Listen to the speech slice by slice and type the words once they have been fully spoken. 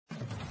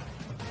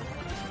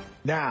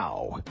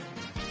Now,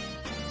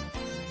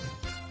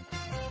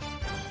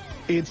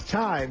 it's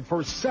time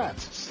for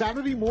SEP's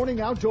Saturday Morning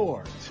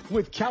Outdoors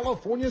with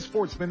California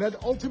sportsmen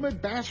at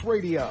Ultimate Bass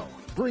Radio,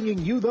 bringing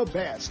you the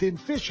best in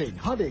fishing,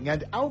 hunting,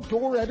 and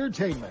outdoor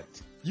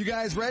entertainment. You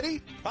guys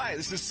ready? Hi,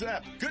 this is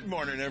Sep. Good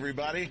morning,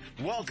 everybody.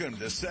 Welcome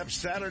to Sep's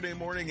Saturday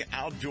Morning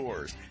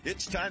Outdoors.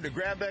 It's time to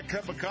grab that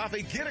cup of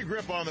coffee, get a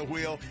grip on the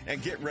wheel,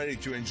 and get ready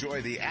to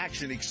enjoy the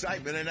action,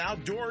 excitement, and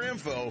outdoor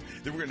info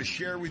that we're going to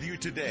share with you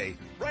today,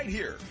 right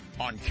here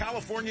on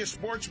California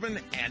Sportsman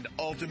and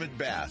Ultimate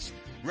Bass.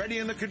 Ready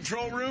in the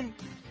control room?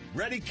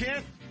 Ready,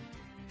 Kent?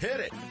 Hit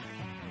it.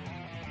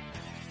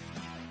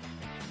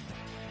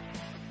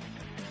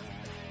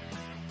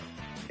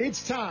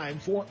 It's time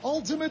for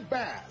Ultimate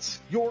Bass,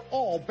 your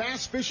all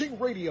bass fishing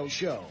radio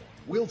show.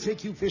 We'll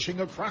take you fishing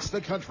across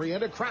the country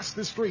and across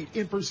the street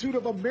in pursuit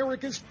of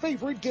America's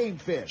favorite game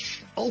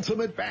fish.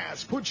 Ultimate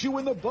Bass puts you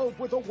in the boat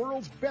with the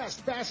world's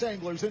best bass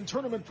anglers and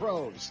tournament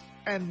pros.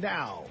 And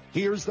now,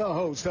 here's the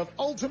host of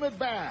Ultimate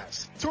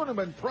Bass,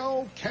 Tournament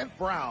Pro Kent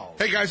Brown.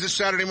 Hey guys, it's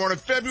Saturday morning,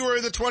 February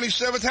the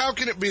 27th. How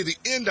can it be the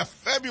end of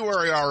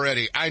February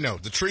already? I know,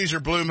 the trees are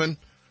blooming.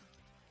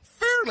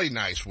 Fairly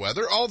nice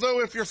weather,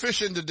 although if you're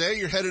fishing today,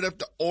 you're headed up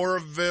to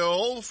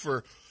Oroville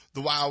for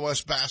the Wild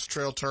West Bass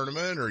Trail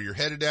Tournament, or you're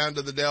headed down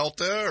to the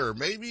Delta, or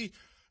maybe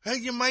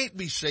you might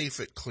be safe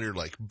at Clear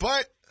Lake.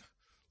 But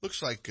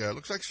looks like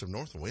some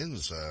north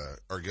winds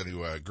are going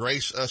to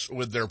grace us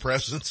with their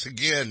presence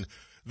again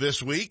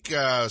this week.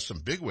 Some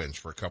big winds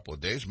for a couple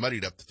of days,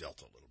 muddied up the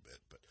Delta a little bit,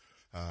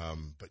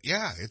 but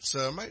yeah, it's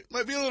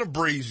might be a little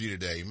breezy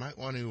today. You might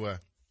want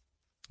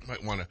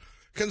to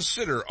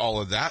consider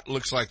all of that.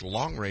 Looks like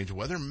long range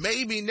weather.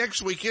 Maybe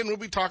next weekend we'll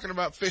be talking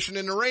about fishing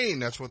in the rain.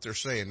 That's what they're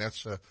saying.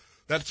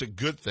 That's a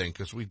good thing,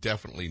 because we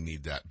definitely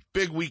need that.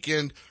 Big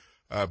weekend,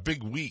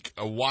 big week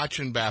of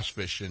watching bass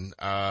fishing,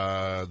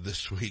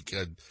 this week.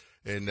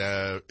 And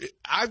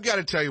I've got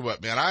to tell you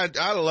what, man,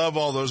 I love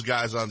all those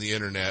guys on the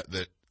internet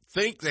that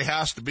think there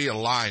has to be a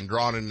line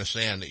drawn in the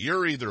sand that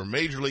you're either a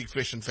Major League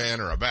Fishing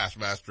fan or a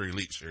Bassmaster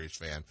Elite Series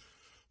fan.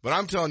 But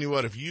I'm telling you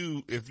what, if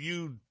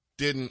you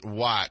didn't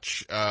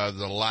watch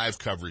the live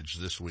coverage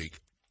this week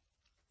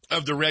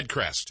of the Red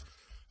Crest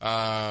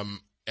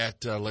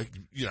at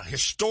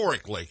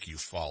historic Lake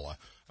Eufaula,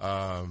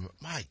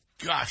 my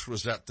gosh,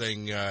 was that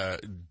thing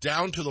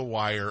down to the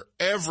wire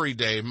every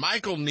day.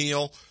 Michael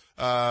Neal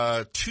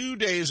 2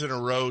 days in a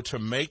row to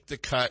make the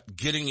cut,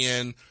 getting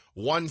in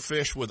one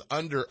fish with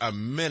under a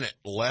minute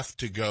left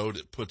to go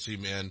that puts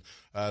him in.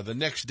 The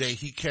next day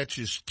he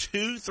catches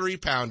 2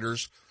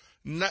 3-pounders.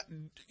 Not,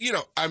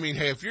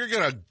 hey, if you're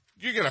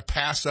gonna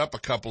pass up a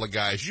couple of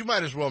guys, you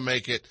might as well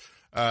make it,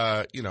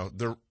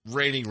 the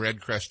reigning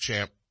Red Crest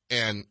champ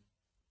and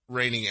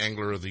reigning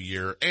Angler of the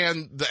Year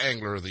and the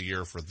Angler of the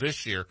Year for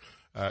this year.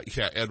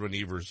 Edwin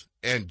Evers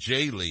and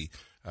Jay Lee.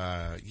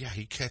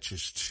 He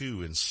catches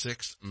 2 in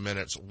 6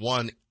 minutes,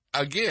 one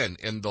again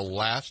in the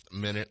last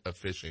minute of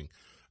fishing,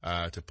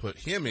 to put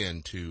him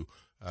into,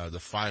 the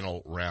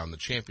final round, the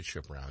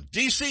championship round.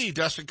 DC,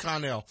 Dustin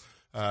Connell,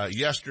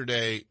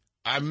 yesterday.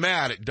 I'm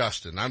mad at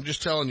Dustin. I'm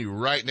just telling you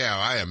right now,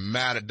 I am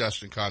mad at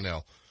Dustin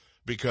Connell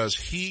because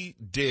he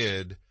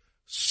did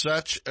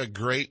such a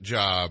great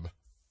job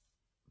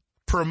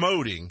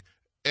promoting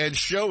and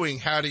showing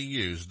how to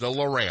use the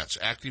Lowrance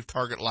Active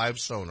Target Live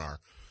Sonar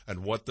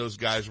and what those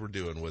guys were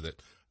doing with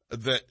it,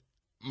 that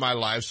my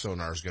live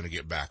sonar is going to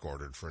get back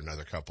ordered for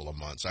another couple of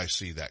months. I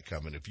see that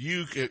coming.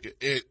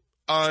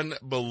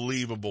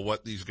 Unbelievable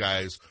what these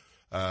guys,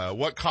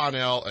 what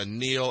Connell and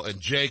Neil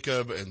and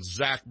Jacob and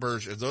Zach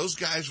Burge, those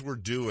guys were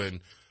doing,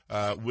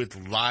 with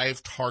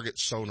live target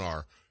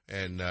sonar.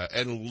 And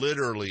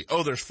literally,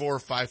 there's 4 or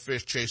 5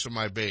 fish chasing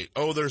my bait.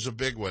 There's a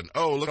big one.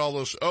 Look at all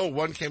those.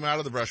 One came out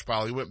of the brush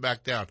pile. He went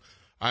back down.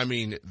 I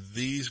mean,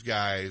 these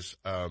guys,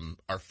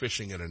 are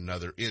fishing in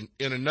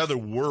another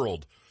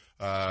world.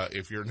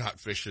 If you're not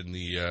fishing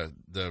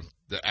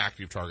the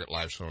active target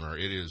live sonar,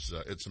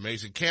 it's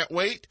amazing. Can't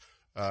wait.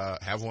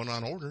 Have one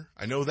on order.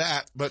 I know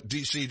that, but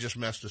DC just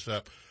messed us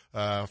up,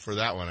 for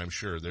that one. I'm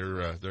sure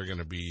they're going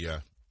to be,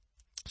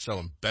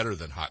 selling better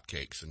than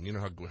hotcakes, and you know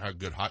how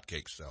good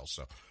hotcakes sell.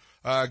 So,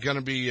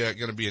 gonna be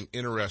an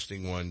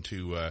interesting one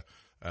to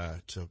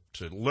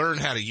learn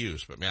how to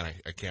use. But man,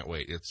 I can't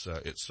wait. It's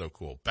so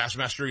cool.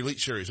 Bassmaster Elite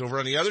Series over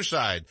on the other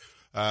side,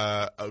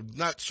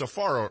 not so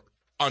far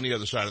on the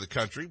other side of the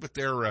country, but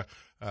they're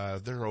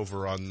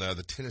over on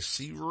the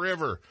Tennessee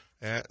River.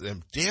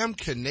 Them damn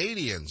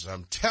Canadians,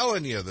 I'm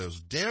telling you, those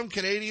damn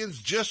Canadians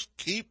just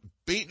keep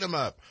beating them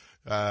up.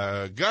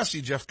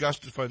 Jeff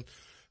Gustafson,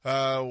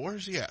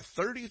 where's he at?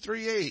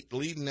 33-8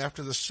 leading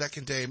after the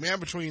second day. Man,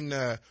 between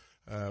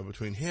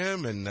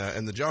him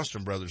and the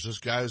Johnston brothers, those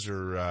guys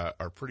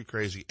are pretty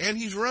crazy. And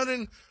he's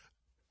running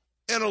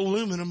an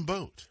aluminum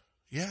boat.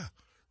 Yeah.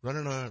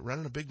 Running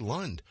a big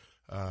Lund.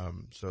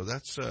 So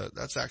that's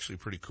actually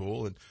pretty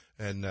cool.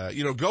 And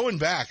going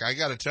back, I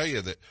got to tell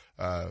you that,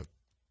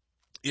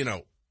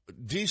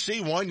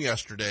 DC won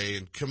yesterday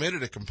and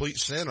committed a complete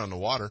sin on the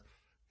water.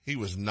 He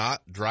was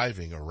not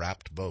driving a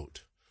wrapped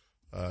boat.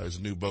 his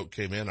new boat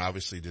came in.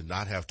 Obviously did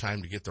not have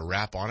time to get the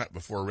wrap on it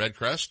before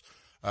Redcrest.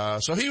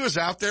 So he was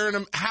out there,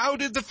 and how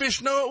did the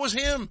fish know it was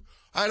him?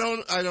 I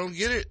don't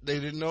get it. They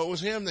didn't know it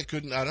was him. They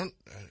couldn't,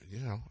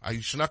 I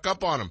snuck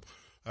up on him.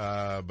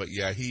 But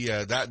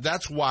yeah,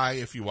 that's why,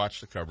 if you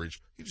watch the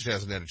coverage, he just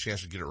hasn't had a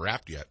chance to get it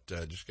wrapped yet.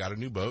 Just got a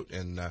new boat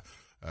and,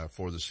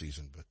 for the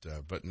season,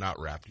 but not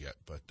wrapped yet.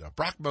 But,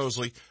 Brock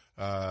Mosley,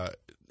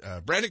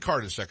 Brandon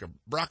Carter second,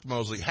 Brock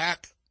Mosley,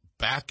 Hack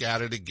back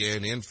at it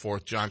again in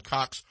fourth, John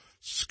Cox,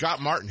 Scott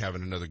Martin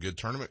having another good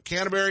tournament,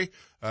 Canterbury,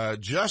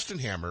 Justin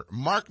Hammer,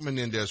 Mark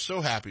Menendez,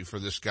 so happy for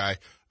this guy,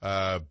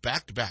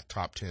 back-to-back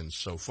top 10s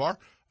so far,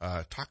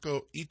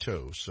 Taco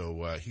Ito,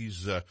 so,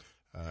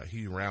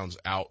 he rounds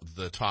out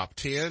the top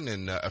 10,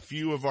 and a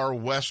few of our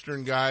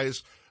Western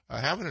guys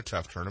having a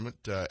tough tournament.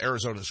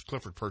 Arizona's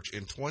Clifford Perch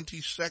in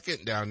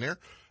 22nd down there.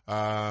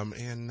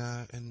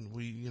 And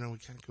we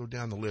kind of go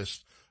down the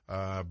list.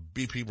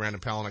 BP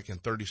Brandon Palaniuk in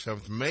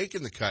 37th,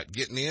 making the cut,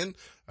 getting in.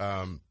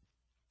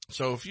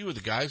 So a few of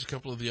the guys, a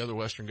couple of the other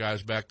Western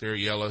guys back there,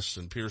 Yellis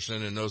and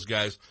Pearson and those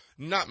guys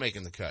not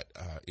making the cut,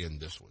 in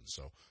this one.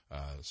 So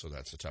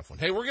that's a tough one.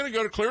 Hey, we're going to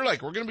go to Clear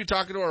Lake. We're going to be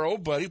talking to our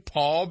old buddy,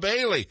 Paul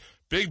Bailey.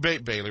 Big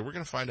Bait Bailey. We're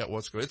going to find out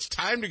what's going on. It's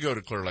time to go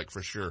to Clear Lake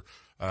for sure,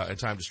 and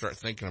time to start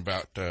thinking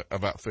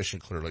about fishing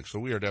Clear Lake. So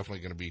we are definitely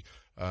going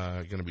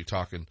to be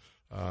talking,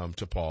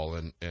 to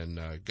Paul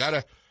and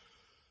got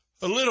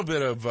a little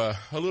bit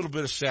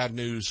of sad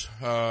news,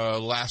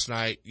 last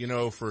night.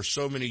 For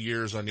so many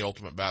years on the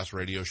Ultimate Bass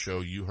Radio Show,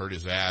 you heard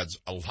his ads.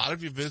 A lot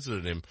of you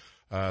visited him,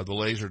 the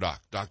Laser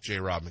Doc J.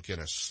 Rob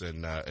McInnes,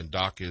 and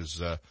Doc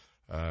has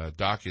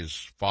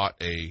fought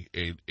a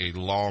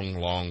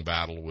long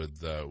battle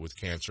with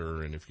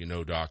cancer. And if you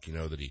know Doc, you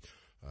know that he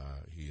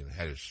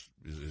had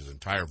his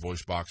entire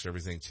voice box,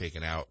 everything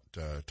taken out,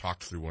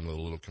 talked through one of the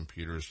little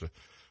computers,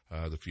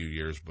 the few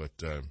years, but,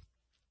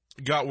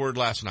 got word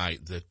last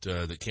night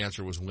that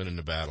cancer was winning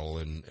the battle,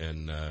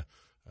 and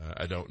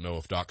I don't know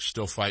if Doc's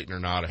still fighting or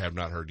not. I have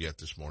not heard yet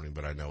this morning,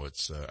 but I know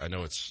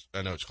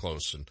it's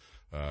close. And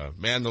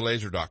man, the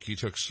Laser Doc, he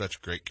took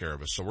such great care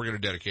of us. So we're going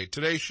to dedicate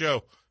today's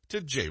show to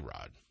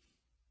J-Rod.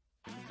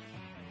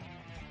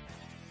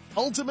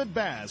 Ultimate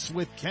Bass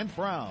with Kent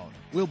Brown.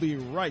 We'll be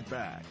right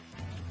back.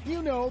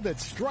 You know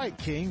that Strike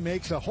King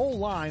makes a whole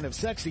line of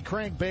sexy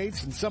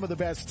crankbaits and some of the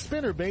best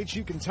spinner baits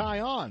you can tie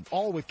on,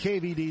 all with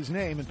KVD's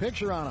name and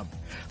picture on them.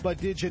 But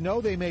did you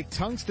know they make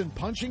tungsten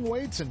punching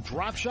weights and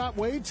drop shot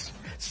weights?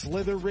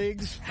 Slither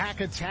rigs, hack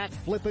attack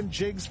flippin'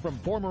 jigs from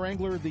former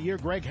Angler of the Year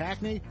Greg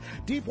Hackney,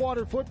 deep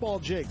water football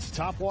jigs,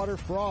 top water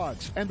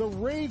frogs, and the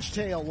Rage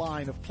Tail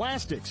line of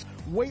plastics,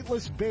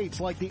 weightless baits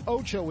like the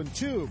Ocho and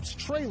tubes,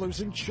 trailers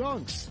and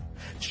chunks.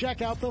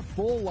 Check out the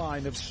full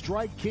line of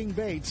Strike King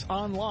baits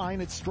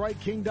online at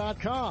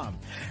StrikeKing.com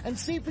and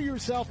see for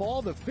yourself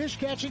all the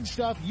fish-catching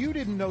stuff you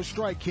didn't know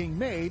Strike King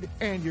made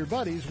and your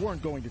buddies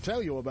weren't going to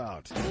tell you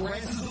about.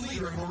 Lowrance is the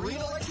leader in marine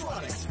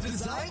electronics,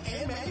 design,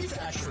 and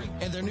manufacturing.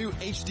 And their new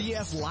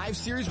HDS Live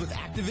series with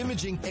active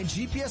imaging and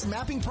GPS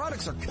mapping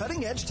products are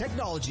cutting-edge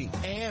technology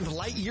and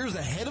light years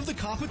ahead of the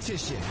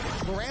competition.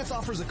 Lowrance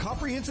offers a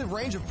comprehensive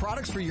range of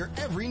products for your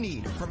every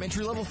need, from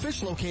entry-level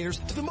fish locators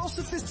to the most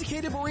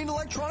sophisticated marine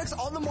electronics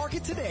on the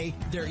market today.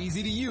 They're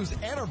easy to use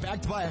and are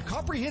backed by a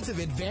comprehensive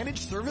advantage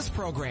service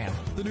program.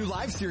 The new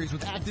Live series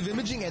with active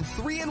imaging and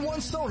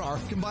 3-in-1 sonar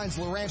combines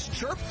Lowrance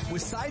Chirp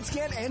with side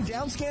scan and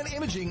down scan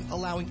imaging,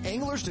 allowing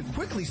anglers to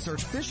quickly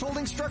search fish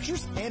holding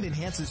structures, and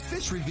enhances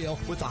fish reveal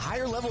with a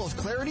higher level of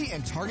clarity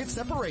and target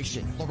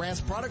separation.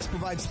 Lowrance products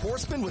provide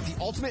sportsmen with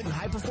the ultimate and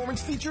high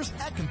performance features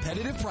at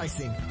competitive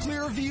pricing.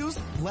 Clearer views,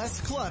 less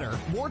clutter,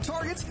 more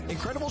targets,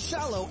 incredible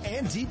shallow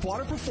and deep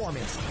water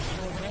performance.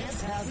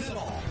 Lowrance has it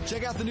all.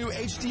 Check out the new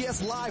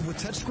HDS Live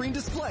with touchscreen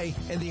display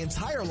and the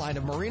entire line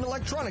of marine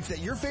electronics at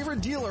your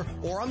favorite dealer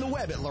or on the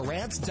web at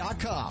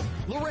Lowrance.com.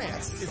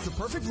 Lowrance is the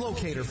perfect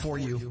locator for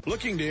you.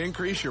 Looking to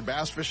increase your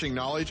bass fishing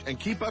knowledge and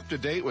keep up to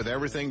date with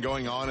everything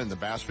going on in the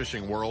bass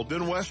fishing world?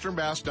 Then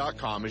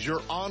WesternBass.com is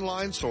your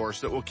online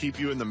source that will keep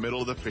you in the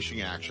middle of the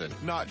fishing action,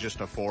 not just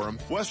a forum.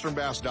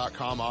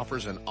 WesternBass.com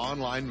offers an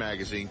online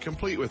magazine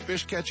complete with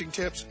fish catching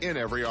tips in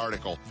every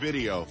article,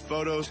 video,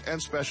 photos,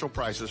 and special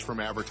prices from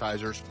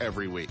advertisers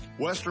every week.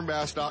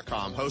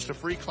 WesternBass.com hosts a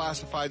free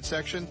classified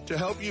section to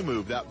help you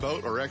move that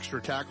boat or extra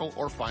tackle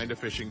or find a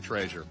fishing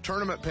treasure.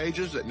 Tournament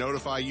pages that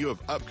notify you of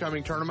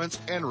upcoming tournaments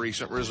and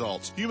recent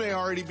results. You may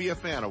already be a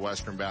fan of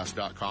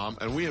WesternBass.com,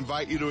 and we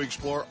invite you to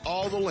explore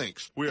all the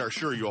links. We are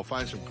sure you'll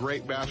find some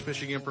great bass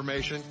fishing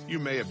information you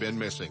may have been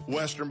missing.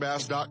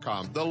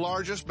 WesternBass.com, the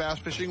largest bass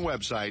fishing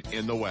website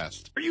in the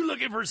West. Are you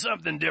looking for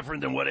something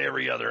different than what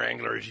every other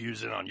angler is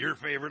using on your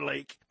favorite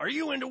lake? Are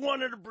you into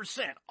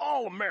 100%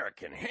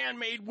 all-American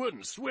handmade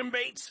wooden swim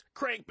baits,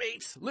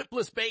 crankbaits,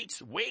 lipless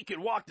baits, wake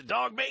and walk the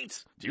dog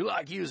baits? Do you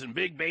like using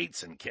big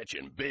baits and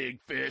catching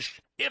big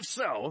fish? If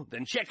so,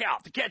 then check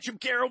out the Ketchup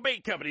Carol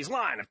Bait Company's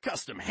line of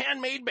custom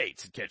handmade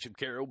baits at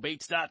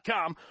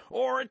ketchupcarolbaits.com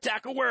or at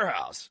Tackle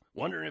Warehouse.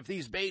 Wondering if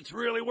these baits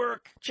really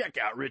work? Check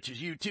out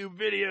Rich's YouTube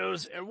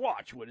videos and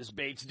watch what his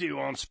baits do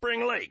on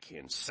Spring Lake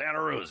in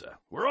Santa Rosa,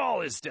 where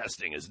all his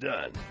testing is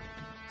done.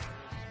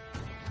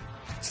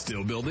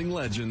 Still building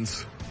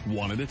legends,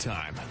 one at a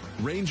time.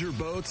 Ranger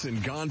Boats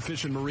and Gone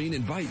Fishing Marine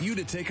invite you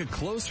to take a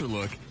closer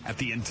look at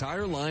the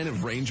entire line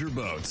of Ranger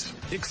boats.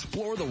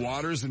 Explore the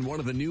waters in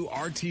one of the new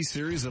RT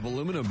series of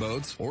aluminum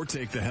boats, or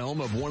take the helm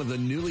of one of the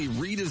newly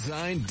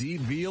redesigned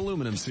DV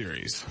aluminum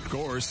series. Of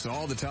course,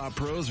 all the top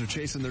pros are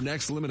chasing their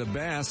next limit of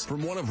bass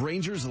from one of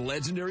Ranger's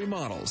legendary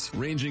models,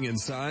 ranging in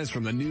size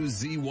from the new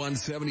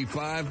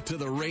Z175 to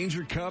the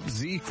Ranger Cup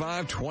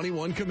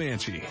Z521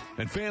 Comanche.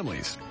 And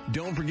families,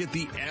 don't forget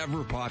the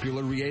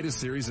ever-popular Rieta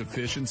series of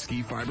fish and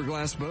ski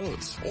fiberglass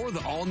boats, or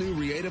the all-new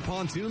Rieta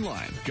pontoon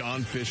line.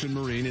 Gone Fishing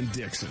Marine in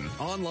Dixon.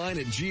 Online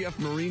at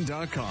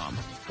gfmarine.com,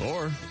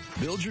 or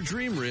build your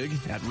dream rig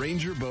at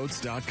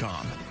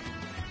rangerboats.com.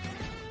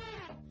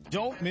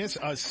 Don't miss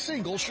a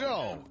single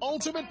show.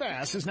 Ultimate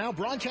Bass is now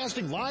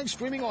broadcasting live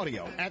streaming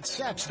audio at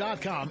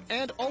seps.com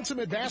and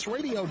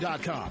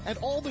ultimatebassradio.com. And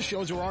all the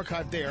shows are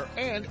archived there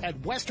and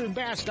at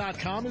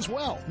westernbass.com as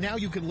well. Now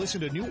you can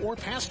listen to new or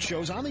past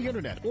shows on the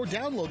internet or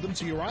download them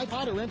to your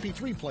iPod or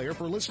MP3 player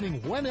for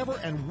listening whenever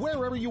and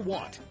wherever you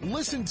want.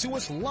 Listen to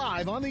us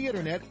live on the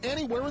internet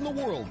anywhere in the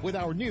world with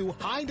our new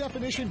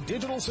high-definition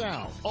digital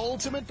sound.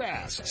 Ultimate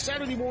Bass,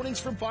 Saturday mornings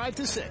from 5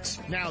 to 6.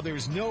 Now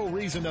there's no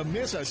reason to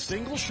miss a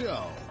single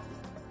show.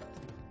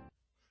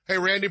 Hey,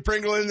 Randy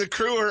Pringle and the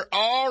crew are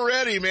all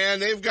ready, man.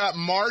 They've got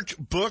March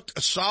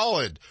booked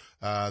solid.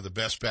 The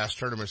best bass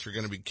tournaments are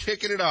going to be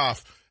kicking it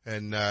off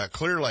in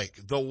Clear Lake,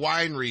 the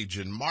wine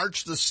region,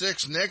 March the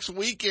 6th, next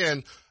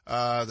weekend.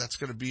 That's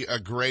going to be a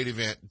great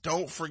event.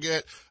 Don't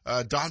forget,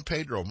 Don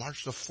Pedro,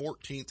 March the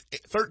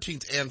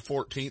 13th and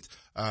 14th,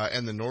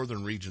 and the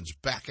northern regions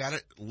back at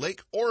it.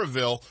 Lake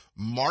Oroville,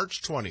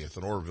 March 20th,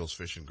 and Oroville's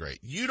fishing great.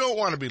 You don't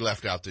want to be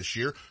left out this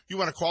year. You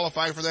want to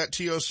qualify for that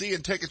TOC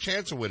and take a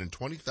chance of winning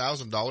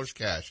 $20,000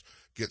 cash.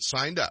 Get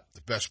signed up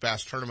at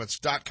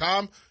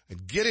bestbasstournaments.com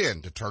and get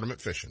into tournament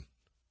fishing.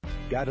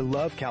 Gotta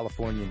love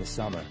California in the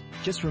summer.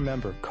 Just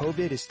remember,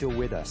 COVID is still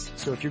with us.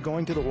 So if you're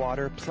going to the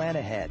water, plan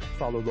ahead,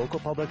 follow local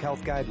public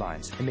health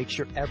guidelines, and make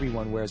sure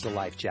everyone wears a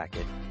life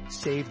jacket.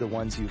 Save the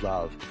ones you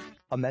love.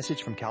 A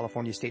message from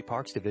California State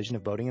Parks Division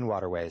of Boating and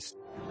Waterways.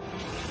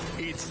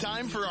 It's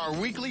time for our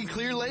weekly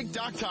Clear Lake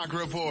Dock Talk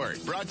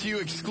Report, brought to you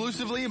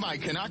exclusively by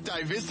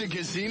Canocti Vista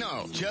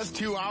Casino, just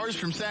 2 hours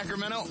from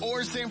Sacramento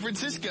or San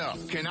Francisco.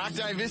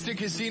 Canocti Vista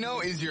Casino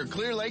is your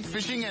Clear Lake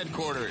fishing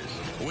headquarters.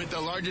 With the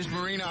largest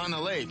marina on the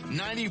lake,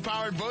 90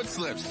 powered boat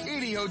slips,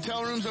 80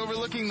 hotel rooms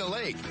overlooking the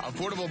lake,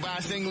 affordable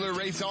bass angler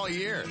rates all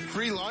year,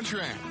 free launch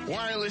ramp,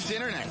 wireless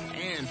internet,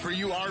 and for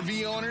you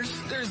RV owners,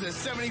 there's a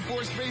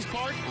 74 space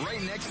park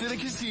right next to the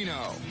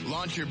casino.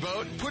 Launch your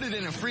boat, put it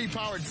in a free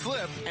powered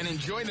slip, and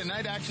enjoy the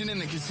night action in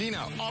the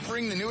casino,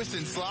 offering the newest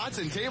in slots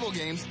and table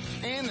games,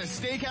 and the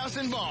steakhouse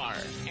and bar.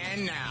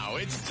 And now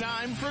it's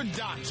time for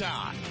Dock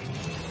Talk.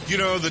 You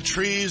know, the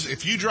trees,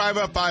 if you drive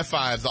up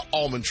I-5, the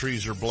almond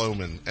trees are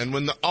blooming. And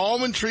when the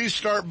almond trees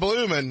start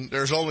blooming,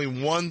 there's only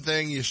one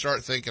thing you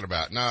start thinking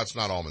about. No, it's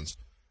not almonds.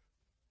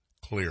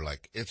 Clear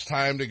Lake. It's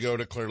time to go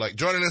to Clear Lake.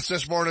 Joining us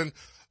this morning,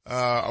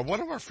 one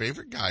of our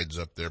favorite guides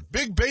up there,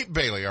 Big Bait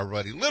Bailey, our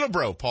buddy, little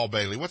bro, Paul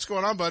Bailey. What's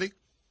going on, buddy?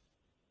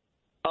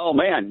 Oh,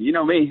 man, you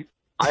know me.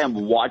 I am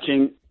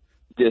watching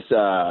this,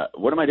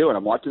 what am I doing?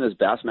 I'm watching this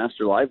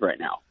Bassmaster Live right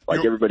now,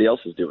 like everybody else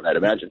is doing, I'd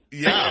imagine.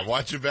 Yeah,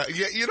 watch it back.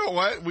 Yeah, you know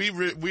what? We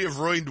have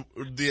ruined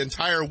the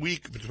entire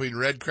week between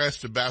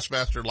Redcrest and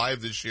Bassmaster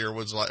Live this year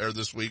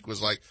this week was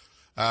like,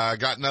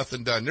 got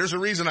nothing done. There's a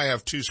reason I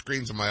have two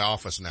screens in my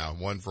office now,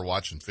 one for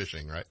watching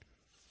fishing, right?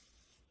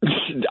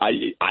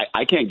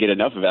 I can't get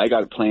enough of it. I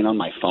got it playing on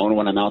my phone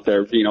when I'm out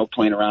there,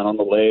 playing around on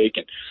the lake.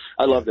 And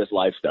I love this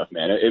live stuff,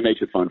 man. It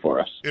makes it fun for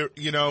us. It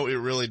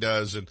really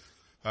does. And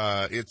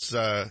it's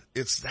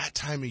that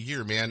time of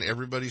year, man.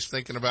 Everybody's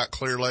thinking about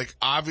Clear Lake.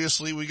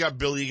 Obviously, we got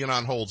Bill Egan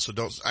on hold, so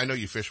I know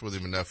you fish with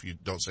him enough. You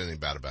don't say anything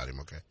bad about him,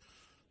 okay?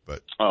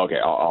 But okay,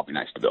 I'll be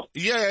nice to Bill.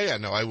 Yeah.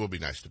 No, I will be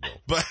nice to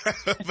Bill. But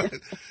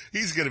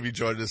he's going to be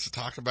joining us to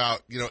talk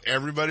about,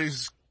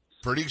 everybody's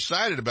pretty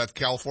excited about the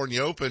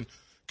California Open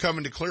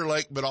coming to Clear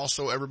Lake, but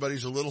also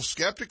everybody's a little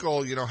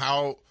skeptical,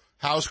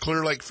 how's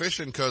Clear Lake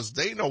fishing, because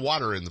there ain't no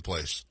water in the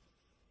place.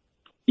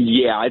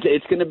 Yeah,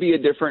 it's going to be a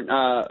different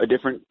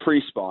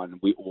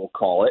pre-spawn, we'll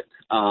call it.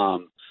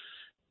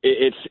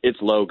 It's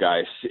low,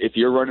 guys. If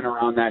you're running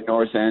around that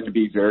north end,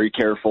 be very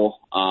careful.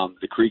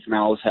 The creek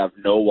mouths have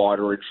no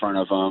water in front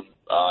of them.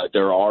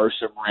 There are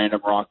some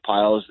random rock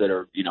piles that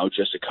are,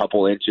 just a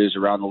couple inches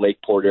around the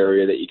Lakeport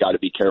area that you got to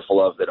be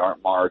careful of that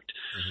aren't marked.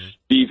 Mm-hmm.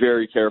 Be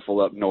very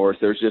careful up north.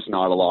 There's just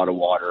not a lot of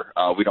water.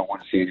 We don't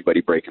want to see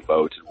anybody breaking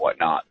boats and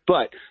whatnot.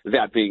 But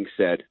that being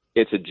said,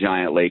 It's a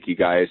giant lake, you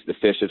guys. The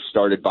fish have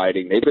started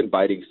biting. They've been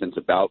biting since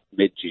about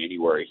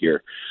mid-January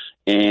here.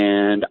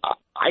 And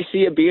I see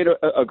it being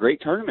a great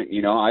tournament.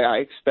 You know, I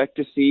expect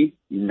to see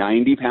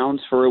 90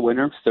 pounds for a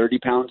winner, 30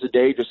 pounds a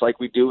day, just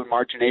like we do in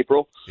March and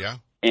April. Yeah.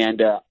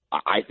 And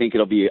I think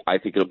it'll be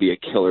a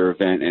killer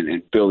event.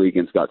 And Bill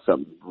Egan's got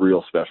something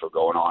real special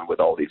going on with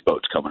all these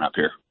boats coming up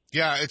here.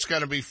 Yeah, it's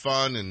going to be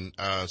fun. And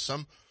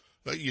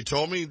you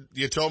told me.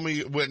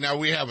 Now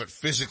we haven't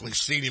physically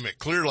seen him at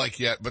Clear Lake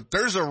yet, but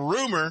there's a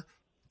rumor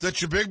that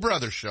your big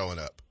brother's showing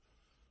up.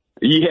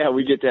 Yeah,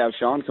 we get to have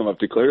Sean come up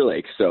to Clear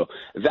Lake, so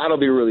that'll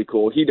be really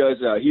cool. He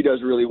does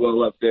really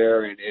well up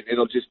there, and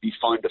it'll just be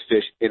fun to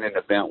fish in an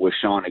event with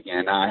Sean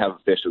again. I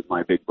haven't fished with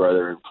my big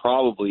brother in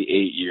probably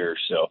 8 years,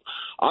 so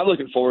I'm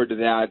looking forward to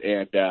that.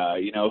 And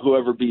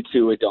whoever beats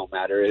who, it don't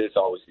matter. It's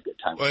always a good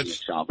time with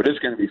Sean, but it's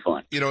going to be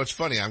fun. You know, it's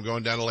funny. I'm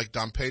going down to Lake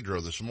Don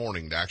Pedro this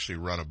morning to actually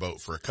run a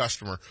boat for a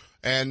customer,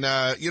 and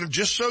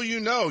just so you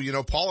know,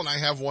 Paul and I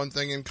have one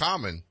thing in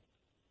common.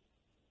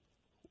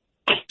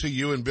 To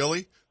you and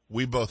Billy.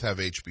 We both have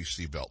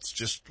HBC belts.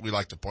 We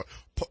like to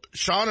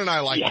Sean and I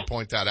like to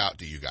point that out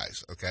to you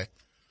guys, okay?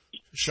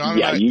 Sean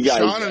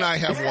and I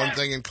have one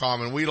thing in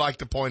common. We like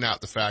to point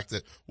out the fact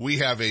that we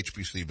have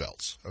HBC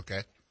belts,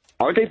 okay?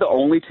 Aren't they the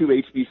only 2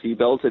 HBC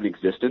belts in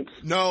existence?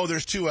 No,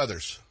 there's 2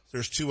 others.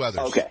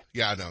 Okay.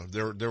 Yeah, no,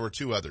 there were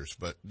 2 others,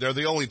 but they're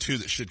the only 2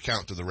 that should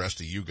count to the rest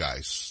of you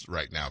guys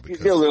right now because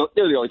they're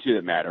the only 2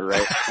 that matter,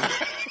 right?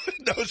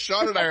 No,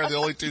 Sean and I are the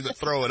only 2 that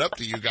throw it up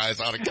to you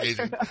guys on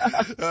occasion.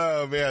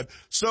 Oh man.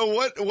 So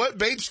what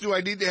baits do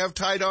I need to have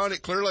tied on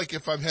at Clear Lake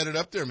if I'm headed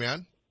up there,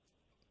 man?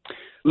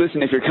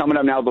 Listen, if you're coming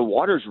up now, the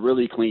water's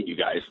really clean, you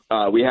guys.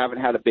 We haven't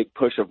had a big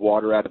push of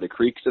water out of the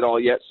creeks at all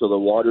yet, so the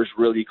water's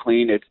really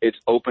clean. It's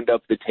opened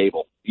up the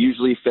table.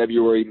 Usually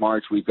February,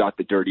 March, we've got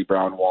the dirty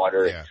brown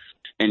water. Yeah.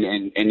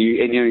 And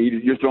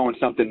you're throwing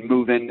something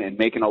moving and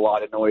making a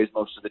lot of noise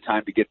most of the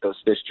time to get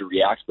those fish to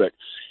react, but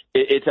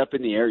it's up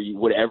in the air.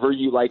 Whatever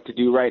you like to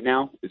do right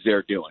now,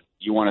 they're doing.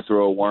 You want to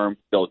throw a worm,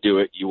 they'll do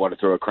it. You want to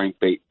throw a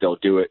crankbait, they'll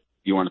do it.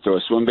 You want to throw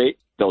a swim bait,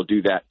 they'll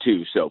do that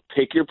too. So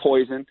pick your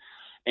poison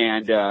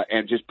and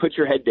just put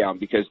your head down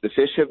because the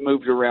fish have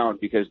moved around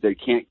because they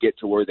can't get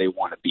to where they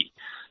want to be.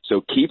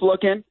 So keep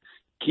looking.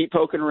 Keep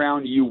poking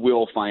around. You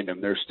will find them.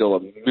 There's still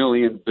a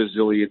million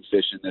bazillion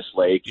fish in this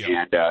lake,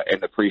 and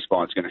the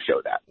pre-spawn's going to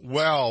show that.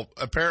 Well,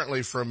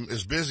 apparently from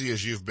as busy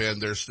as you've been,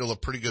 there's still a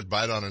pretty good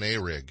bite on an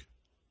A-rig.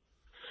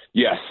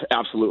 Yes,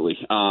 absolutely.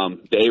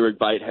 The A-rig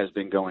bite has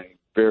been going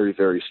very,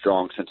 very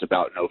strong since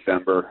about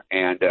November,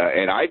 and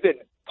I've been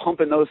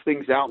pumping those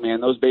things out,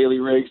 man. Those Bailey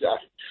rigs,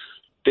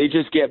 they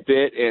just get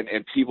bit,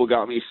 and people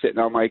got me sitting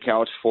on my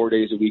couch 4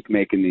 days a week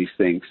making these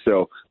things.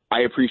 So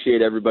I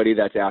appreciate everybody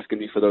that's asking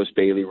me for those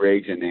Bailey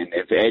rigs, and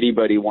if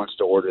anybody wants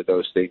to order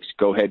those things,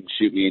 go ahead and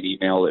shoot me an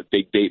email at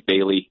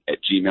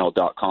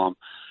bigbaitbailey@gmail.com.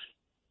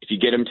 If you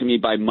get them to me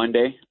by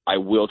Monday, I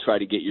will try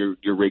to get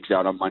your rigs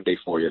out on Monday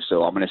for you.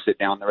 So I'm going to sit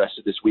down the rest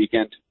of this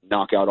weekend,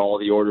 knock out all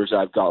the orders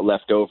I've got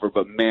left over.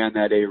 But, man,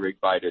 that A-rig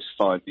bite is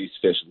fun. These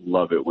fish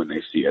love it when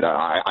they see it.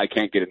 I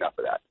can't get enough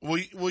of that.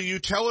 Will you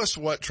tell us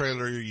what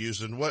trailer you're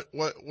using? What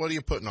are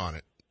you putting on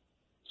it?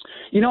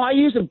 I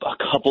use a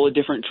couple of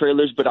different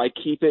trailers, but I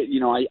keep it,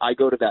 I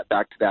go to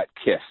back to that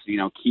KISS,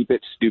 keep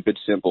it stupid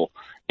simple.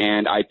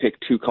 And I pick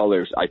 2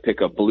 colors. I pick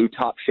a blue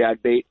top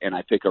shad bait and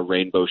I pick a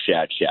rainbow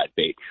shad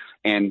bait.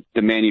 And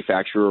the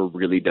manufacturer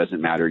really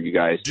doesn't matter, you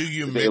guys. Do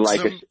you mix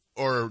them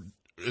or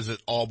is it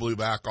all blue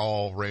back,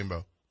 all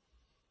rainbow?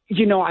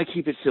 I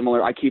keep it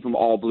similar. I keep them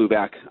all blue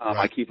back. Right.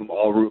 I keep them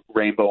all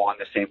rainbow on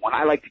the same one.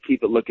 I like to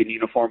keep it looking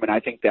uniform, and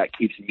I think that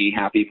keeps me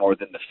happy more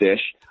than the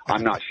fish.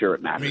 I'm not sure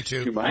it matters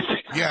too much.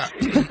 Yeah,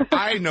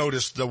 I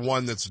noticed the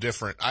one that's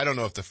different. I don't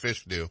know if the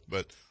fish do,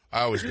 but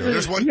I always do.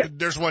 There's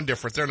one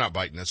different. They're not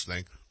biting this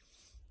thing.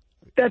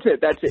 That's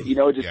it.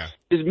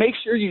 Just make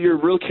sure you're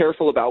real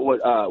careful about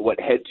what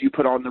heads you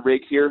put on the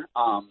rig here.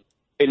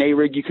 An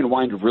A-rig you can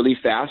wind really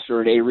fast, or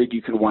an A-rig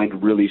you can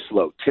wind really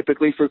slow.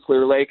 Typically for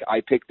Clear Lake,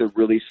 I pick the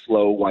really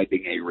slow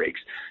winding A-rigs.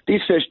 These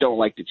fish don't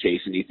like to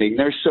chase anything.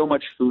 There's so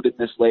much food in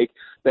this lake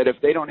that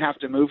if they don't have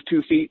to move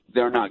 2 feet,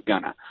 they're not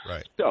gonna.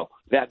 Right. So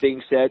that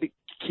being said,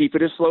 keep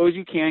it as slow as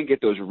you can.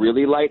 Get those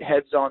really light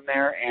heads on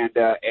there, and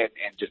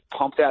just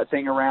pump that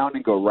thing around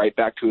and go right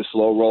back to a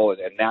slow roll.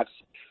 And that's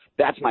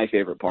my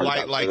favorite part.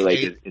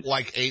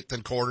 Like eighth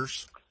and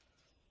quarters.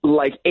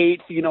 Like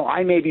eighth,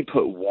 I maybe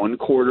put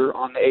 1/4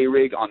 on the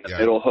A-rig on the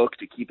middle hook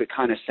to keep it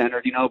kind of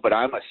centered, but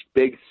I'm a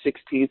big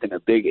 16th and a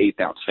big 1/8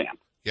 ounce fan.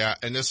 Yeah,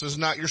 and this is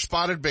not your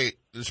spotted bait.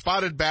 The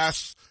spotted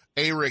bass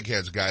A-rig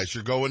heads, guys.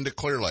 You're going to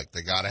Clear Lake.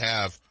 They got to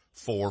have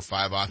 4 or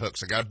 5 odd hooks.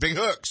 They got big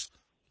hooks.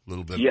 A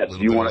little bit. Yes,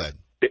 you want a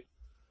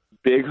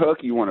big hook.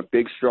 You want a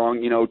big,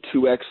 strong,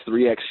 2X,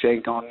 3X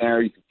shank on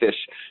there. You can fish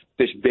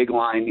big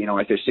line.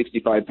 I fish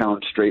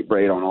 65-pound straight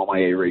braid on all my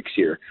A-rigs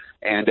here.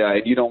 And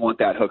you don't want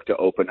that hook to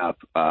open up.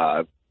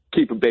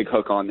 Keep a big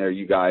hook on there,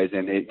 you guys,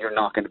 and you're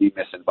not going to be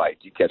missing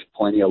bites. You catch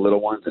plenty of little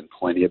ones and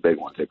plenty of big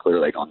ones at Clear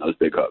Lake on those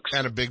big hooks.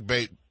 And a big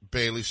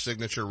Bailey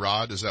signature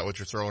rod. Is that what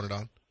you're throwing it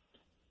on?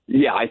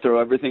 Yeah, I throw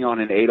everything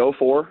on an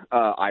 804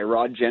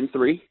 iRod Gen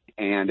 3,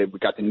 and we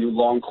got the new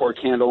long cork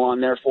handle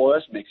on there for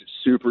us. Makes it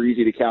super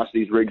easy to cast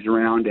these rigs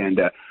around, and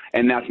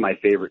that's my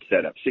favorite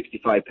setup.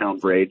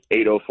 65-pound braid,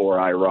 804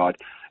 iRod,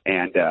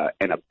 and a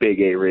big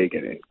A rig,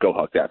 and go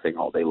huck that thing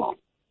all day long.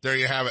 There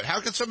you have it.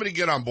 How can somebody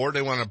get on board?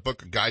 They want to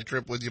book a guide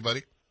trip with you,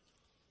 buddy?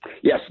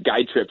 Yes,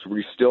 guide trips.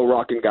 We're still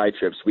rocking guide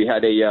trips. We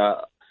had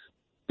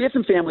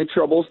some family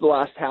troubles the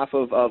last half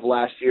of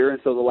last year,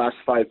 and so the last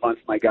 5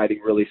 months my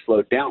guiding really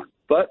slowed down.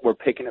 But we're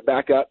picking it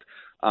back up.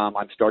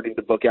 I'm starting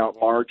to book out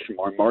March.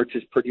 My March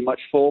is pretty much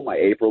full. My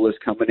April is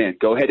coming in.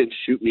 Go ahead and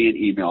shoot me an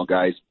email,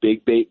 guys,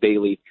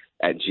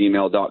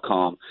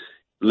 bigbaitbailey@gmail.com.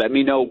 Let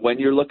me know when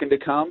you're looking to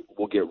come.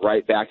 We'll get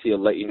right back to you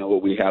and let you know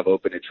what we have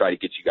open and try to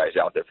get you guys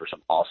out there for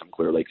some awesome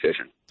Clear Lake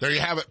fishing. There you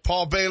have it.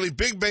 Paul Bailey,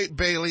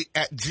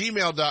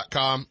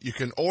 bigbaitbailey@gmail.com. You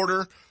can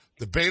order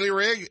the Bailey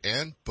rig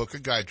and book a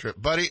guide trip.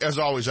 Buddy, as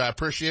always, I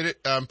appreciate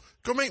it.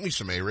 Go make me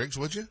some A-rigs,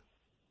 would you?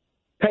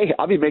 Hey,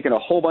 I'll be making a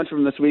whole bunch of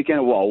them this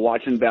weekend while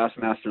watching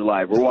Bassmaster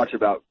Live.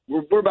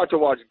 We're about to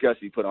watch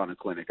Gussie put on a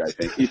clinic, I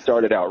think. He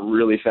started out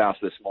really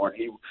fast this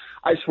morning.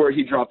 I swear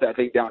he dropped that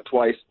thing down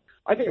twice.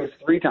 I think it was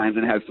 3 times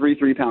and had 3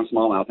 3-pound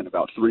smallmouth in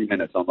about 3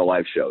 minutes on the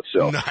live show.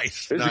 So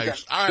nice. All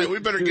right, we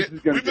better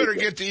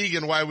get to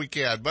Egan while we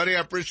can. Buddy, I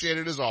appreciate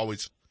it as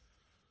always.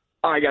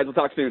 All right, guys, we'll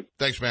talk soon.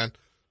 Thanks, man.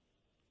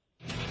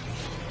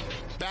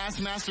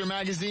 Bassmaster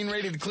Magazine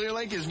rated Clear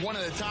Lake is one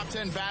of the top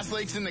 10 bass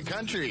lakes in the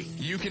country.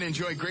 You can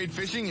enjoy great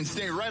fishing and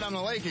stay right on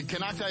the lake at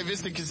Canocti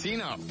Vista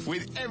Casino.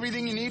 With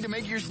everything you need to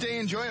make your stay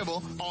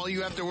enjoyable, all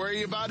you have to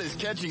worry about is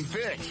catching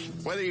fish.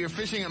 Whether you're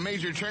fishing a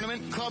major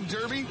tournament, club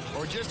derby,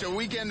 or just a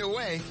weekend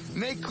away,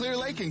 make Clear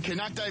Lake and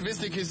Canocti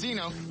Vista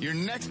Casino your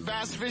next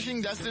bass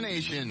fishing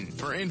destination.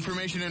 For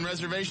information and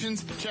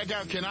reservations, check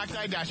out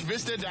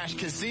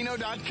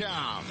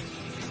canocti-vista-casino.com.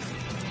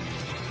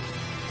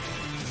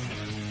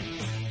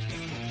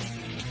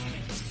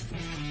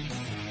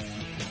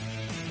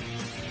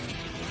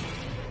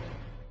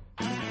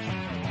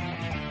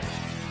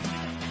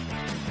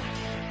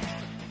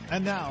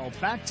 And now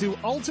back to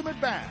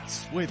Ultimate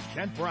Bass with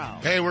Kent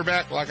Brown. Hey, we're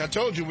back. Like I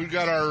told you, we've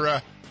got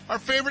our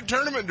favorite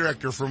tournament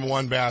director from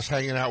One Bass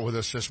hanging out with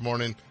us this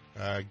morning,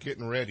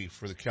 getting ready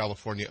for the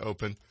California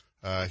Open.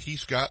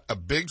 He's got a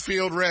big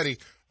field ready.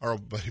 Our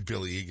old buddy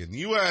Billy Egan.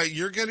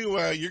 You're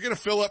gonna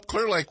fill up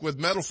Clear Lake with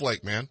Metal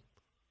Flake, man.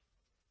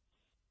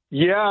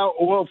 Yeah,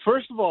 well,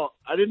 first of all,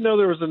 I didn't know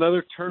there was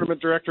another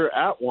tournament director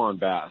at Juan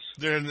Bass.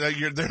 There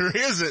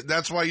isn't.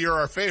 That's why you're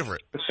our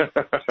favorite.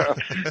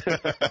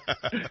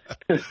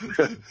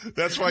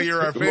 That's why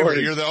you're our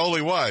favorite. You're the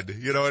only one.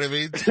 You know what I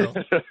mean? So.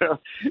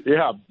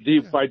 Yeah,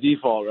 by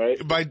default, right?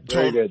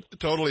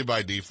 Totally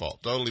by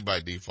default. Totally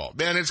by default.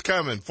 Man, it's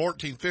coming.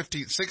 14th,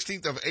 15th,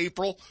 16th of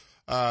April,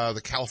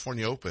 the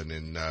California Open,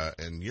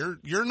 and you're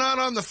not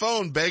on the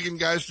phone begging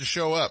guys to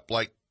show up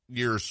like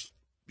years,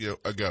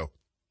 ago.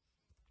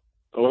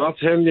 Well,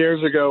 10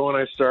 years ago when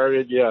I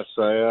started, yes,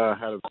 I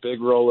had a big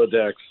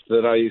Rolodex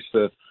that I used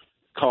to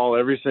call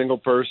every single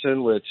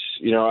person, which,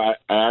 I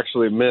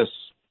actually miss,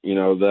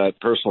 that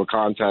personal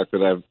contact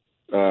that I've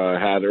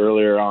had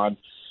earlier on.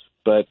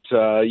 But,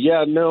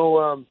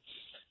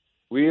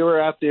 we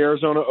were at the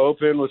Arizona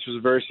Open, which was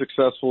a very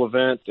successful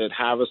event at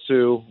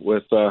Havasu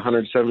with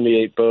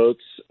 178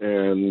 boats.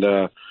 And,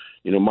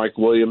 Mike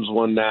Williams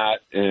won that,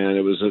 and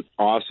it was an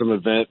awesome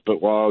event.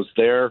 But while I was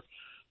there,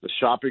 the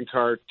shopping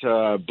cart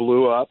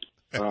blew up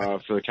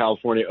for the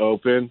California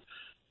Open,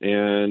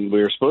 and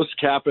we were supposed to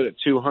cap it at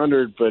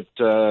 200, but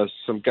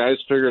some guys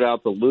figured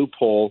out the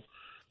loophole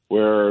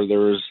where there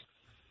was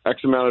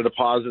X amount of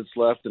deposits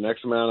left and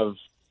X amount of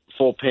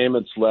full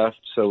payments left,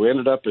 so we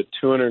ended up at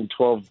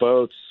 212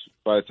 boats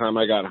by the time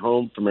I got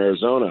home from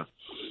Arizona.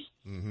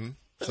 Mm-hmm.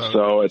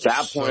 So at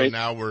that point... So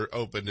now we're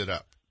opened it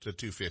up to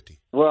 250.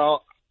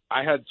 Well,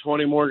 I had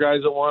 20 more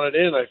guys that wanted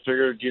in. I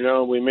figured,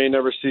 we may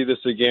never see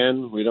this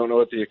again. We don't know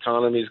what the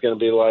economy is going to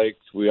be like.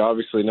 We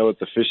obviously know what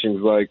the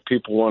fishing's like.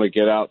 People want to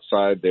get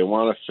outside. They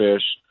want to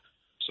fish.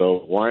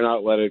 So why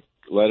not let it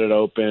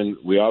open?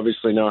 We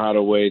obviously know how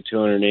to weigh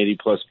 280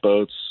 plus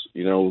boats,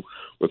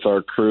 with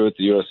our crew at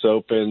the U.S.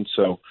 Open.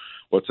 So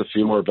what's a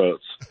few more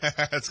boats?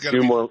 It's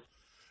going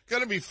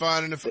to be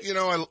fun. And if,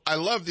 I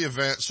love the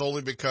event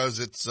solely because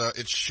it's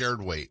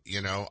shared weight,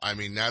 I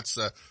mean, that's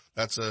the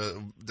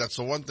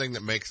one thing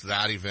that makes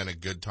that event a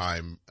good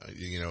time.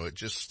 It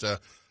just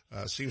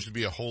seems to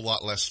be a whole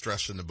lot less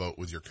stress in the boat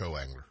with your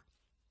co-angler.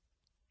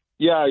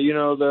 Yeah,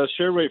 the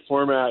share weight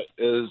format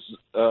is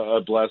a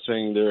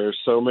blessing. There are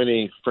so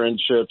many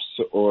friendships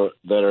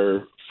that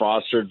are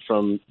fostered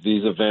from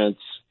these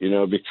events,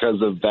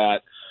 because of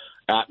that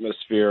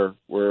atmosphere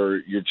where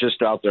you're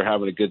just out there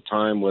having a good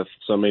time with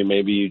somebody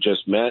maybe you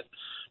just met,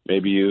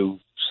 maybe you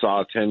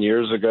saw 10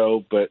 years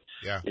ago, but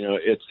yeah.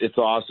 It's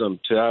awesome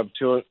to have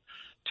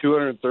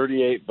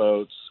 238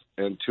 boats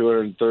and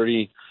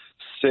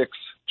 236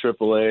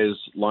 AAAs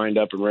lined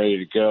up and ready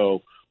to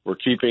go. We're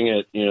keeping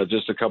it,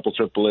 just a couple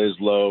AAAs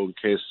low in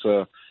case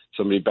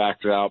somebody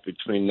backed out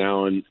between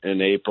now and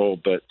April.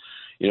 But,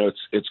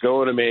 it's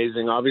going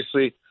amazing.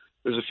 Obviously,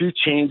 there's a few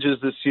changes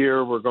this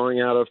year. We're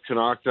going out of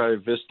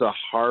Canocti Vista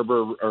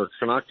Harbor or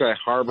Canocti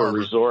Harbor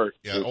Resort.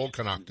 Yeah, old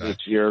Canocti. This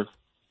year.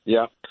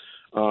 Yeah.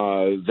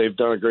 They've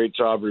done a great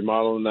job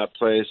remodeling that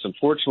place.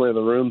 Unfortunately,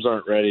 the rooms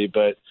aren't ready,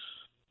 but,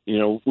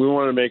 we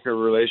want to make a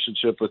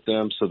relationship with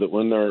them so that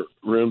when their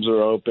rooms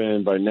are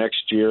open by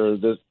next year,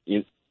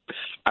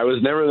 I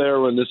was never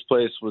there when this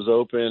place was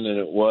open, and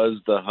it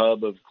was the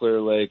hub of Clear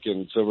Lake,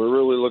 and so we're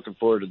really looking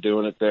forward to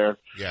doing it there.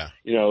 Yeah.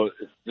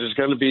 There's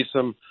going to be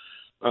some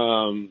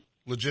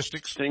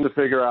logistics to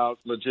figure out.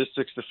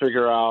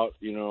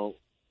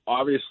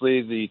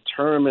 Obviously the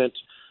tournament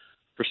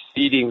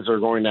proceedings are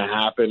going to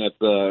happen at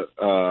the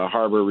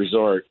Harbor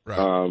Resort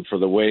for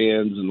the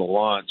weigh-ins and the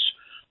launch.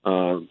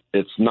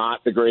 It's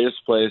not the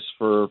greatest place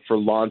for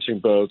launching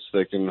boats.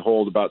 They can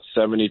hold about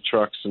 70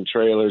 trucks and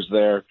trailers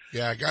there.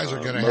 Yeah, guys are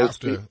going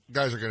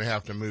to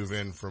have to move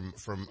in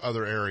from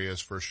other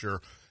areas for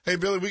sure. Hey,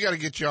 Billy, we got to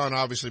get you on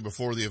obviously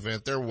before the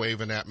event. They're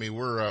waving at me.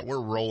 We're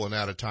rolling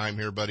out of time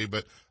here, buddy,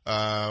 but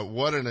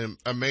what an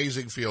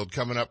amazing field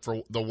coming up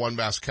for the One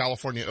Bass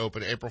California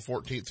Open, April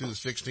 14th through the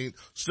 16th.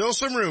 Still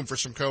some room for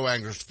some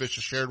co-anglers to fish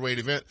a shared weight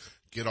event.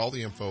 Get all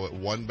the info at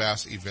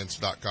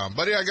onebassevents.com.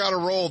 Buddy, I got to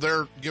roll.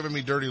 They're giving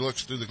me dirty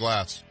looks through the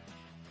glass.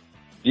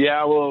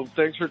 Yeah, well,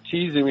 thanks for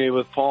teasing me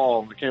with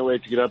Paul. I can't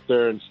wait to get up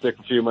there and stick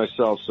a few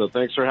myself. So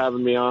thanks for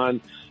having me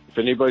on. If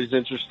anybody's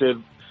interested,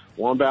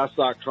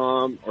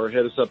 onebass.com or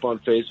hit us up on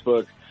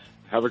Facebook.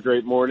 Have a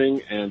great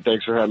morning, and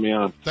thanks for having me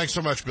on. Thanks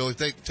so much, Billy.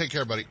 Take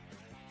care, buddy.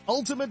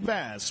 Ultimate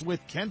Bass with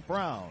Kent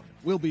Brown.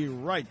 We'll be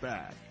right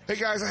back. Hey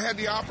guys, I had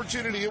the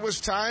opportunity. It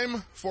was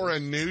time for a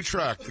new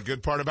truck. The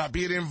good part about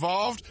being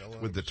involved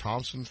with the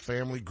Thompson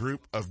family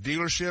group of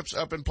dealerships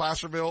up in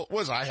Placerville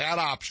was I had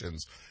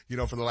options,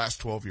 for the last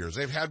 12 years.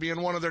 They've had me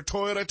in one of their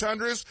Toyota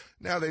Tundras.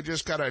 Now they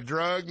just kind of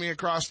drug me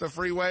across the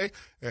freeway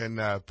and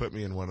put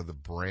me in one of the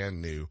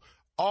brand new,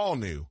 all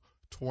new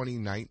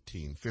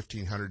 2019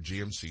 1500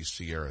 GMC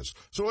Sierras.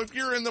 So if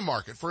you're in the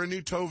market for a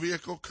new tow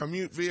vehicle,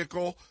 commute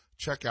vehicle,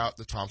 check out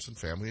the Thompson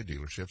family of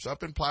dealerships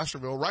up in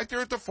Placerville, right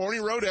there at the Forney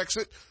Road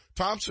exit.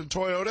 Thompson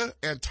Toyota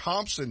and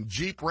Thompson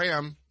Jeep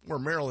Ram, where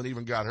Marilyn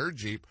even got her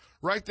Jeep,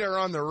 right there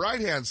on the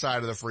right-hand side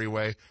of the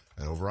freeway.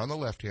 And over on the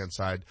left-hand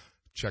side,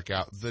 check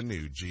out the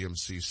new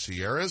GMC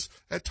Sierras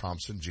at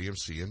Thompson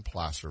GMC in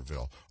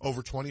Placerville.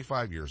 Over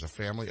 25 years, a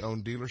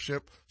family-owned dealership.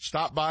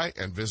 Stop by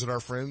and visit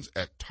our friends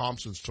at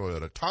Thompson's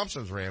Toyota,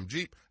 Thompson's Ram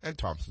Jeep, and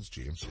Thompson's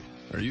GMC.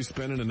 Are you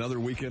spending another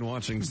weekend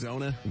watching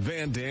Zona,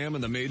 Van Dam,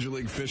 and the Major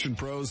League Fishing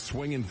pros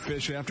swinging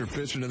fish after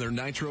fishing in their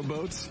nitro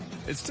boats?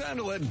 It's time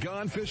to let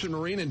Gone Fishing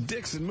Marine and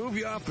Dixon move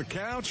you off the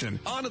couch and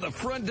onto the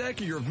front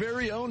deck of your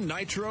very own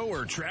nitro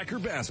or tracker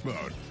bass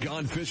boat.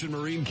 Gone Fishing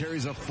Marine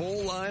carries a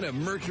full line of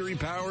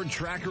mercury-powered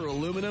tracker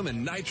aluminum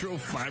and nitro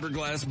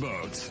fiberglass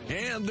boats.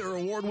 And their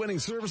award-winning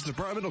service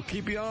department will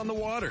keep you on the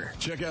water.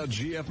 Check out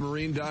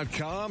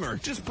gfmarine.com or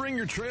just bring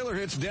your trailer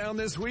hitch down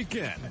this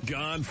weekend.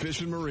 Gone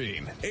Fishing Marine.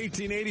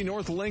 1880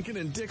 North Lincoln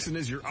and Dixon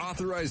is your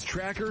authorized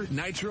tracker,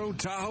 nitro,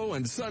 Tahoe,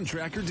 and Sun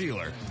Tracker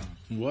dealer.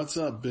 What's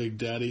up, Big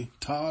Daddy?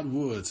 Todd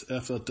Woods,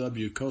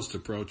 FLW Coaster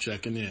Pro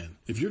checking in.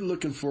 If you're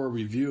looking for a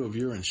review of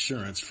your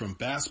insurance from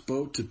bass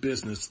boat to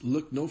business,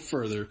 look no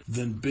further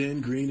than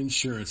Ben Green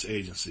Insurance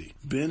Agency.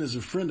 Ben is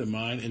a friend of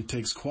mine and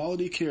takes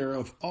quality care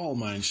of all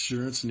my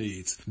insurance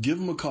needs. Give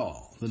him a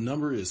call. The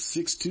number is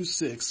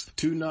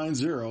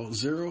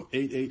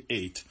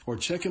 626-290-0888 or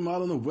check him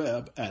out on the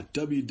web at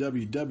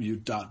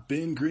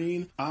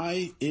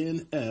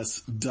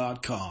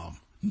www.bengreenins.com.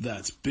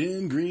 That's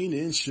Ben Green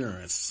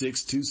Insurance,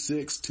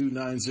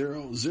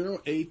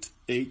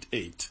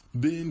 626-290-0888.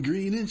 Ben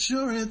Green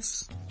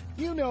Insurance.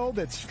 You know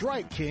that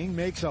Strike King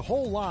makes a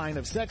whole line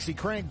of sexy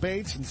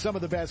crankbaits and some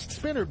of the best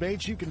spinner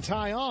baits you can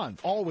tie on,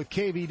 all with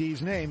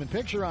KVD's name and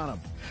picture on them.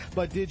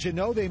 But did you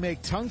know they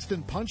make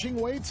tungsten punching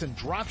weights and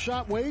drop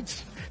shot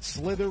weights?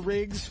 Slither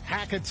rigs,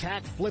 hack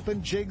attack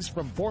flippin' jigs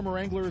from former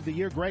Angler of the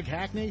Year Greg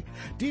Hackney,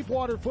 deep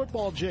water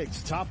football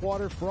jigs, top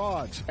water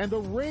frogs, and the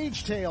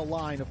Rage Tail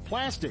line of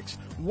plastics,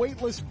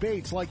 weightless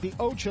baits like the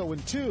Ocho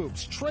and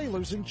tubes,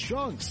 trailers and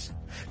chunks.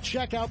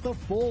 Check out the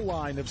full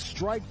line of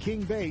Strike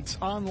King baits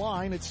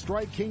online at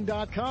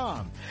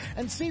StrikeKing.com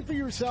and see for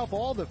yourself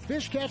all the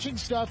fish-catching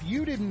stuff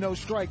you didn't know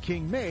Strike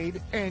King made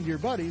and your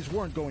buddies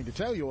weren't going to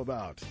tell you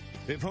about.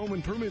 If home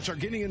improvements are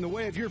getting in the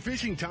way of your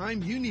fishing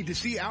time, you need to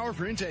see our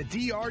friends at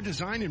DR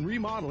Design and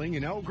Remodeling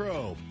in Elk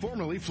Grove.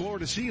 Formerly Floor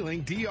to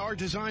Ceiling, DR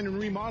Design and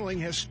Remodeling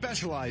has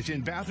specialized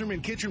in bathroom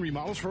and kitchen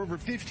remodels for over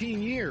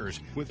 15 years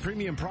with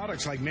premium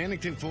products like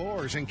Mannington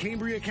floors and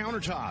Cambria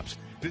countertops.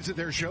 Visit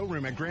their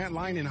showroom at Grant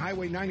Line and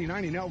Highway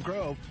 99 in Elk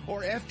Grove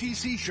or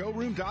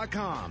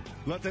ftcshowroom.com.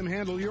 Let them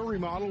handle your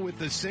remodel with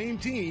the same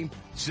team,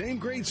 same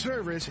great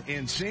service,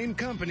 and same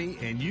company,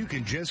 and you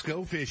can just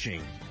go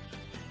fishing.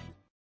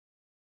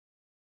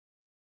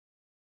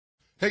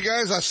 Hey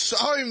guys, I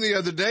saw him the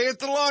other day at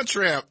the launch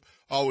ramp.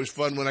 Always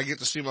fun when I get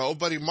to see my old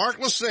buddy Mark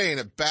Lassane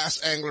at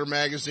Bass Angler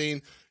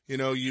Magazine. You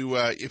know,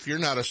 if you're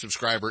not a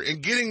subscriber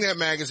and getting that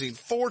magazine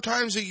 4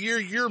 times a year,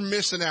 you're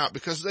missing out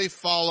because they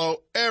follow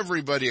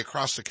everybody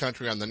across the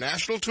country on the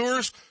national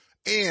tours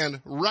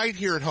and right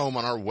here at home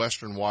on our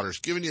Western waters,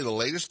 giving you the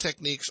latest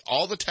techniques,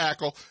 all the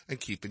tackle, and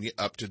keeping you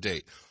up to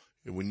date.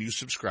 When you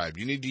subscribe,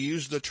 you need to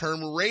use the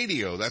term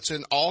radio. That's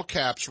in all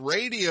caps,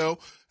 radio.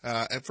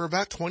 And for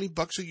about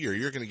 $20 a year,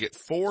 you're going to get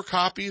 4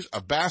 copies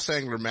of Bass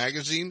Angler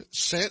magazine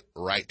sent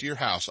right to your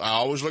house. I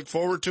always look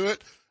forward to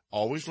it.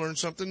 Always learn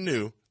something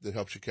new that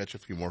helps you catch a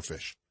few more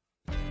fish.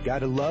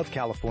 Gotta love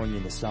California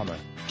in the summer.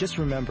 Just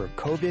remember,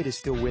 COVID is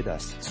still with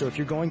us. So if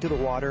you're going to the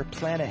water,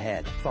 plan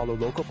ahead, follow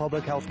local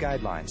public health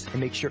guidelines,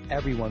 and make sure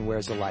everyone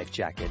wears a life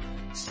jacket.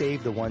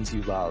 Save the ones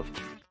you love.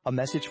 A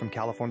message from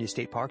California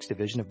State Parks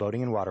Division of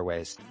Boating and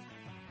Waterways.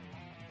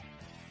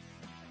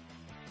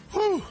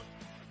 Whew.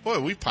 Boy,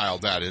 we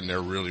piled that in there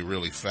really,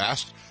 really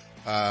fast.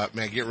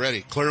 Man, get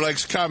ready. Clear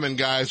Lake's coming,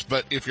 guys,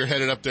 but if you're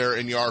headed up there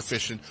and you are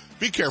fishing,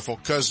 be careful,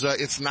 because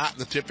it's not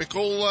the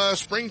typical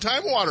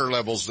springtime water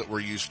levels that we're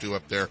used to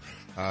up there.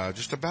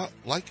 Just about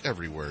like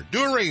everywhere.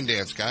 Do a rain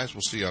dance, guys.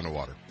 We'll see you on the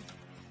water.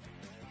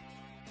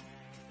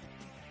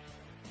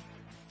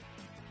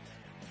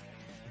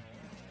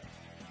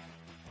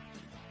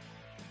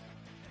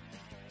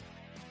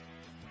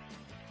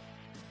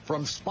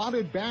 From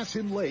spotted bass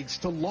in lakes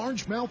to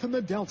largemouth in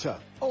the Delta,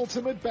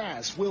 Ultimate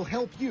Bass will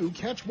help you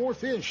catch more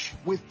fish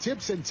with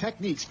tips and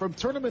techniques from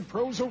tournament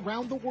pros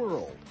around the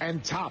world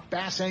and top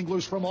bass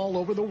anglers from all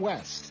over the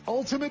West.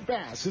 Ultimate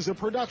Bass is a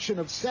production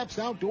of Seps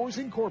Outdoors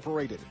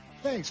Incorporated.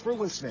 Thanks for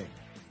listening.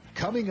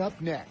 Coming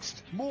up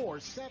next, more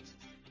Seps.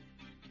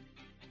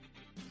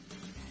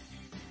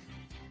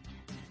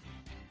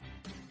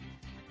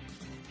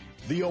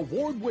 The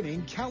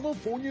award-winning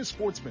California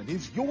Sportsman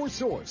is your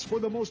source for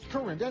the most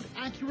current and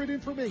accurate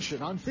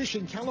information on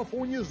fishing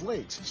California's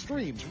lakes,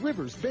 streams,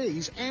 rivers,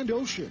 bays, and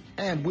ocean.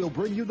 And we'll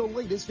bring you the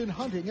latest in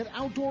hunting and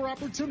outdoor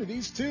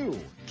opportunities, too.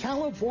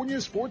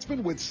 California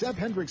Sportsman with Seb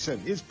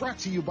Hendrickson is brought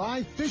to you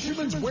by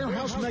Fisherman's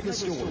Warehouse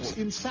Megastores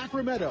in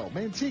Sacramento,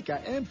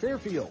 Manteca, and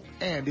Fairfield.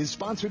 And is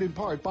sponsored in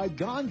part by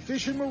Gone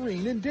Fishing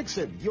Marine in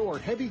Dixon, your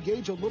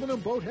heavy-gauge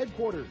aluminum boat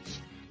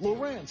headquarters.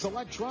 Lowrance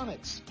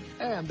Electronics,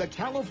 and the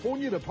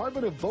California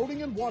Department of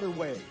Boating and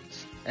Waterways.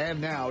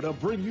 And now, to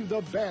bring you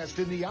the best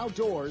in the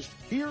outdoors,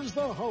 here's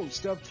the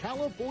host of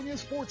California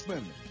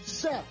Sportsman,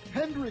 Sep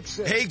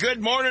Hendrickson. Hey,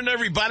 good morning,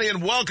 everybody,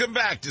 and welcome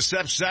back to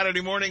Sep's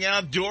Saturday Morning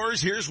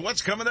Outdoors. Here's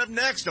what's coming up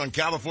next on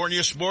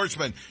California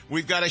Sportsman.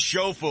 We've got a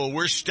show full.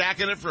 We're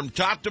stacking it from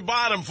top to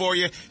bottom for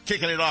you,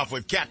 kicking it off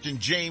with Captain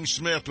James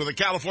Smith with the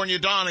California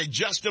Dawn. In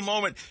just a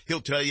moment, he'll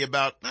tell you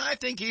about, I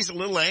think he's a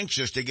little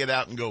anxious to get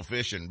out and go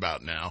fishing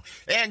about now.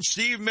 And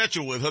Steve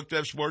Mitchell with Hooked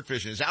Up Sport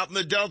Fishing is out in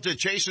the Delta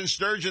chasing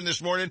sturgeon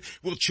this morning.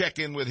 We'll check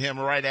in with him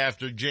right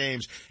after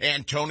James.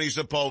 And Tony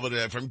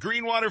Sepulveda from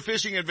Greenwater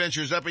Fishing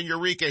Adventures up in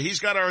Eureka. He's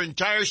got our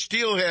entire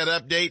steelhead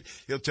update.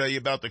 He'll tell you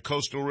about the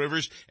coastal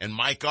rivers. And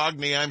Mike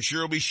Ogney, I'm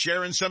sure, will be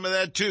sharing some of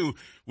that too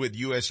with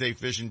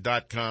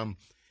usafishing.com.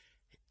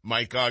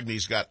 Mike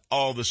Ogney's got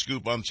all the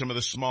scoop on some of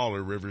the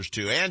smaller rivers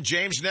too. And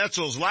James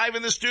Netzel's live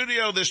in the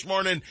studio this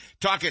morning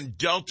talking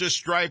Delta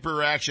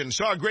striper action.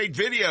 Saw a great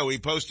video he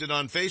posted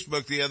on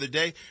Facebook the other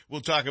day.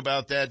 We'll talk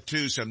about that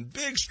too. Some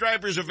big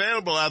stripers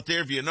available out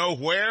there if you know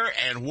where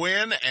and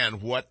when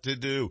and what to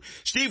do.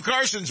 Steve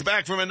Carson's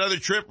back from another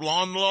trip,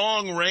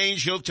 long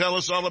range. He'll tell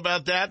us all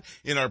about that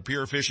in our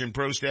Pure Fishing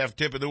Pro Staff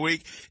Tip of the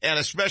Week. And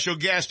a special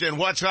guest in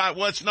What's Hot,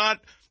 What's Not,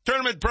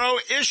 Tournament Pro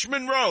Ish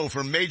Monroe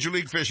from Major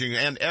League Fishing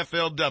and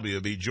FLW will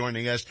be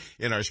joining us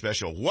in our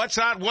special What's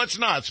Hot, What's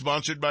Not,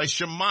 sponsored by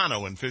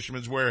Shimano and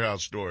Fisherman's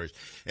Warehouse Stores.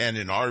 And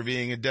in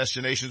RVing and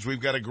destinations, we've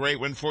got a great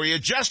one for you.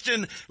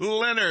 Justin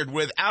Leonard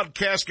with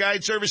Outcast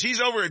Guide Service.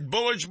 He's over at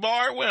Bullard's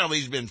Bar. Well,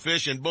 he's been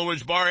fishing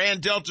Bullard's Bar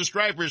and Delta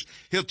Stripers.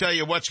 He'll tell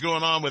you what's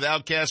going on with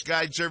Outcast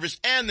Guide Service.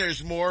 And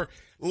there's more,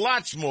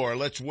 lots more.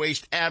 Let's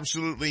waste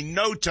absolutely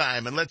no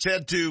time and let's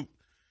head to,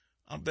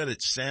 I'll bet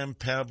it's San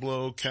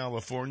Pablo,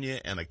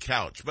 California, and a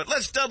couch. But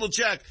let's double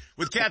check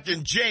with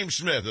Captain James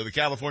Smith of the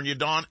California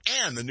Dawn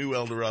and the new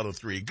Eldorado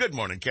 3. Good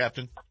morning,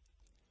 Captain.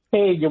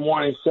 Hey, good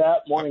morning,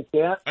 Seth. Morning,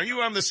 Kent. Are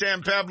you on the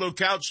San Pablo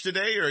couch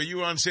today, or are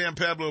you on San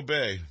Pablo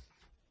Bay?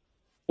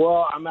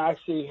 Well, I'm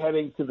actually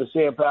heading to the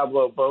San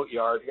Pablo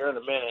boatyard here in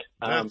a minute.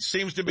 That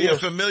seems to be a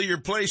familiar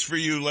place for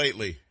you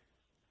lately.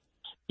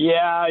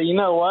 Yeah, you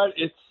know what?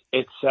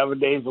 It's 7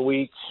 days a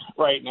week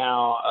right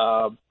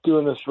now,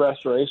 doing this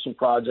restoration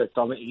project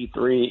on the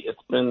E3.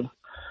 It's been,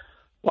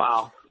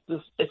 wow,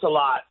 it's a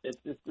lot. It's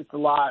a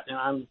lot. And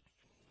I'll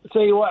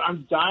tell you what,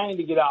 I'm dying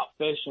to get out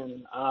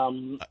fishing.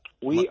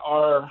 We're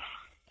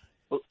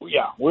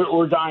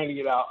dying to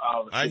get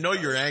out. I know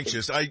you're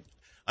anxious.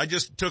 I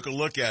just took a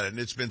look at it, and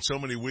it's been so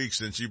many weeks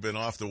since you've been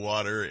off the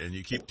water, and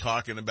you keep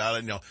talking about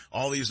it. You know,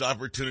 all these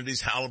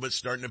opportunities, halibut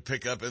starting to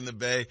pick up in the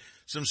bay,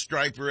 some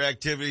striper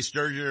activity,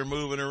 sturgeon are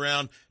moving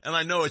around, and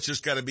I know it's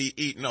just got to be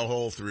eating a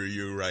hole through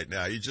you right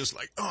now. You're just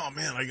like, oh,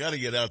 man, I got to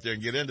get out there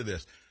and get into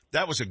this.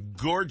 That was a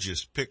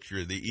gorgeous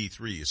picture of the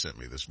E3 you sent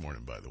me this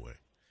morning, by the way.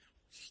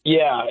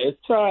 Yeah,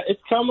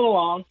 it's coming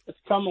along. It's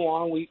coming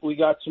along. We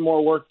got some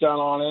more work done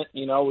on it.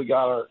 You know, we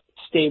got our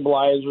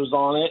stabilizers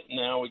on it.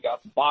 Now we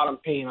got the bottom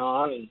paint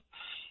on and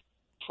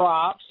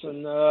props,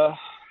 and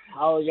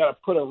how we got to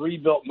put a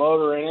rebuilt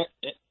motor in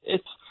it.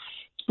 It's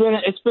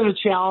been a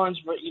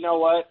challenge, but you know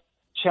what?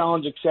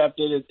 Challenge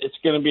accepted. It's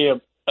going to be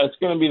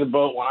the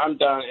boat. When I'm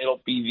done,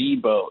 it'll be the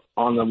boat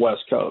on the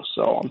West Coast.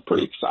 So I'm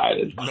pretty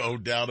excited. No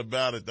doubt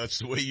about it. That's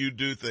the way you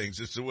do things.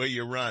 It's the way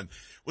you run.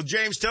 Well,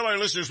 James, tell our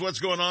listeners what's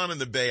going on in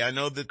the Bay. I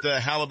know that the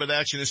halibut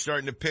action is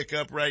starting to pick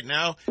up right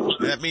now.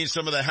 That means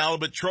some of the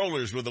halibut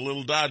trollers with the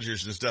little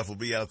Dodgers and stuff will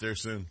be out there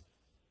soon.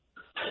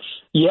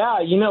 Yeah,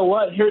 you know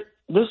what?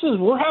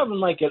 We're having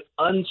like an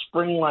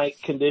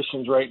unspring-like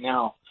conditions right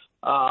now.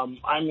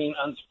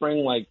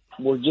 Unspring, like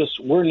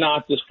we're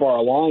not this far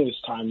along this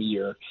time of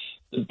year.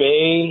 The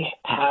Bay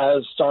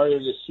has started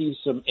to see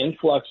some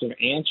influx of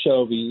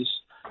anchovies.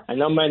 I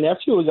know my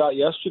nephew was out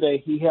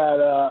yesterday. He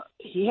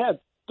had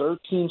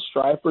 13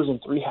 stripers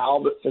and 3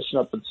 halibut fishing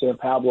up in San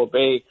Pablo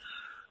Bay.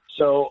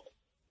 So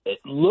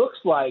it looks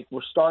like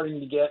we're starting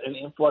to get an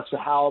influx of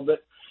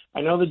halibut. I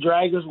know the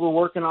draggers were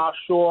working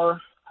offshore.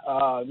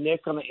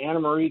 Nick on the Anna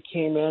Marie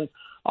came in,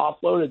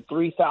 offloaded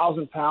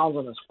 3,000 pounds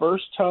on his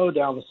first tow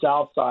down the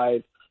south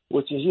side,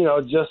 which is,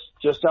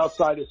 just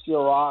outside of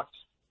Seal Rocks.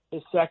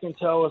 His second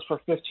tow is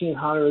for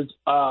 1,500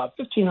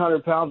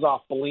 pounds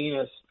off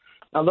Bolinas.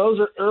 Now,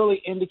 those are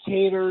early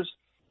indicators,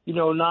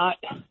 not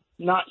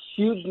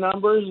huge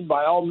numbers.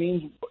 By all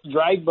means,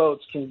 drag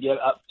boats can get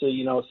up to,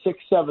 6,000,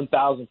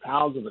 7,000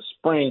 pounds in the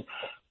spring.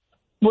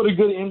 What a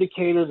good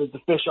indicator that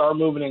the fish are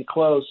moving in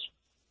close.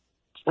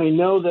 I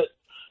know that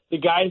the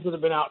guys that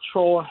have been out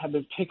trolling have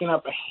been picking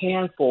up a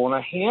handful, and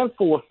a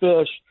handful of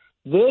fish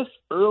this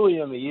early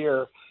in the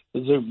year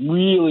is a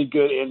really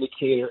good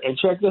indicator. And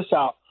check this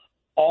out.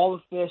 All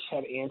the fish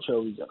had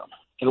anchovies in them,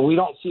 and we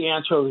don't see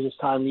anchovies this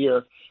time of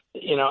year.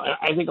 And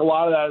I think a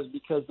lot of that is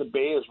because the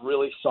Bay is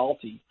really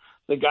salty.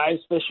 The guys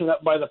fishing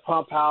up by the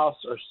pump house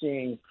are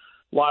seeing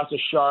lots of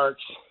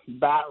sharks,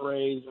 bat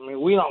rays. I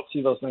mean, we don't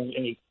see those things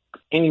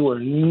anywhere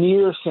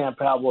near San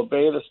Pablo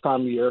Bay this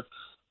time of year.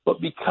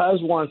 But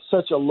because we're in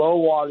such a low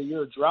water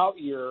year, drought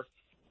year,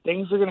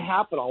 things are going to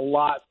happen a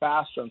lot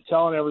faster. I'm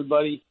telling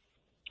everybody,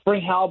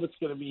 spring halibut's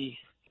going to be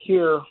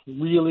here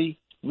really,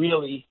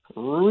 really,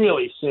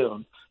 really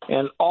soon.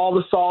 And all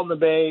the salt in the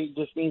Bay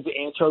just means the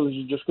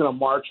anchovies are just going to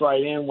march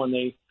right in when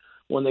they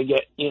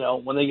get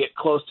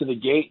close to the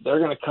gate. They're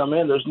going to come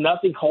in. There's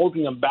nothing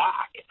holding them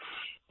back.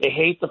 They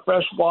hate the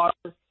fresh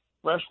water.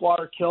 Fresh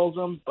water kills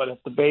them. But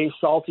if the Bay's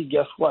salty,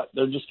 guess what?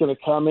 They're just going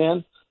to come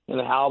in, and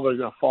the halibut are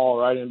going to fall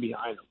right in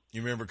behind them.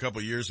 You remember a couple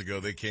of years ago,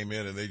 they came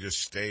in and they just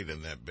stayed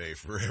in that Bay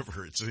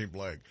forever, it seemed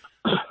like.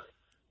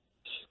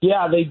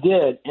 Yeah, they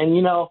did.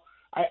 And,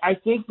 I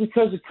think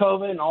because of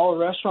COVID and all the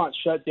restaurants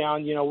shut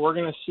down, we're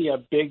going to see a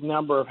big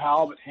number of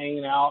halibut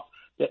hanging out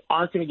that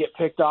aren't going to get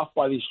picked off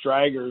by these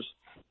draggers.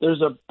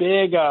 There's a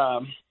big,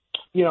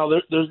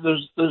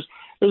 there's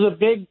a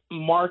big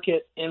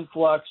market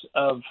influx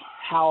of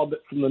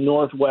halibut from the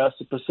Northwest,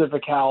 the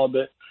Pacific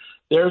halibut.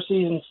 Their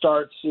season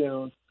starts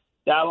soon.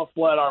 That'll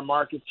flood our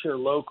markets here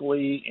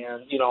locally,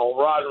 and,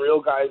 rod and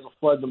reel guys will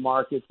flood the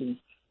markets. And,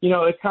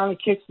 it kind of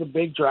kicks the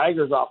big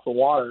draggers off the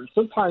water.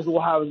 Sometimes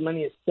we'll have as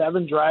many as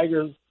 7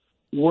 draggers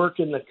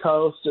working the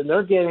coast, and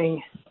they're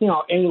getting,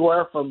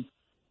 anywhere from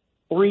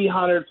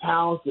 300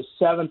 pounds to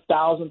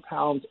 7,000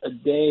 pounds a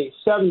day,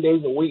 7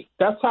 days a week.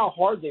 That's how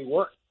hard they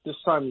work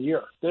this time of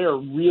year. They're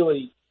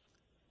really,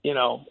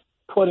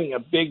 putting a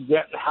big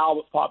dent in the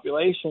halibut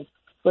population.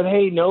 But,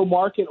 hey, no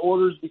market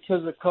orders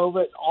because of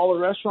COVID, all the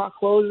restaurant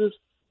closures.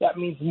 That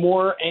means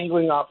more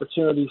angling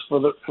opportunities for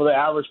the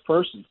average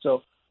person.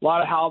 So a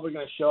lot of halibut are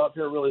going to show up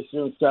here really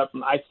soon, Seth,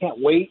 and I can't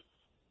wait.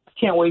 I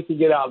can't wait to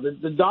get out.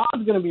 The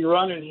Dawn's going to be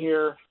running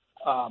here.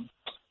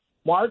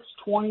 March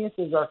 20th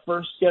is our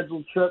first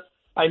scheduled trip.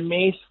 I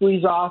may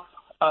squeeze off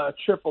a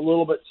trip a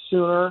little bit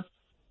sooner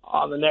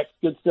on the next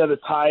good set of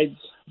tides,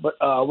 but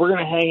we're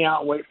going to hang out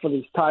and wait for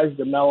these tides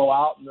to mellow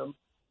out, and then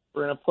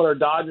we're going to put our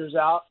Dodgers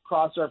out,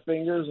 cross our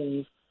fingers,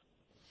 and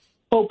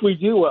hope we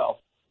do well.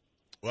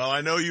 Well,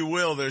 I know you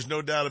will. There's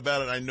no doubt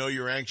about it. I know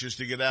you're anxious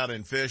to get out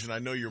and fish, and I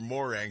know you're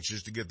more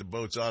anxious to get the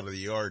boats out of the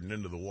yard and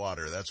into the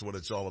water. That's what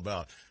it's all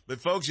about.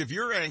 But, folks, if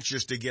you're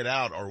anxious to get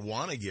out or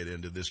want to get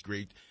into this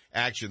great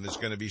action that's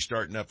going to be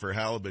starting up for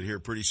halibut here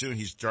pretty soon,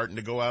 he's starting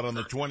to go out on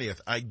the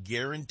 20th. I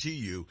guarantee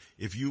you,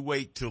 if you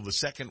wait till the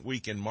second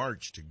week in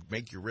March to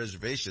make your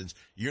reservations,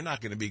 you're not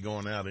going to be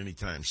going out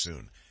anytime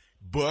soon.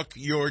 Book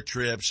your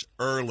trips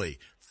early.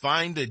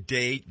 Find a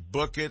date,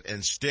 book it,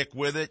 and stick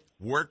with it.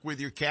 Work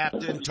with your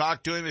captain.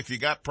 Talk to him. If you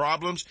got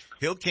problems,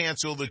 he'll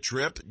cancel the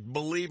trip.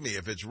 Believe me,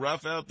 if it's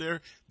rough out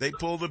there, they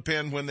pull the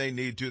pin when they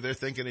need to. They're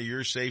thinking of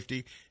your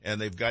safety, and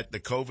they've got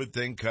the COVID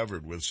thing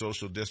covered with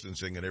social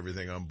distancing and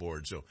everything on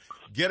board. So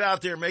get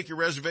out there, make your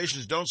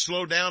reservations. Don't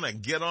slow down,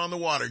 and get on the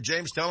water.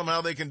 James, tell them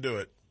how they can do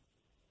it.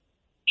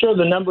 Sure.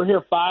 The number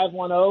here,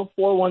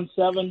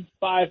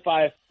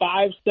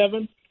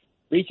 510-417-5557.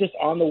 Reach us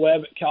on the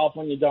web at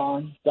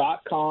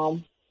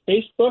CaliforniaDawn.com.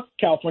 Facebook,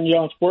 California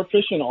Dawn Sport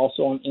Fishing,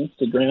 also on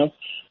Instagram,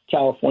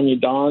 California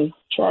Dawn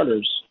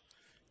Charters.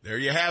 There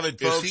you have it,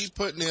 folks. Is he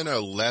putting in a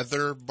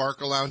leather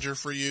Barca lounger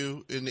for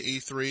you in the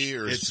E3?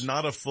 Or it's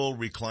not a full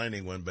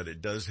reclining one, but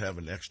it does have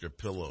an extra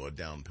pillow, a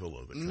down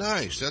pillow.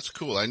 Nice. That's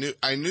cool. I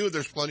knew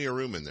there's plenty of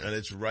room in there. And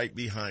it's right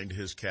behind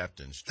his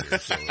captain's chair.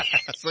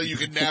 So you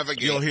can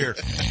navigate. You'll hear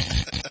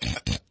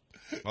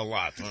a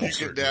lot. You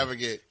can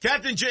navigate.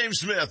 Captain James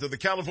Smith of the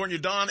California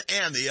Dawn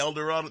and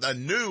the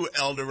new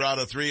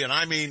Eldorado 3, and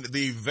I mean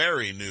the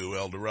very new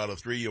Eldorado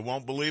 3. You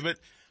won't believe it.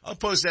 I'll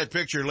post that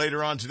picture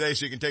later on today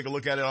so you can take a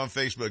look at it on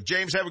Facebook.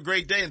 James, have a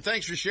great day, and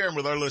thanks for sharing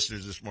with our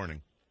listeners this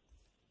morning.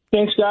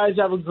 Thanks, guys.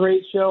 Have a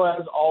great show,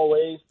 as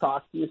always.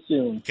 Talk to you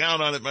soon.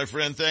 Count on it, my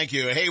friend. Thank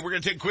you. Hey, we're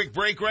going to take a quick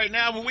break right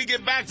now. When we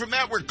get back from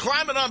that, we're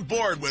climbing on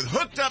board with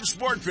Hooked Up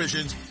Sport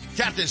Fishing's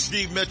Captain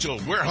Steve Mitchell.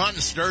 We're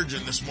hunting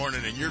sturgeon this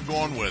morning, and you're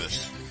going with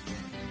us.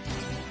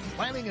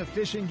 Planning a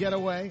fishing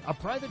getaway, a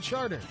private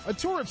charter, a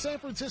tour of San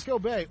Francisco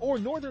Bay, or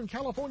Northern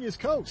California's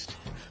coast?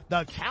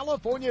 The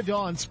California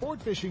Dawn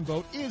Sport Fishing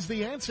Boat is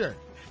the answer.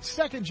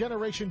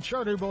 Second-generation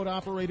charter boat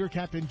operator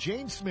Captain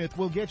James Smith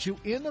will get you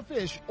in the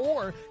fish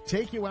or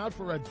take you out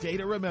for a day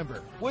to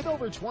remember. With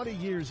over 20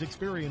 years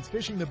experience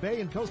fishing the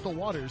bay and coastal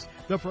waters,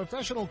 the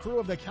professional crew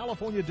of the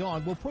California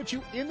Dawn will put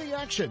you in the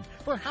action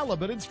for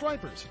halibut and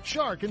stripers,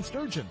 shark and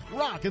sturgeon,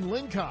 rock and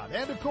lingcod,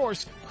 and of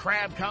course,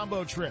 crab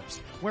combo trips,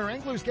 where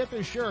anglers get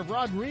their share of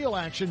rod and reel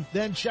action,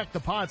 then check the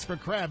pots for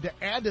crab to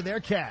add to their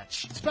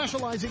catch.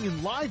 Specializing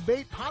in live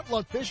bait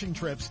potluck fishing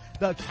trips,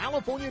 the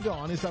California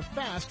Dawn is a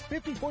fast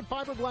 50-foot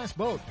fiberglass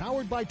boat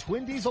powered by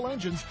twin diesel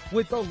engines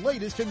with the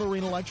latest in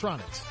marine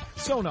electronics.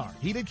 Sonar,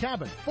 heated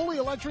cabin, fully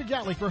electric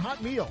galley for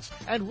hot meals,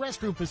 and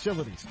restroom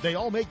facilities. They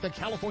all make the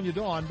California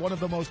Dawn one of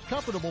the most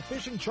comfortable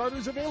fishing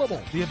charters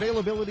available. The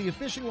availability of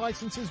fishing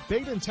licenses,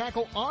 bait, and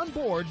tackle on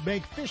board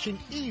make fishing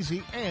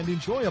easy and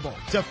enjoyable.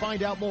 To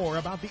find out more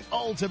about the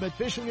ultimate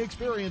fishing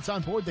experience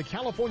on board the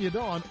California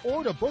Dawn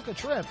or to book a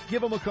trip,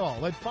 give them a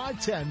call at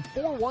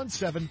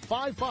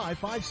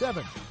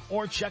 510-417-5557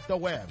 or check the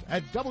web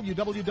at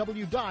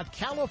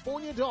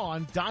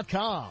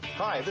www.californiadawn.com.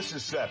 Hi, this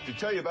is Seth to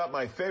tell you about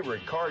my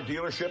favorite car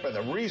dealership and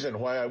the reason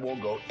why I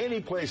won't go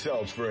anyplace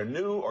else for a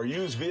new or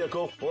used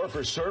vehicle or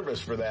for service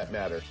for that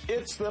matter.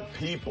 It's the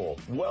people.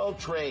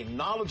 Well-trained,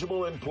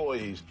 knowledgeable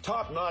employees,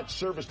 top-notch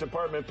service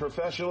department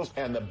professionals,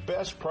 and the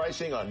best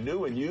pricing on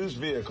new and used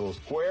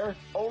vehicles. Where?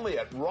 Only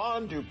at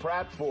Ron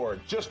Dupratt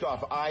Ford, just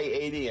off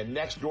I-80 and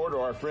next door to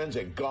our friends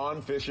at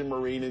Gone Fishing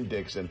Marine in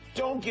Dixon.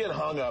 Don't get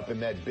hung up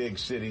in that big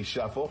city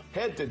shuffle.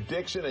 Head to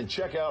Dixon and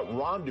check out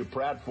Ron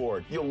Dupratt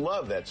Ford. You'll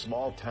love that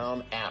small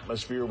town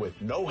atmosphere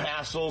with no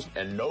hassles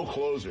and no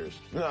closers.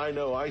 I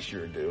know I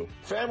sure do.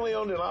 Family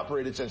owned and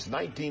operated since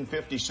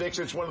 1956,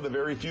 it's one of the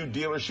very few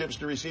dealerships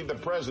to receive the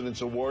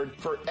President's Award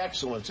for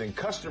excellence in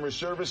customer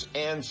service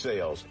and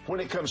sales. When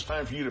it comes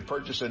time for you to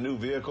purchase a new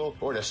vehicle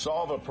or to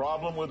solve a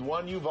problem with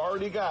one you've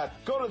already got,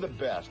 go to the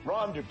best.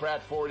 Ron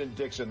Dupratt Ford in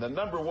Dixon, the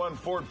 #1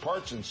 Ford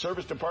parts and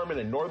service department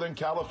in Northern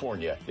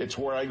California. It's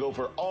where I go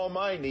for all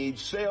my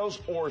needs, sales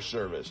or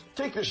service.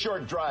 Take the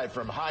short drive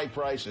from high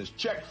prices.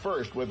 Check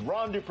first with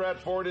Ron Dupratt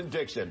Ford in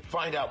Dixon.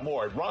 Find out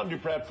more at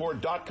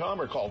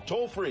rondupratford.com or call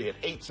toll free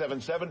at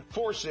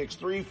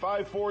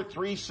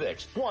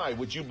 877-463-5436. Why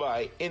would you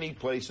buy any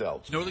place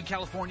else? Northern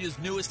California's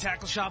newest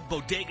tackle shop,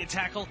 Bodega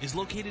Tackle, is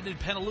located in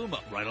Petaluma,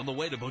 right on the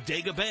way to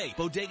Bodega Bay.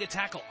 Bodega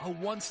Tackle, a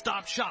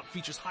one-stop shop,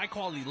 features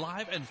high-quality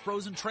live and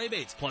frozen tray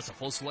baits, plus a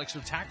full selection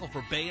of tackle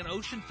for bay and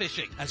ocean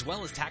fishing, as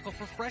well as tackle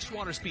for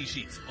freshwater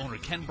species. Owner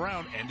Ken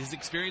Brown and his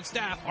experienced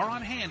staff are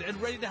on hand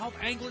and ready to help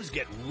anglers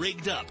get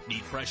rigged up.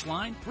 Need fresh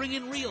line? Bring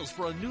in reels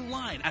for a new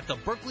line at the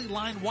Berkeley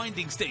Line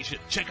Winding Station.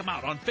 Check them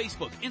out on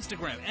Facebook,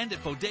 Instagram, and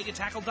at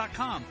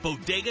bodegatackle.com.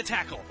 Bodega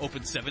Tackle,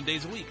 open 7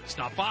 days a week.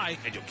 Stop by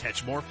and you'll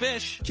catch more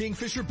fish.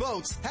 Kingfisher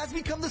Boats has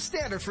become the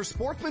standard for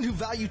sportsmen who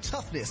value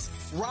toughness,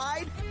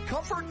 ride,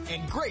 comfort,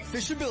 and great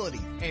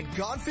fishability. And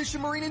Gone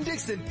Fishing Marine in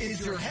Dixon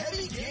is your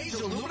heavy gauge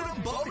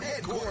aluminum boat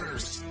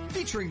headquarters.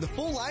 Featuring the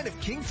full line of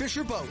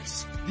Kingfisher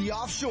boats. The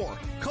offshore,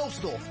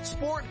 coastal,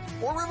 sport,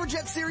 or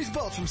Riverjet series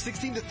boats from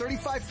 16 to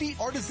 35 feet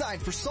are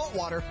designed for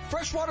saltwater,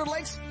 freshwater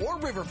lakes, or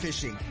river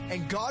fishing.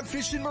 And Gone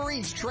Fishing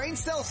Marine's trained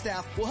sales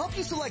staff will help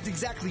you select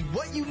exactly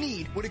what you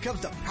need when it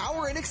comes to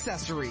power and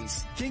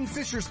accessories.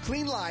 Kingfisher's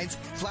clean lines,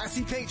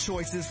 classy paint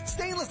choices,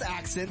 stainless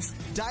accents,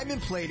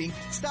 diamond plating,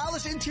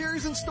 stylish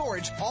interiors and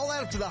storage all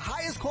add up to the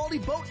highest quality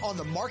boat on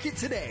the market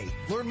today.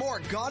 Learn more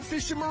at Gone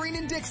Fishing Marine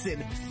in Dixon,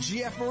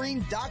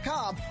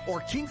 gfmarine.com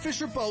or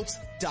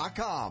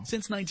kingfisherboats.com.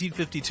 Since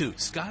 1952,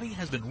 Scotty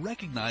has been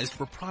recognized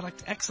for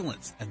product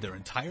excellence, and their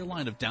entire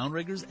line of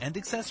downriggers and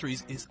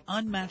accessories is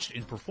unmatched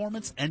in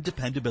performance and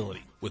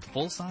dependability. With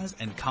full-size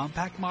and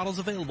compact models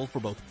available for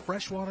both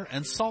freshwater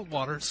and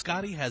saltwater,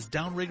 Scotty has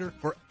downrigger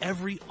for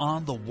every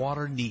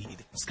on-the-water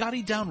need.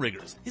 Scotty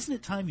Downriggers, isn't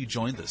it time you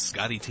joined the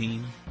Scotty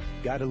team?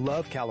 Gotta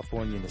love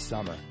California in the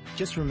summer.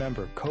 Just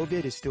remember,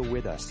 COVID is still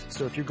with us,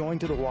 so if you're going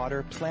to the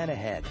water, plan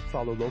ahead,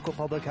 follow local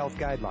public health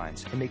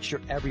guidelines, and make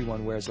sure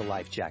everyone wears a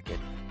life jacket.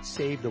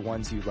 Save the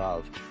ones you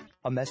love.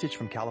 A message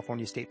from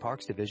California State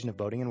Parks Division of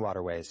Boating and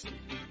Waterways.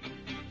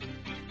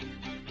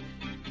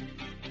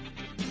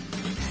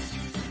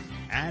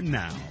 And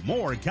now,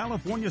 more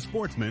California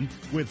Sportsmen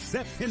with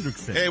Seth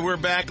Hendrickson. Hey, we're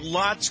back.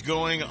 Lots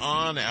going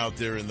on out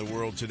there in the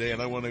world today,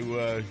 and I want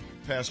to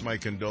pass my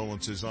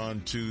condolences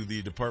on to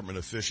the Department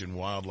of Fish and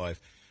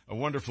Wildlife. A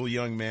wonderful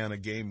young man, a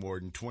game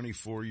warden,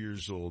 24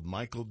 years old,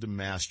 Michael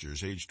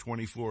DeMasters, age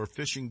 24,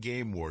 fishing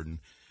game warden,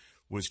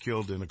 was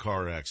killed in a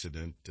car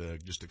accident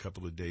just a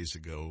couple of days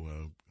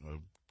ago. A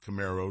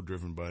Camaro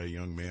driven by a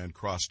young man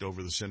crossed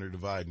over the center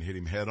divide and hit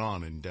him head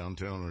on in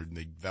downtown or in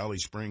the Valley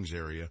Springs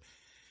area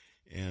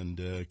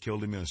and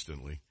killed him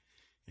instantly.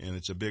 And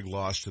it's a big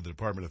loss to the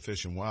Department of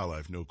Fish and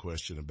Wildlife, no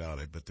question about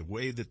it. But the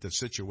way that the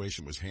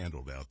situation was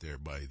handled out there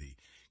by the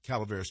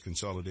Calaveras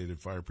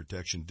Consolidated Fire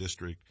Protection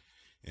District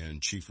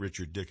and Chief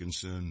Richard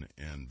Dickinson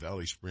and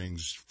Valley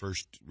Springs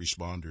first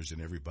responders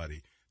and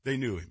everybody, they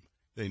knew him.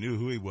 They knew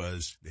who he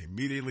was. They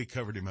immediately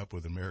covered him up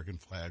with an American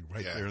flag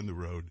right there in the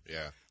road,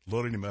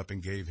 loaded him up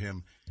and gave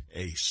him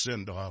a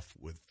send-off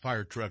with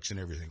fire trucks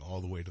and everything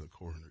all the way to the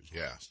coroner's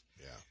office.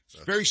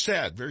 Very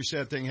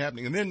sad thing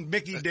happening. And then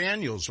Mickey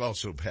Daniels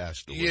also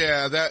passed away.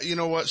 Yeah, that, you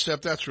know what,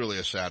 Sep, that's really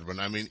a sad one.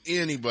 I mean,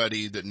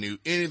 anybody that knew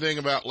anything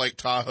about Lake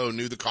Tahoe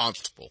knew the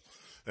constable.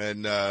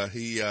 And,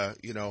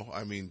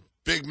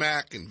 Big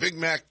Mac and Big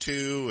Mac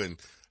 2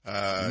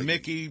 and,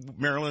 Mickey,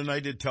 Marilyn and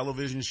I did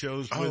television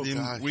shows with him.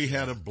 Gosh, we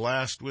had a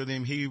blast with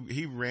him.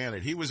 He ran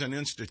it. He was an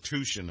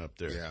institution up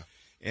there. Yeah.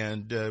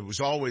 And was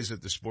always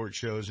at the sports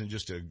shows and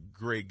just a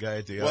great guy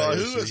at the ISC. Well,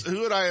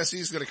 who at ISC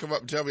is going to come up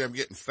and tell me I'm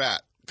getting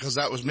fat? Because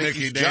that was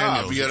Mickey's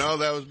job.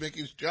 That was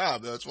Mickey's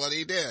job. That's what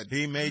he did.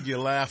 He made you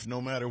laugh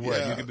no matter what.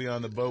 Yeah. You could be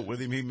on the boat with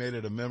him. He made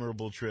it a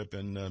memorable trip,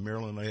 and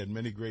Marilyn and I had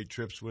many great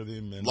trips with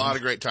him. And a lot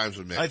of great times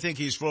with Mickey. I think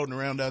he's floating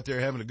around out there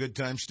having a good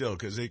time still,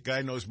 because the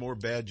guy knows more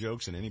bad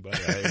jokes than anybody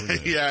I ever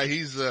knew. Yeah,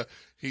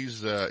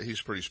 he's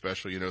pretty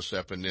special,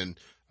 Sep. And then,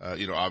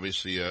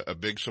 obviously a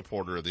big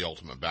supporter of the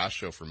Ultimate Bass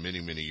Show for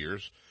many, many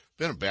years.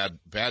 Been a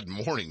bad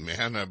morning,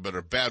 man, but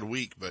a bad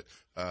week, but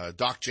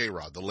Doc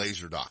J-Rod, the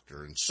laser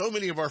doctor, and so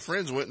many of our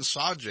friends went and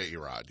saw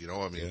J-Rod,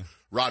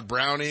 Rod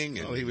Browning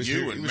and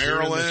and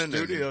Marilyn in the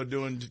studio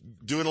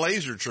doing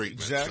laser treatment.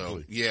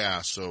 Exactly.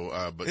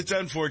 But it's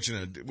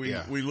unfortunate.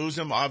 We lose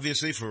him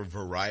obviously for a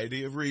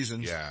variety of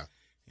reasons. Yeah.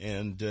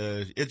 And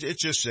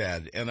it's just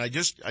sad. And I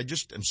just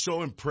am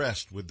so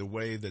impressed with the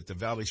way that the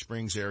Valley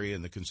Springs area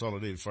and the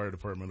Consolidated Fire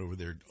Department over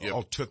there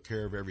all took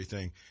care of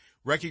everything.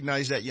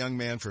 Recognize that young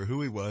man for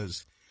who he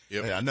was,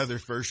 another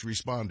first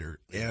responder.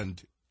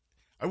 And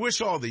I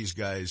wish all these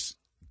guys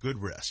good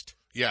rest.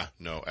 Yeah,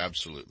 no,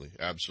 absolutely.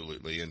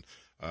 And,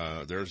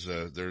 there's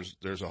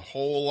a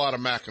whole lot of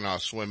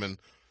Mackinac swimming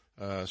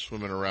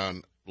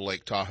around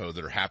Lake Tahoe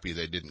that are happy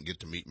they didn't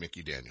get to meet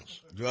Mickey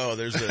Daniels. Oh,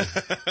 there's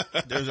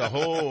a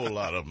whole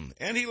lot of them.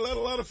 And he let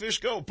a lot of fish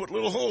go, put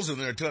little holes in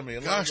their tummy.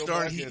 And gosh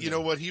darn, you know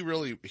what? He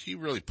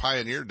really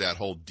pioneered that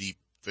whole deep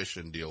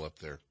fishing deal up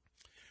there.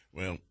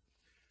 Well,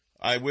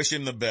 I wish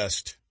him the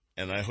best,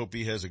 and I hope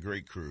he has a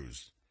great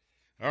cruise.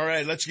 All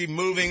right, let's keep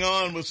moving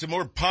on with some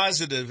more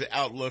positive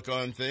outlook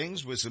on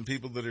things with some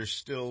people that are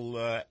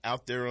still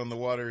out there on the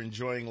water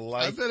enjoying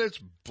life. I bet it's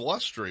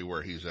blustery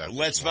where he's at.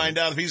 Let's find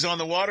out if he's on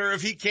the water or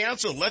if he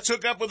canceled. Let's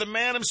hook up with the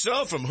man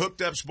himself from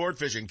Hooked Up Sport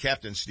Fishing.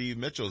 Captain Steve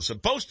Mitchell is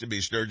supposed to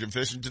be sturgeon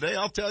fishing today.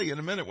 I'll tell you in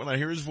a minute when I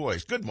hear his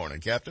voice. Good morning,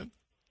 Captain.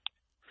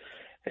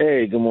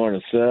 Hey, good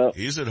morning, Seth.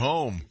 He's at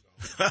home.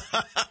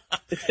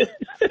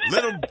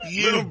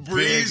 little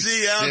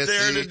breezy out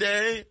there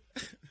today.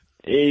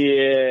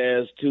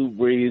 Yeah, it's too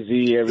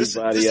breezy.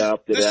 Everybody opted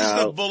out. This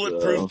is the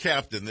bulletproof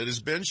captain that has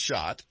been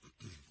shot,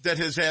 that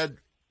has had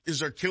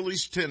his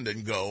Achilles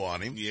tendon go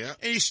on him. Yeah.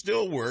 And he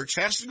still works,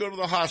 has to go to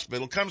the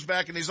hospital, comes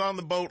back, and he's on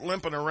the boat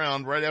limping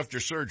around right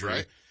after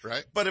surgery.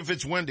 Right. But if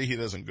it's windy, he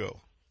doesn't go.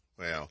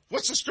 Well,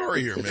 what's the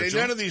story here,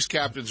 Mitchell? None of these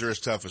captains are as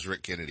tough as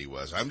Rick Kennedy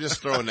was. I'm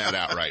just throwing that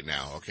out right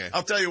now, okay?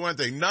 I'll tell you one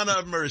thing. None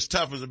of them are as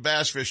tough as a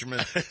bass fisherman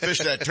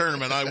fished that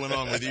tournament I went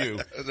on with you.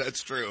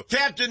 That's true.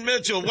 Captain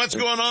Mitchell, what's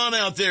going on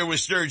out there with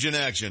sturgeon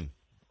action?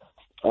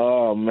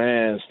 Oh,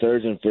 man,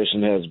 sturgeon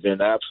fishing has been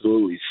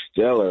absolutely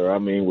stellar. I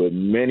mean, with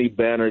many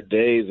banner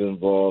days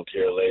involved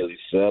here lately,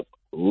 Sep.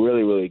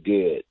 Really, really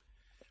good.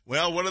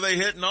 Well, what are they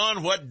hitting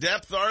on? What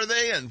depth are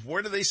they? And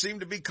where do they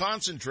seem to be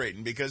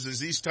concentrating? Because as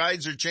these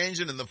tides are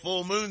changing and the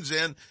full moon's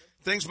in,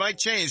 things might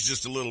change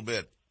just a little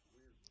bit.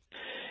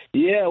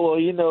 Yeah, well,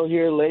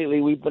 here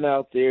lately we've been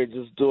out there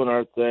just doing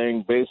our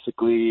thing,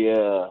 basically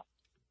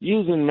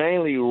using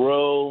mainly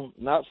roe,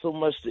 not so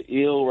much the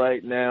eel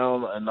right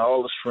now, and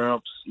all the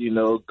shrimps,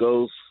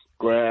 ghost,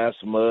 grass,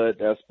 mud,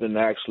 that's been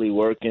actually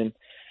working.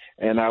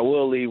 And I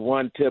will leave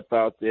one tip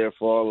out there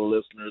for all the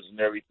listeners and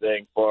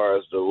everything as far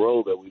as the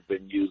roe that we've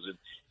been using.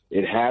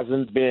 It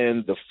hasn't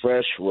been the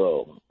fresh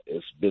roe.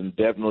 It's been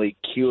definitely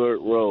cured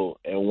roe.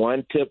 And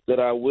one tip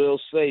that I will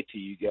say to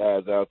you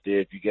guys out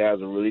there, if you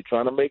guys are really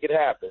trying to make it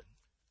happen,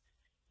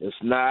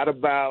 it's not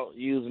about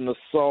using the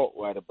salt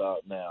right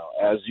about now.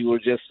 As you were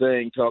just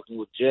saying, talking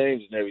with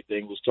James and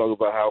everything, was talking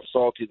about how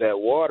salty that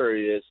water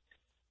is.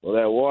 Well,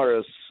 that water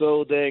is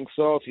so dang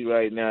salty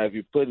right now. If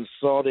you're putting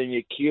salt in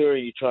your cure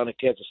and you're trying to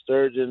catch a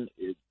sturgeon,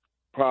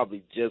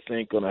 probably just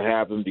ain't going to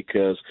happen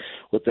because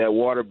with that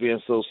water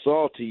being so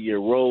salty,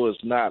 your roe is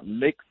not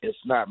it's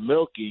not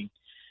milking,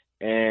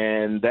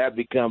 and that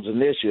becomes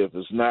an issue. If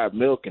it's not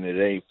milking,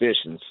 it ain't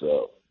fishing.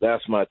 So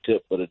that's my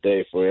tip for the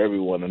day for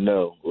everyone to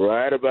know.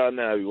 Right about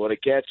now, if you want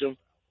to catch them,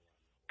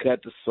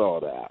 cut the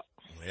salt out.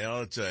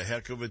 Well, it's a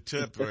heck of a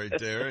tip right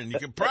there, and you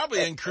could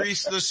probably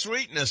increase the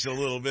sweetness a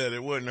little bit.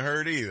 It wouldn't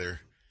hurt either.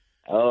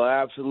 Oh,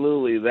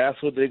 absolutely. That's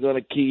what they're going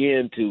to key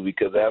into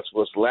because that's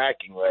what's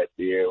lacking right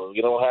there.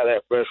 You don't have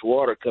that fresh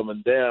water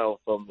coming down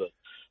from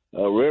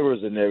the rivers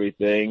and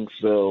everything,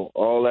 so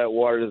all that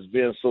water that's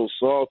been so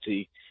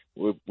salty,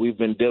 we've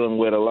been dealing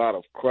with a lot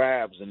of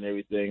crabs and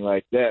everything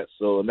like that.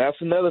 So, and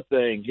that's another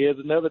thing. Here's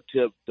another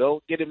tip.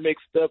 Don't get it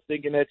mixed up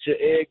thinking that your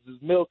eggs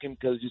is milking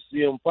because you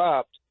see them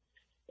popped,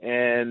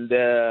 and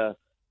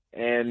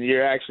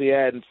you're actually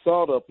adding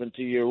salt up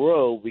into your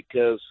roe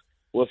because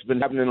what's been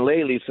happening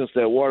lately since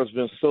that water's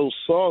been so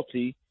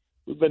salty,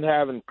 we've been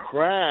having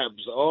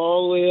crabs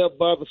all the way up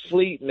by the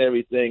fleet and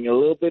everything, a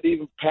little bit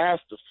even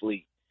past the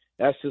fleet.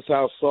 That's just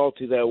how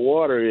salty that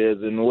water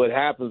is. And what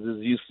happens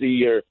is you see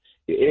your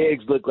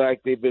eggs look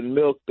like they've been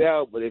milked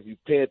out, but if you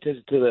pay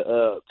attention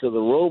to the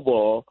roe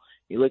ball,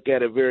 you look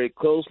at it very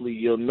closely,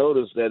 you'll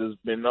notice that it's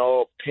been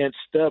all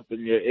pinched up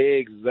and your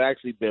eggs has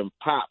actually been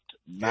popped,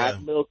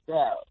 not milked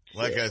out.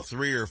 Like a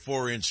 3 or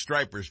 4 inch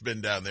striper's been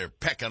down there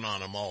pecking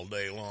on them all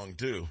day long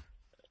too.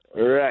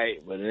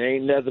 Right, but it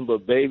ain't nothing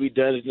but baby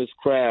Dungeness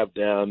crab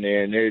down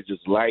there, and they're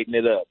just lighting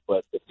it up.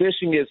 But the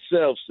fishing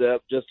itself,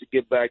 Seth, just to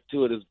get back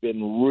to it, has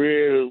been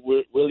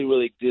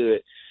really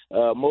good.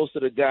 Most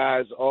of the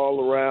guys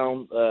all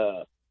around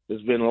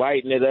has been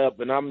lighting it up,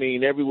 and I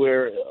mean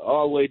everywhere,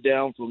 all the way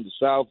down from the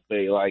South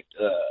Bay, like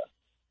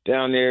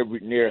down there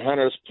near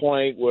Hunters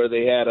Point where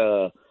they had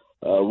a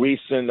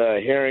recent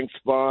herring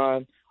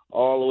spawn,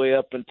 all the way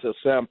up into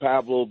San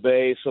Pablo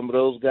Bay. Some of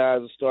those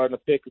guys are starting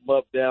to pick them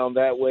up down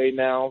that way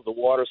now. The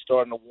water's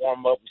starting to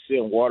warm up. We're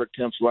seeing water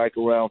temps like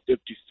around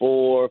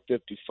 54,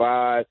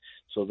 55,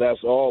 so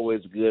that's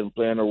always good and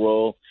playing a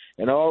role.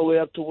 And all the way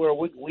up to where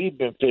we've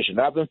been fishing.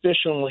 I've been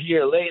fishing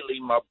here lately.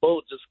 My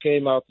boat just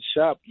came out the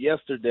shop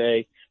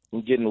yesterday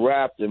from getting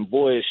wrapped, and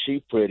boy, is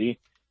she pretty.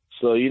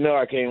 So, you know,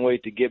 I can't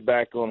wait to get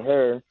back on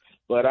her.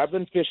 But I've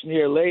been fishing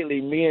here lately,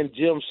 me and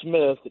Jim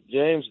Smith,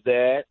 James'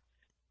 dad,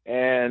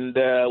 and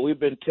we've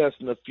been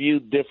testing a few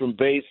different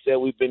baits that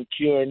we've been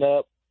curing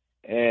up.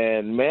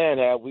 And, man,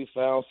 have we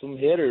found some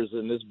hitters,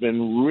 and it's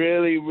been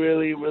really,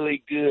 really,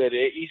 really good.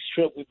 Each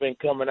trip we've been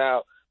coming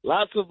out,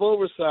 lots of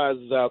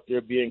oversizes out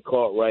there being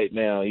caught right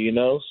now, you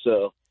know.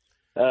 So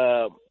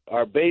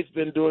our bait's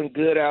been doing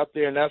good out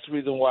there, and that's the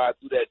reason why I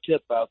threw that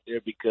tip out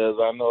there, because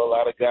I know a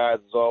lot of guys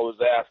is always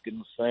asking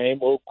the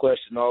same old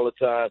question all the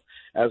time,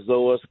 as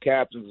though us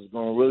captains is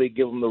going to really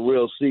give them the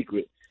real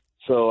secret.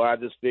 So I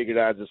just figured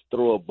I'd just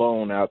throw a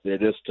bone out there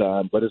this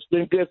time. But it's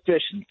been good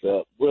fishing,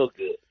 so real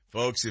good.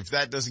 Folks, if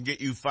that doesn't get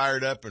you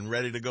fired up and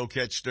ready to go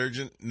catch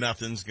sturgeon,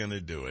 nothing's going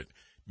to do it.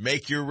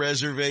 Make your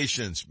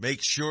reservations.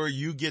 Make sure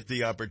you get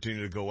the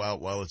opportunity to go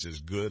out while it's as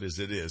good as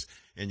it is.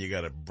 And you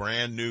got a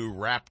brand new,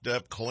 wrapped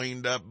up,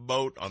 cleaned up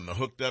boat on the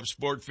Hooked Up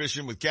Sport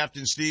Fishing with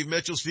Captain Steve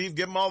Mitchell. Steve,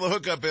 give them all the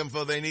hookup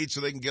info they need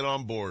so they can get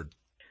on board.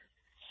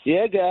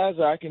 Yeah, guys,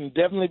 I can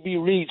definitely be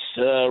reached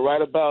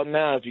right about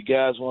now. If you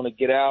guys want to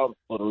get out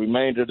for the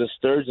remainder of the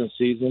sturgeon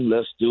season,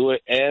 let's do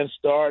it and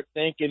start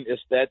thinking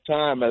it's that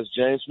time. As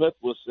James Smith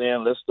was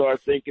saying, let's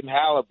start thinking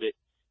halibut.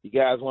 You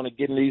guys want to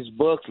get in these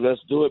books,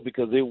 let's do it,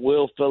 because it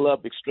will fill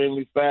up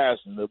extremely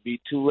fast, and it'll be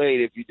too late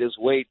if you just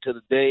wait till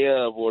the day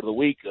of or the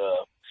week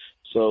of.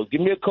 So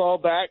give me a call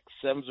back,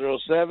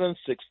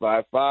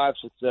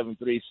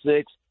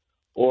 707-655-6736,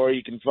 or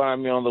you can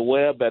find me on the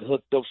web at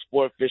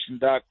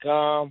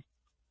hookedupsportfishing.com.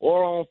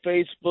 or on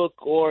Facebook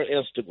or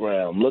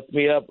Instagram. Look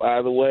me up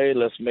either way.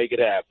 Let's make it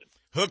happen.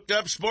 Hooked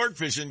Up Sport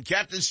Fishing,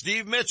 Captain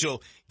Steve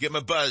Mitchell. Give him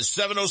a buzz,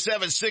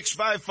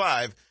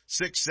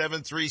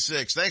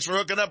 707-655-6736. Thanks for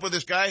hooking up with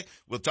this guy.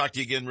 We'll talk to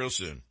you again real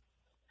soon.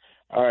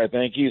 All right,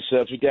 thank you,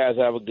 Seth. You guys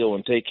have a good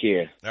one. Take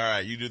care. All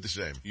right, you do the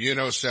same. You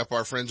know, Seth,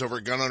 our friends over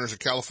at Gun Owners of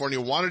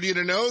California wanted you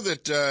to know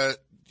that,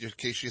 in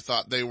case you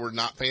thought they were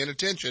not paying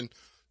attention,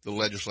 the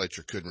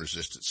legislature couldn't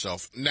resist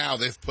itself. Now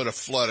they've put a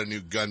flood of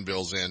new gun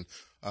bills in.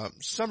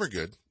 Some are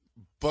good,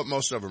 but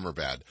most of them are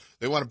bad.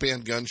 They want to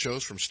ban gun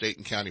shows from state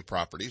and county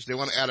properties. They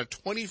want to add a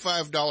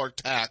 $25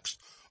 tax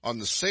on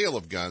the sale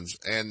of guns,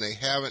 and they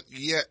haven't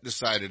yet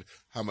decided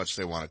how much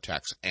they want to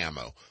tax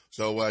ammo.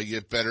 So you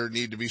better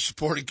need to be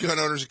supporting Gun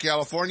Owners of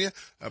California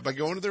by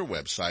going to their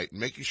website and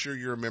making sure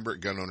you're a member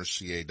at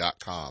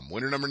gunownersca.com.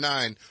 Winner number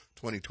 9,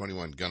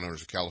 2021 Gun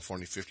Owners of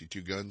California,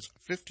 52 guns,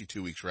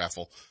 52 weeks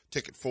raffle.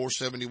 Ticket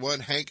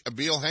 471. Hank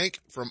Abil Hank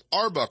from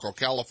Arbuckle,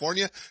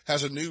 California,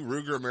 has a new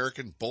Ruger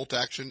American bolt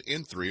action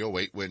in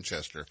 .308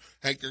 Winchester.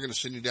 Hank, they're going to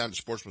send you down to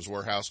Sportsman's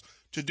Warehouse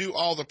to do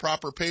all the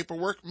proper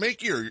paperwork.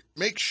 Make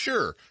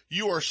sure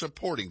you are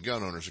supporting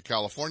Gun Owners of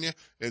California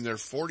in their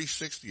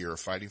 46th year of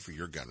fighting for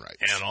your gun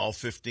rights. And all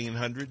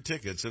 1,500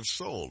 tickets have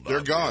sold. They're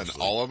obviously.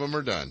 gone. All of them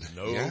are done.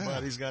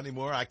 Nobody's got any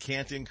more. I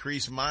can't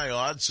increase my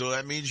odds, so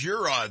that means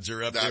your odds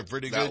are up there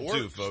pretty good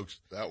too, folks.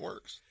 That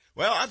works.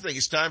 Well, I think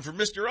it's time for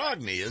Mr.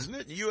 Ogni, isn't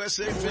it?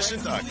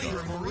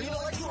 USAFishing.com. Marine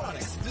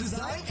electronics,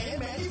 design and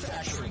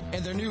manufacturing.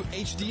 And their new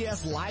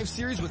HDS Live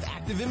series with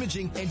active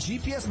imaging and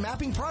GPS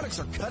mapping products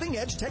are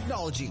cutting-edge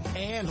technology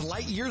and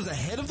light years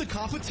ahead of the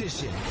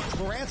competition.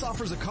 Lowrance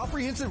offers a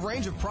comprehensive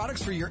range of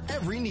products for your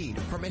every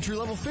need. From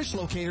entry-level fish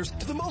locators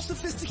to the most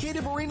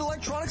sophisticated marine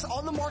electronics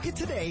on the market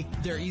today,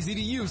 they're easy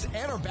to use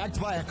and are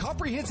backed by a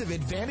comprehensive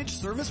Advantage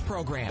service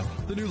program.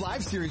 The new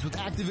Live series with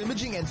active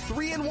imaging and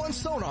 3-in-1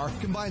 sonar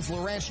combines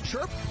Lowrance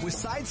Chirp with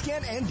side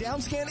scan and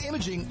down scan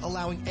imaging,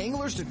 allowing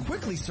anglers to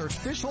quickly search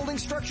fish holding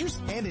structures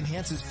and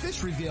enhances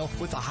fish reveal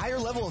with a higher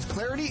level of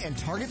clarity and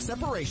target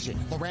separation.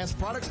 Lowrance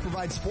products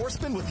provide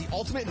sportsmen with the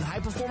ultimate and high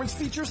performance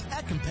features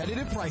at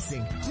competitive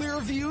pricing.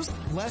 Clearer views,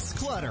 less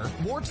clutter,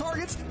 more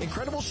targets,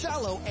 incredible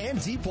shallow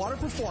and deep water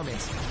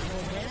performance.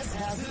 Lowrance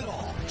has it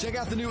all. Check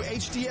out the new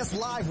HDS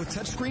Live with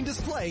touchscreen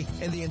display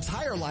and the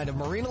entire line of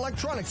marine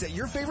electronics at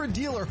your favorite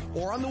dealer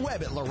or on the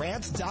web at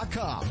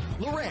Lowrance.com.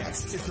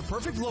 Lowrance is the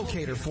perfect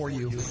locator for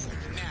you.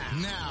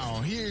 Now,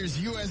 here's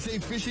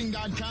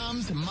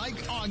USAFishing.com's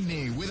Mike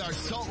Ogni with our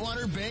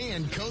Saltwater Bay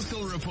and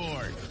Coastal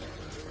Report.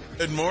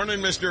 Good morning,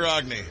 Mr.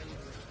 Ogni.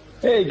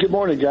 Hey, good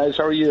morning, guys.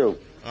 How are you?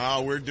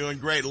 Oh, we're doing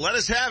great. Let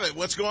us have it.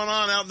 What's going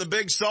on out in the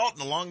Big Salt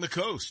and along the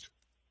coast?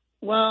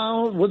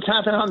 Well, what's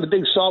happening on the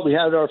Big Salt? We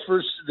had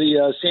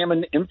the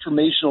salmon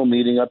informational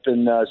meeting up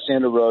in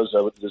Santa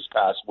Rosa this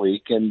past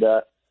week, and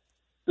the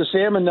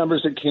salmon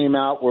numbers that came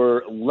out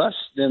were less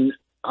than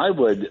I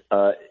would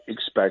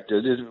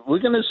expected. We're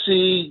going to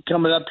see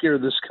coming up here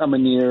this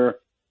coming year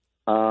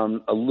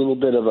a little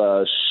bit of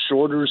a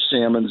shorter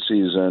salmon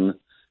season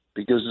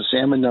because the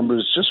salmon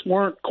numbers just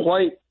weren't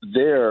quite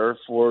there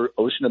for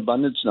ocean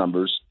abundance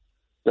numbers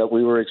that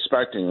we were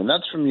expecting, and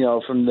that's from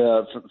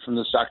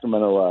the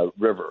Sacramento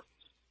River.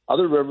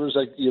 Other rivers,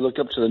 like you look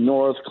up to the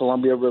north,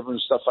 Columbia River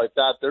and stuff like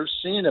that, they're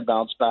seeing a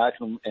bounce back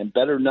and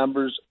better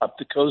numbers up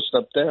the coast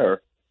up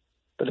there.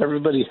 But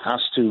everybody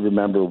has to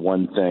remember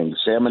one thing.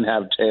 Salmon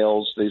have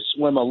tails. They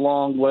swim a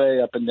long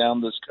way up and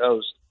down this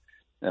coast.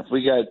 And if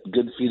we got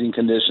good feeding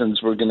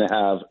conditions, we're going to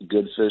have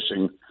good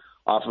fishing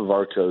off of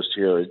our coast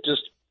here.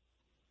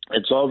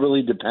 It's all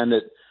really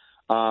dependent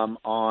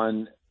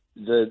on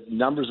the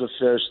numbers of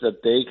fish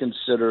that they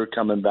consider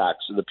coming back.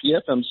 So the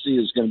PFMC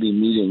is going to be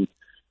meeting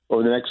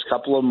over the next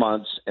couple of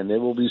months, and they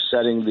will be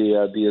setting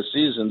the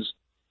seasons.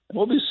 And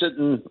we'll be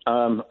sitting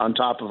on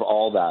top of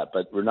all that,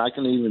 but we're not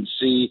going to even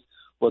see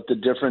what the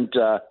different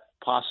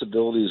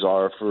possibilities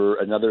are for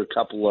another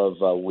couple of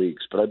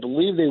weeks. But I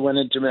believe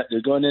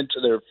they're going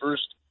into their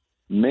first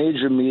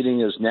major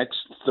meeting is next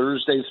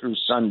Thursday through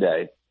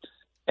Sunday.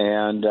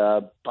 And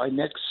by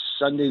next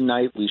Sunday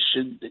night, we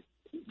should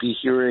be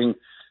hearing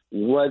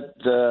what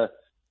the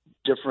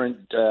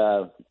different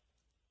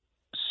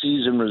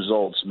season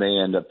results may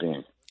end up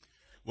being.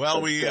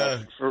 Well,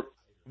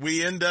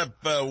 we end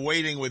up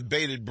waiting with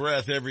bated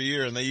breath every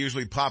year, and they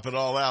usually pop it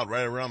all out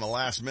right around the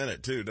last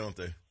minute too, don't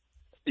they?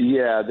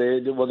 Yeah,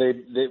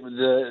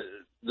 the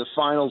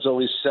finals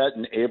always set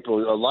in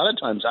April. A lot of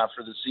times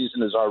after the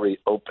season is already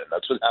open.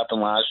 That's what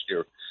happened last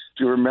year. If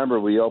you remember,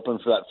 we opened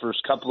for that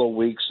first couple of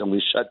weeks and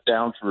we shut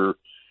down for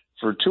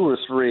 2 or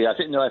 3. I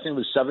think it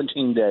was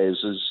 17 days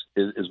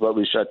is what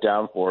we shut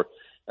down for,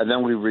 and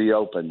then we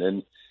reopened.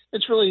 And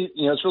it's really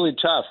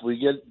tough. We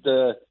get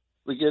the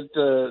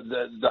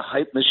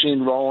hype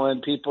machine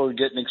rolling. People are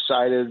getting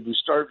excited. We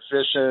start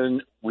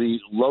fishing.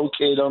 We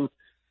locate them,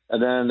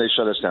 and then they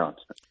shut us down.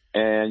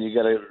 And you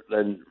got to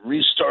then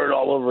restart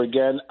all over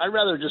again. I'd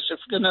rather if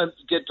we're going to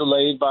get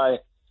delayed by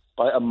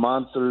a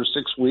month or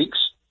 6 weeks,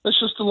 let's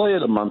just delay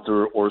it a month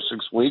or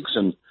 6 weeks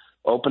and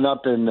open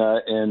up in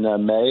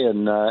May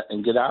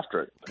and get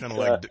after it. Kind of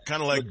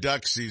like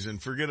duck season.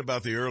 Forget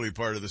about the early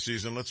part of the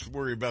season. Let's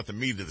worry about the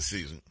meat of the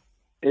season.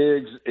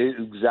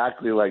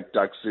 Exactly like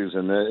duck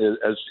season.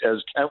 As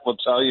Kent will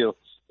tell you,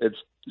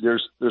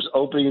 there's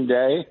opening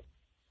day.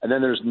 And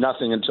then there's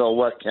nothing until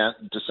what,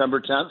 Kent?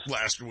 December 10th?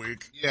 Last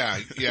week. Yeah.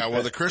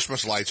 Well, the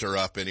Christmas lights are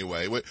up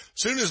anyway. As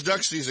soon as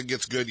duck season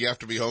gets good, you have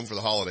to be home for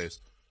the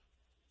holidays.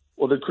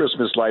 Well, the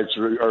Christmas lights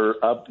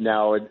are up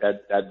now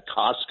at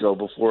Costco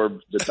before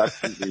the duck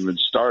season even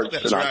starts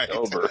in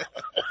October.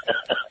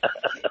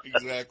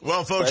 Exactly.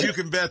 Well, folks, you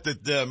can bet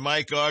that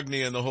Mike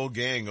Ogni and the whole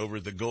gang over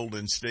at the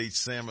Golden State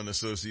Salmon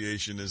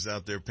Association is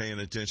out there paying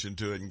attention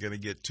to it and going to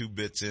get 2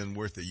 bits in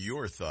worth of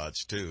your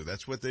thoughts, too.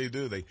 That's what they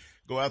do. They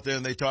go out there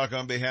and they talk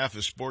on behalf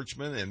of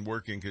sportsmen and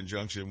work in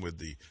conjunction with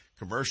the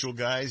commercial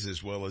guys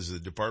as well as the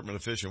Department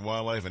of Fish and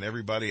Wildlife and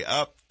everybody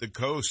up the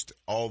coast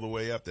all the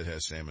way up that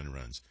has salmon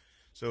runs.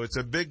 So it's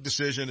a big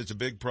decision. It's a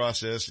big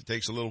process. It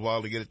takes a little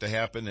while to get it to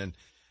happen, and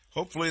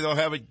hopefully they'll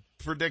have it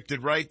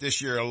predicted right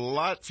this year. A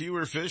lot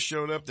fewer fish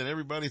showed up than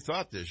everybody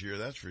thought this year,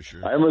 that's for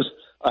sure. I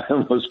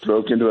almost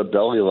broke into a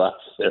belly laugh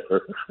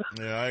there.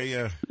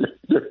 Yeah,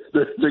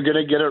 they're going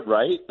to get it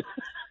right.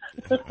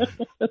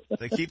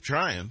 They keep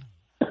trying.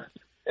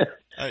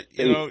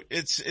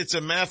 It's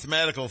a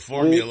mathematical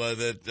formula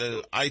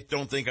that I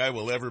don't think I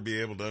will ever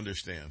be able to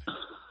understand.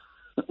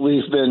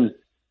 We've been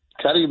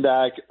cutting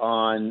back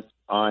on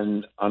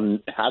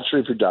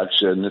hatchery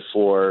production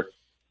for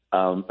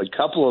a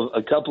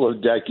couple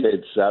of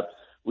decades.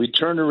 We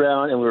turned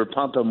around and we were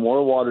pumping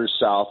more water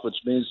south, which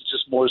means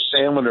just more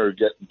salmon are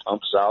getting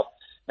pumped south,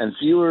 and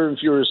fewer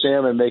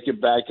salmon make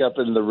it back up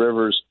into the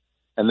rivers.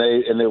 And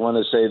they want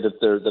to say that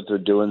they're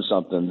doing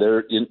something.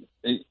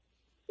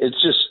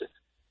 It's just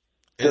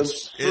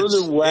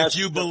further west.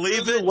 If you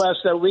believe the west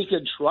that we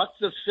can truck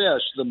the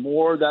fish, the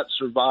more that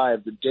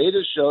survive. The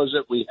data shows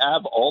that we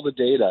have all the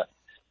data,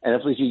 and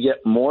if we could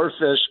get more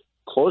fish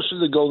closer to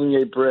the Golden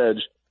Gate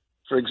Bridge,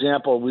 for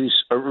example, we're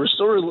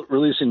still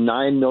releasing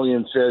 9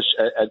 million fish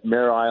at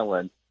Mare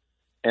Island,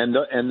 and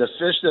the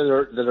fish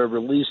that are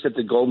released at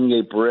the Golden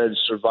Gate Bridge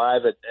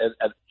survive at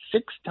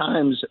 6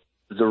 times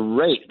the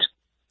rate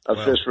of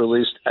fish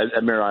released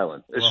at Mare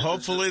Island.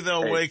 Hopefully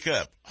they'll wake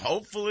up.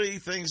 Hopefully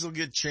things will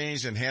get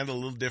changed and handled a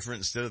little different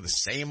instead of the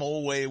same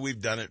old way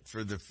we've done it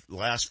for the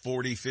last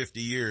 40,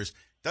 50 years.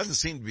 Doesn't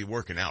seem to be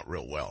working out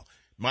real well.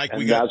 Mike,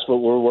 that's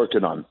what we're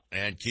working on.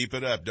 And keep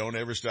it up. Don't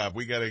ever stop.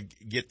 We got to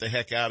get the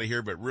heck out of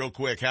here, but real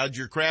quick, how'd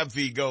your crab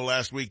feed go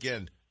last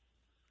weekend?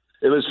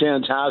 It was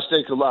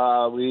fantastic.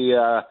 We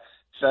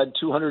fed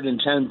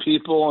 210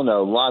 people and a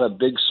lot of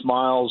big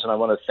smiles, and I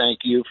want to thank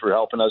you for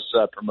helping us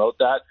promote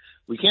that.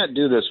 We can't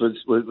do this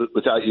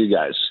without you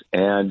guys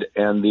and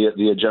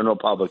the general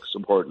public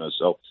supporting us.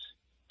 So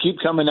keep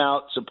coming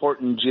out,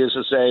 supporting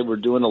GSSA. We're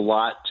doing a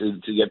lot to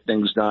get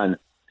things done.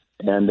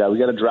 And we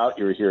got a drought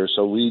year here,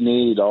 so we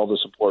need all the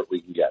support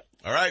we can get.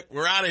 All right,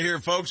 we're out of here,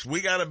 folks. We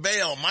got to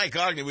bail. Mike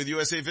Ogney with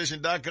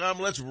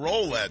USAFishing.com. Let's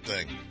roll that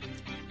thing.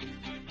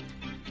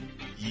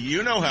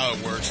 You know how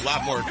it works. A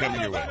lot more coming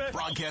your way.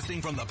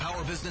 Broadcasting from the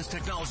Power Business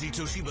Technology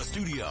Toshiba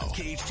Studio.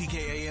 KHTK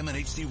AM and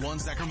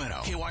HD1 Sacramento.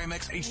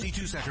 KYMX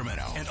HD2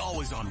 Sacramento. And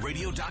always on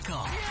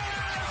radio.com.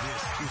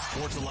 This is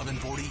Sports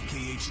 1140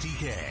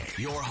 KHTK.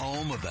 Your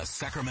home of the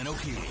Sacramento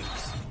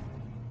Kings.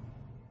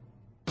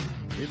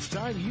 It's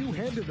time you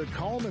head to the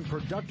calm and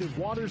productive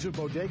waters of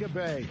Bodega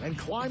Bay and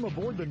climb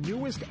aboard the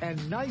newest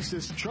and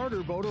nicest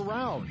charter boat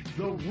around,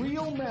 the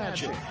Real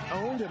Magic.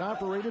 Owned and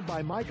operated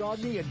by Mike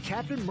Ogney and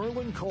Captain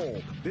Merlin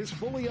Cole. This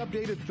fully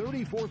updated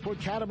 34-foot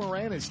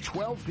catamaran is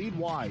 12 feet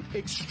wide,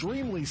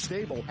 extremely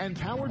stable, and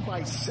powered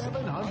by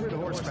 700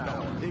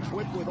 horsepower.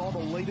 Equipped with all the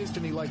latest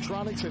in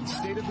electronics and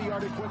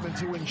state-of-the-art equipment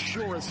to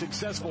ensure a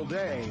successful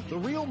day, the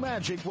Real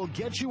Magic will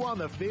get you on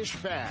the fish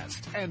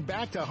fast and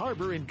back to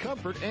harbor in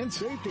comfort and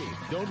safety.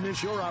 Don't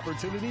miss your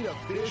opportunity to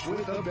fish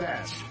with the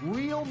best.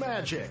 Real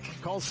Magic.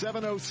 Call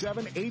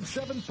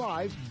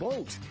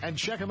 707-875-BOAT and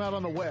check them out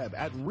on the web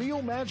at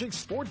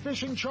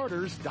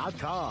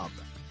realmagicsportfishingcharters.com.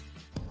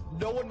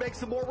 No one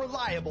makes a more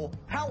reliable,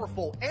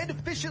 powerful, and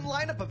efficient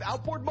lineup of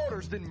outboard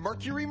motors than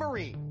Mercury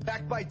Marine.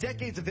 Backed by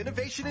decades of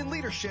innovation and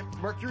leadership,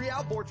 Mercury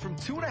outboards from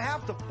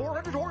 2.5 to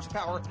 400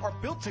 horsepower are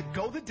built to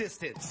go the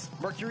distance.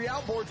 Mercury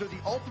outboards are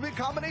the ultimate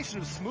combination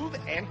of smooth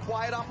and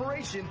quiet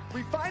operation,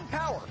 refined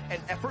power,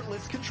 and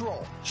effortless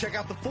control. Check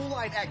out the full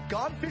line at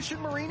Gone Fishing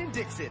Marine in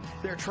Dixon.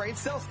 Their trained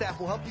sales staff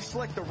will help you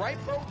select the right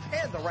boat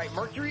and the right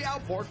Mercury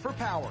outboard for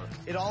power.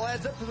 It all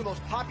adds up to the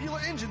most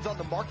popular engines on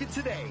the market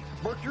today.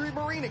 Mercury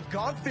Marine and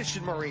Gone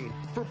Fishing Marine.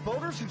 For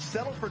boaters who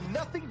settle for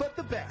nothing but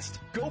the best,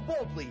 go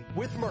boldly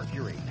with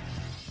Mercury.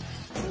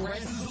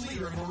 Lowrance is the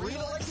leader in marine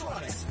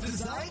electronics,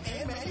 design,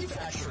 and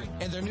manufacturing.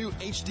 And their new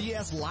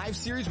HDS Live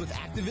series with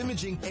active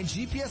imaging and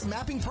GPS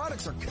mapping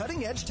products are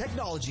cutting-edge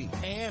technology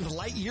and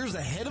light years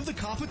ahead of the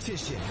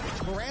competition.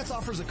 Lowrance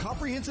offers a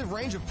comprehensive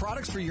range of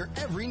products for your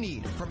every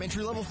need. From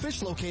entry-level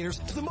fish locators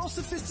to the most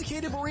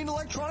sophisticated marine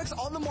electronics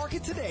on the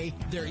market today,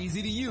 they're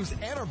easy to use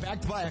and are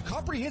backed by a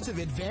comprehensive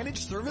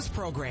Advantage service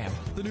program.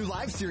 The new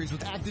Live series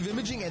with active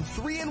imaging and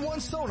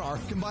 3-in-1 sonar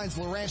combines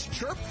Lowrance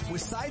Chirp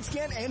with side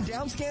scan and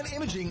down scan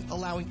imaging,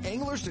 allowing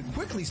anglers to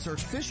quickly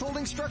search fish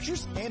holding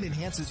structures and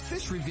enhances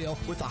fish reveal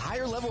with a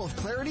higher level of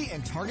clarity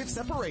and target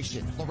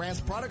separation.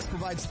 Lowrance products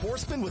provide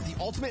sportsmen with the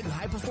ultimate and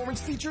high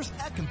performance features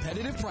at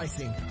competitive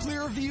pricing.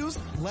 Clearer views,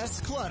 less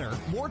clutter,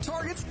 more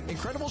targets,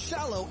 incredible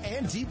shallow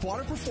and deep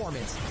water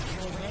performance.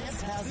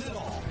 Lowrance has it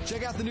all.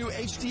 Check out the new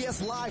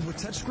HDS Live with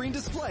touchscreen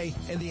display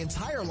and the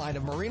entire line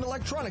of marine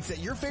electronics at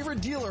your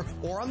favorite dealer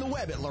or on the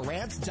web at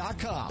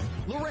Lowrance.com.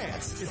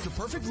 Lowrance is the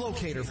perfect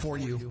locator for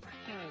you.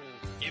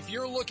 If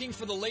you're looking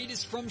for the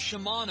latest from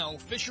Shimano,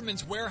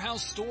 Fisherman's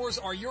Warehouse stores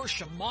are your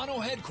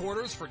Shimano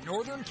headquarters for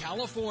Northern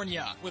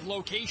California. With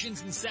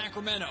locations in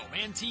Sacramento,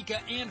 Manteca,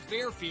 and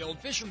Fairfield,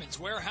 Fisherman's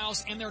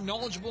Warehouse and their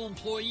knowledgeable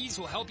employees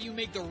will help you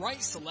make the right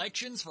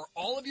selections for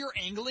all of your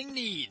angling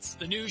needs.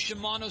 The new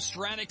Shimano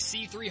Stratic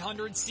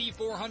C300,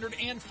 C400,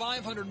 and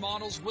 500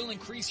 models will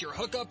increase your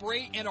hookup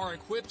rate and are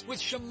equipped with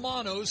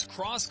Shimano's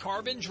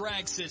cross-carbon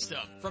drag system.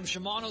 From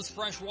Shimano's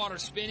freshwater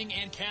spinning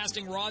and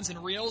casting rods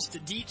and reels to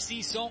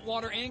deep-sea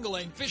saltwater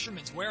angling,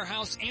 Fisherman's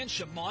Warehouse and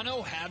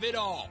Shimano have it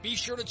all. Be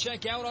sure to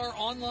check out our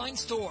online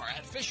store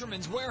at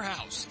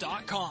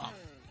fishermanswarehouse.com.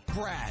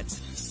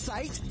 Brad's.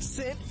 Sight,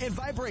 scent, and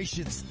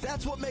vibrations.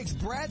 That's what makes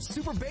Brad's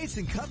Super Baits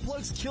and Cut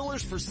Plugs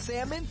killers for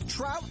salmon,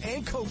 trout,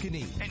 and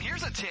kokanee. And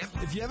here's a tip.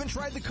 If you haven't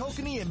tried the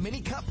kokanee and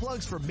mini cut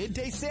plugs for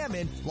midday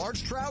salmon,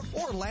 large trout,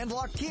 or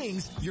landlocked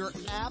kings, you're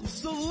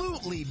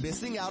absolutely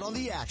missing out on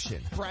the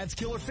action. Brad's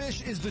Killer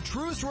Fish is the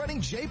truest running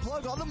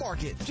J-plug on the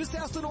market. Just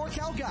ask the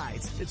NorCal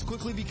guides. It's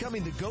quickly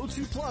becoming the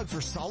go-to plug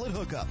for solid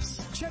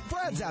hookups. Check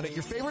Brad's out at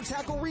your favorite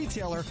tackle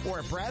retailer or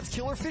at Brad's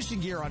Killer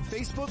Fishing Gear on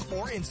Facebook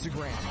or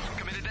Instagram.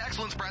 Committed to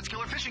excellence, Brad's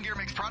Killer Fishing Gear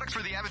makes products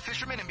for the avid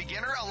fisherman and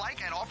beginner alike,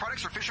 and all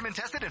products are fisherman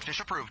tested and fish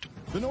approved.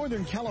 The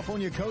Northern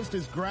California coast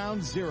is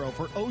ground zero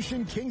for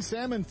ocean king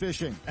salmon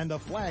fishing, and the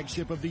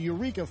flagship of the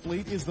Eureka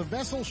fleet is the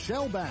vessel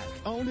Shellback,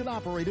 owned and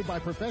operated by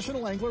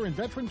professional angler and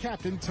veteran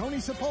captain Tony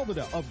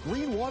Sepulveda of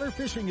Greenwater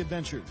Fishing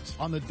Adventures.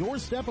 On the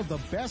doorstep of the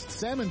best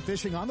salmon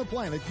fishing on the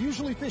planet,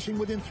 usually fishing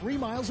within 3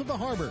 miles of the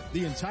harbor.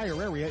 The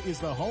entire area is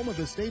the home of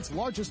the state's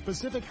largest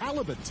Pacific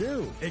halibut,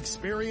 too.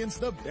 Experience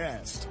the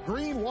best.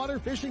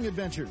 Greenwater Fishing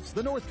Adventures,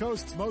 the North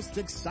Coast's most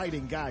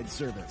exciting guide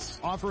service.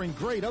 Offering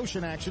great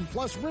ocean action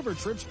plus river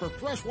trips for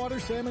freshwater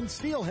salmon,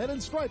 steelhead,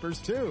 and stripers,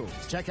 too.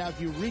 Check out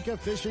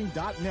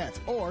eurekafishing.net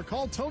or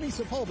call Tony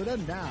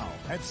Sepulveda now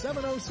at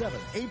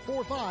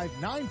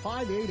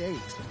 707-845-9588.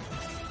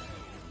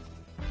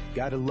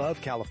 Gotta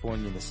love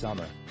California in the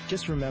summer.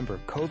 Just remember,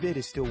 COVID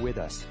is still with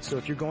us. So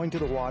if you're going to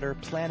the water,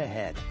 plan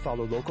ahead,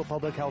 follow local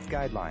public health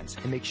guidelines,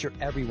 and make sure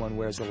everyone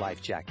wears a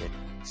life jacket.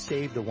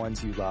 Save the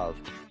ones you love.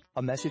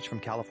 A message from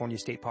California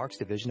State Parks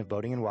Division of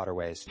Boating and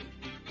Waterways.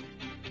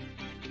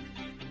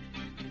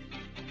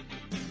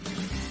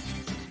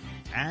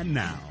 And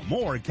now,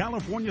 more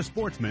California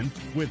Sportsmen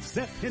with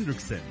Seth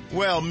Hendrickson.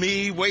 Well,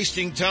 me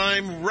wasting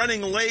time,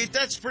 running late,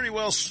 that's pretty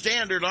well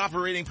standard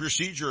operating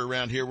procedure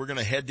around here. We're going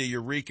to head to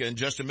Eureka in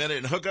just a minute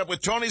and hook up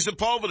with Tony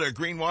Sepulveda,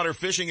 Greenwater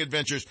Fishing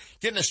Adventures,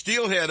 getting a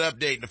steelhead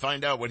update to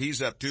find out what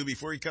he's up to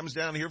before he comes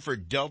down here for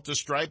Delta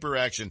Striper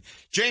action.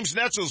 James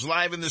Netzel's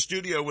live in the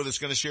studio with us,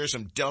 going to share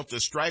some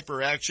Delta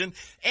Striper action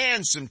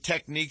and some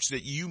techniques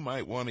that you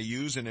might want to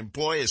use and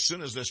employ as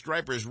soon as the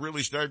stripers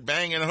really start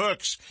banging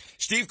hooks.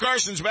 Steve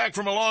Carson's back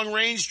from a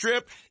long-range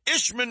trip.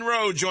 Ish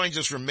Monroe joins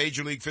us from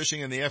Major League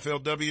Fishing and the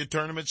FLW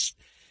tournaments.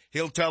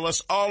 He'll tell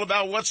us all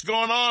about what's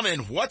going on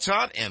and what's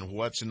hot and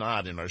what's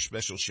not in our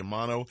special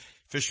Shimano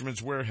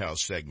Fisherman's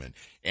Warehouse segment.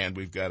 And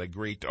we've got a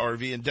great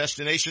RV and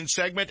destination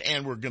segment,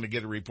 and we're going to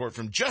get a report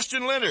from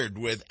Justin Leonard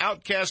with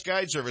Outcast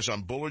Guide Service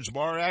on Bullard's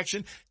Bar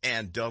action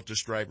and Delta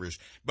Stripers.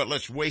 But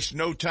let's waste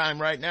no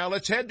time right now.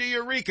 Let's head to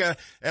Eureka,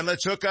 and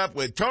let's hook up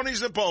with Tony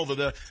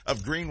Sepulveda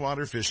of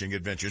Greenwater Fishing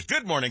Adventures.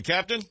 Good morning,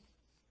 Captain.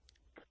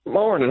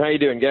 Morning. How you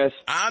doing, guys?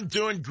 I'm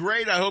doing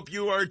great. I hope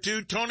you are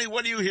too. Tony,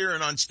 what are you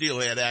hearing on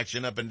steelhead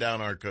action up and down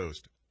our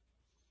coast?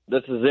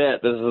 This is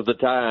it. This is the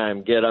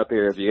time. Get up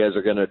here if you guys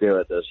are going to do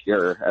it this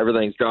year.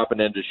 Everything's dropping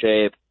into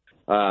shape.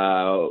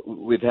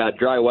 We've had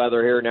dry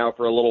weather here now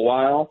for a little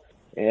while,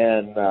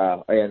 and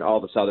all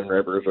the southern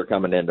rivers are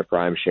coming into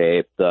prime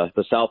shape.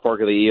 The South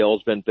Fork of the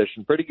Eel's been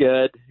fishing pretty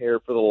good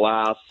here for the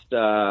last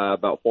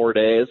about 4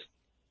 days.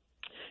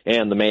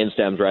 And the main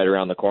stem's right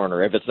around the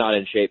corner. If it's not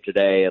in shape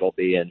today, it'll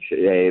be in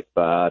shape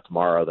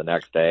tomorrow, the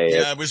next day.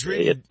 Yeah, it's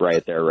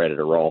right there, ready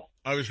to roll.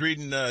 I was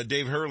reading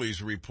Dave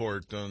Hurley's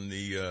report on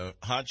the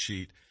hot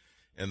sheet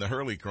and the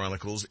Hurley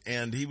Chronicles,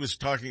 and he was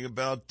talking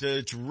about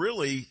it's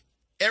really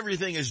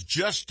everything is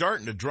just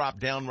starting to drop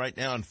down right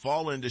now and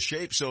fall into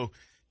shape. So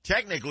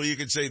technically, you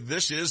could say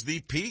this is the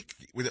peak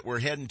that we're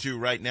heading to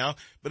right now.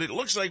 But it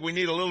looks like we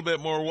need a little bit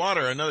more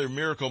water. Another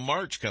miracle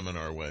March coming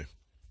our way.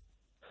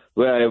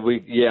 Well,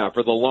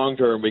 for the long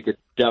term, we could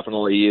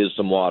definitely use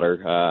some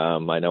water.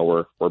 I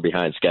know we're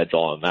behind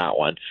schedule on that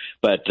one,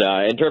 but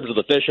in terms of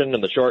the fishing in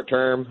the short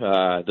term,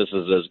 this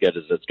is as good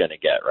as it's going to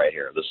get right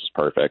here. This is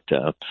perfect.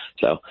 This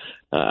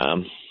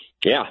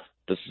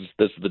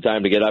is the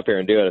time to get up here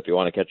and do it if you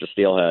want to catch a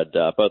steelhead.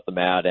 Both the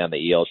mad and the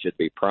eel should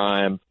be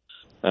prime.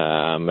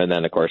 And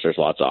then of course there's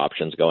lots of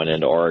options going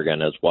into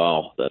Oregon as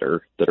well that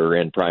are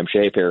in prime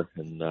shape here.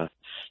 And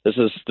this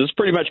is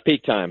pretty much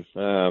peak time.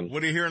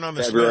 What are you hearing on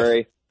the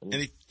February?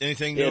 Smith?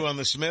 Anything new on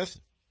the Smith?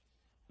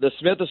 The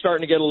Smith is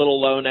starting to get a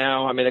little low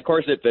now. I mean, of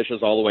course, it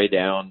fishes all the way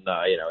down.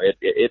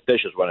 It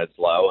fishes when it's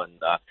low, and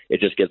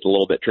it just gets a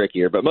little bit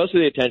trickier. But most of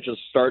the attention is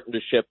starting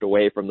to shift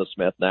away from the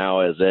Smith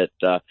now as it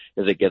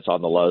gets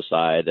on the low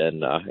side,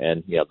 and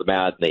the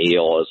mad and the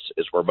eel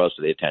is where most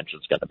of the attention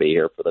is going to be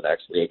here for the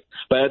next week.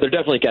 But they're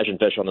definitely catching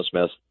fish on the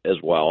Smith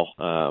as well.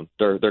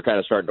 They're kind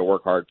of starting to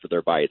work hard for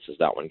their bites as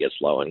that one gets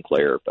low and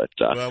clear. But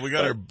we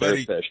got our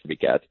buddy fish to be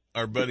caught.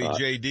 Our buddy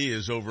JD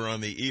is over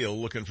on the eel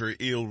looking for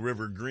Eel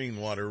River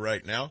Greenwater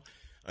right now.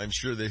 I'm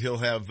sure that he'll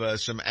have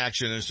some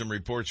action and some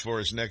reports for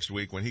us next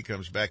week when he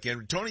comes back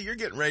in. Tony, you're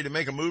getting ready to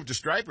make a move to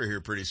striper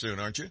here pretty soon,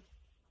 aren't you?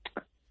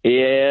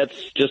 Yeah,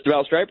 it's just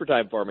about striper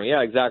time for me.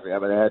 Yeah, exactly. I'm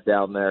going to head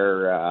down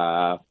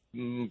there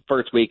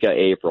first week of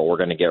April. We're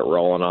going to get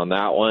rolling on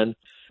that one.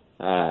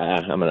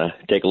 I'm going to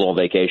take a little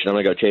vacation. I'm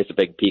going to go chase a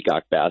big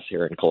peacock bass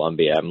here in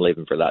Columbia. I'm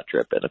leaving for that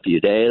trip in a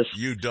few days.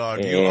 You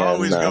dog. You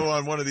always go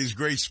on one of these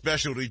great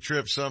specialty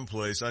trips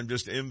someplace. I'm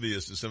just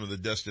envious of some of the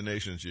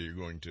destinations you're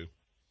going to.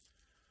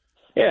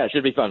 Yeah, it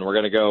should be fun. We're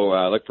going to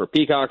go look for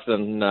peacocks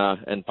and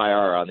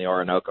payara on the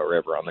Orinoco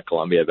River on the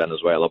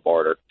Colombia-Venezuela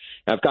border.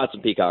 I've caught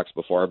some peacocks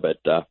before, but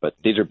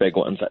these are big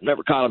ones. I've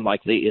never caught them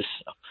like these.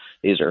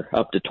 These are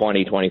up to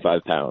 20,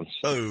 25 pounds.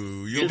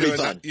 Oh, you're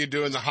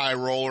doing the high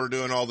roller,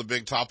 doing all the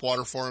big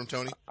topwater for him,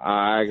 Tony?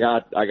 I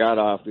got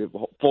a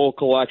full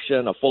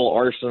collection, a full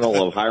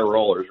arsenal of high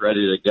rollers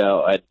ready to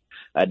go.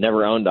 I'd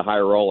never owned a high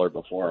roller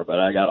before, but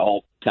I got a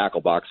whole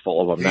tackle box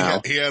full of them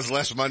now. He has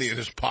less money in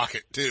his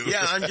pocket, too.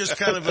 Yeah, I'm just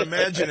kind of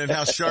imagining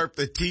how sharp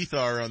the teeth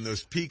are on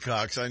those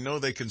peacocks. I know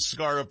they can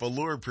scar up a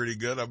lure pretty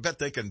good. I bet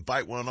they can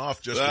bite one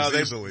off just as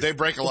easily. They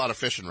break a lot of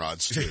fishing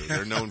rods, too.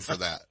 They're known for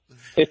that.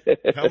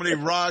 How many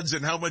rods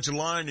and how much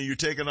line are you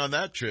taking on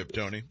that trip,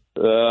 Tony?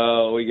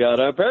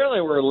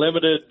 Apparently we're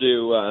limited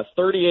to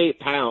 38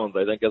 pounds,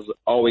 I think is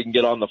all we can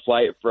get on the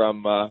flight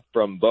from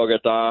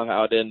Bogota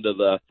out into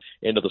the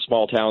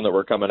small town that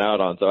we're coming out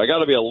on. So I got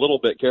to be a little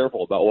bit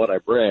careful about what I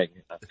bring.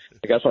 I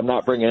guess I'm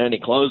not bringing any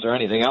clothes or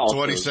anything else.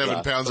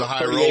 27 pounds of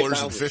high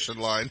rollers and fishing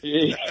line.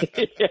 Yeah,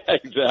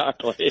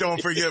 exactly.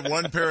 Don't forget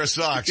one pair of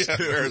socks. Yeah,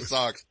 pair of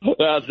socks.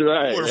 That's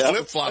right. Or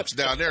flip-flops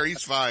down there.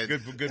 He's fine.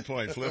 Good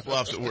point.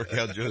 Flip-flops will work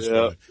out just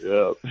fine.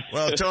 Yeah.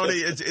 Well, Tony,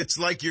 it's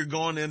like you're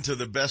going into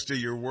the best of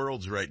your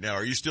worlds right now.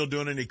 Are you still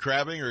doing any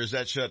crabbing, or is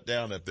that shut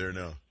down up there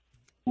now?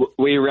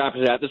 We wrapped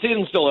it up. The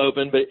season's still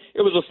open, but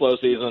it was a slow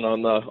season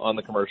on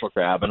the commercial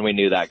crab, and we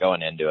knew that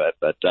going into it.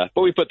 But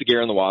we put the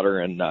gear in the water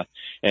and got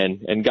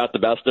the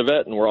best of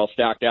it, and we're all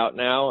stacked out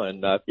now.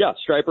 And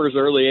stripers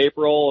early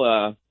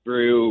April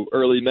through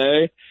early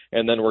May,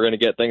 and then we're going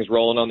to get things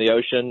rolling on the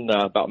ocean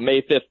about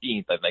May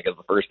 15th. I think is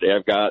the first day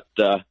I've got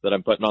that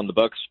I'm putting on the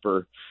books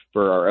for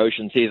our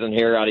ocean season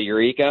here out of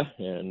Eureka,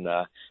 and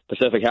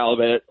Pacific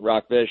halibut,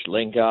 rockfish,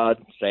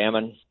 lingcod,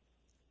 salmon.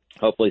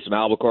 Hopefully some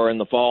albacore in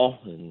the fall,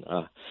 and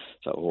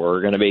so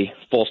we're going to be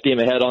full steam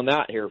ahead on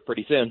that here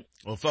pretty soon.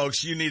 Well,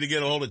 folks, you need to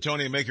get a hold of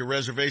Tony and make your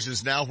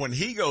reservations now. When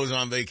he goes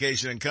on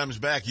vacation and comes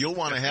back, you'll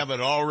want to have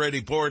it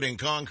already poured in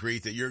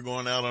concrete that you're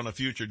going out on a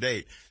future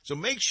date. So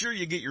make sure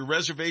you get your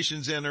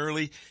reservations in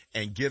early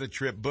and get a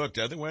trip booked.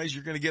 Otherwise,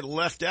 you're going to get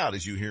left out,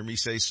 as you hear me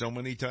say so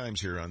many times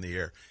here on the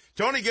air.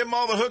 Tony, give them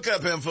all the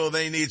hookup info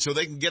they need so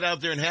they can get out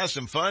there and have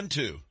some fun,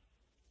 too.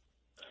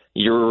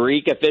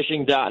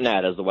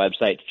 EurekaFishing.net is the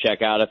website to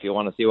check out if you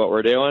want to see what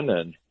we're doing.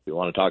 And if you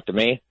want to talk to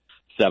me,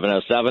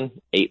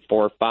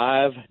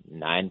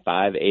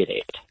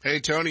 707-845-9588. Hey,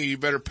 Tony, you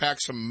better pack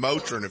some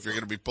Motrin if you're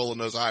going to be pulling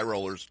those high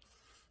rollers.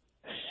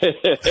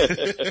 What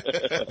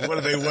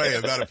do they weigh,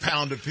 about a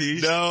pound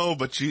apiece? No,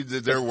 but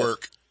their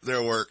work.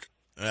 Well,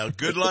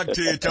 good luck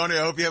to you, Tony.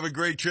 I hope you have a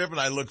great trip, and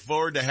I look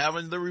forward to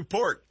having the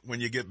report when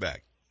you get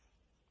back.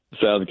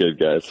 Sounds good,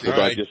 guys. We'll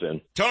talk to you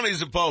soon. Tony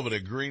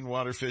Sepulveda, Green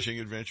Water Fishing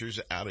Adventures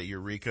out of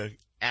Eureka.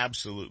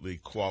 Absolutely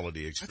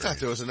quality experience. I thought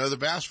there was another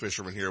bass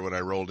fisherman here when I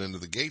rolled into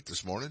the gate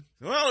this morning.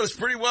 Well, it was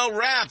pretty well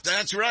wrapped.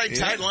 That's right. Yeah.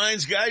 Tight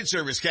Lines Guide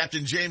Service.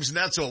 Captain James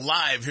Netzel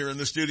live here in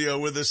the studio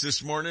with us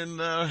this morning.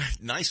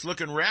 Nice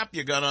looking wrap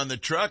you got on the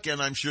truck, and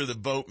I'm sure the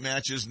boat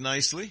matches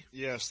nicely.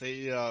 Yes,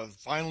 they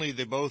finally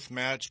both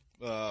match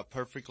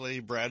perfectly.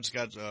 Brad's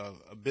got a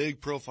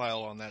big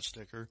profile on that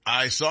sticker.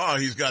 I saw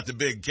he's got the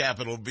big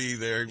capital B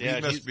there. Yeah,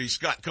 he must be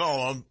Scott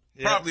Collum.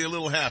 Yeah. Probably a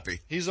little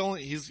happy. He's the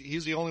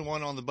only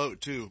one on the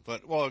boat too.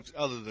 But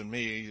other than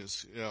me,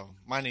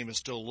 my name is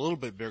still a little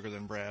bit bigger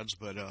than Brad's,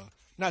 but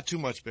not too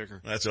much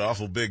bigger. That's an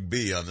awful big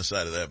B on the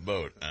side of that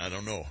boat. I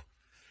don't know.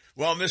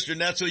 Well, Mr.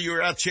 Netzel, you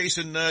were out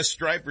chasing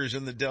stripers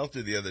in the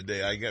Delta the other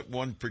day. I got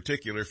one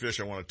particular fish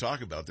I want to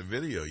talk about, the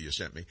video you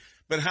sent me.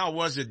 But how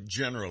was it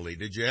generally?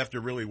 Did you have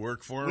to really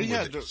work for them?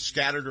 Was it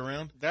scattered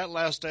around? That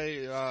last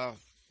day,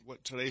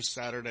 today's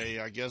Saturday,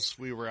 I guess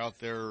we were out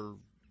there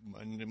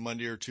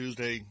Monday or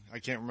Tuesday. I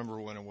can't remember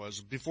when it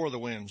was, before the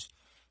winds.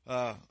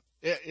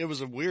 It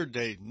was a weird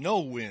day.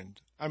 No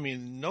wind. I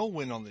mean, no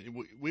wind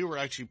we were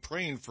actually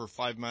praying for a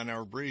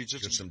 5-mile-an-hour breeze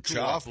just to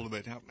cool off a little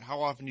bit.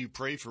 How often do you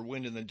pray for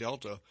wind in the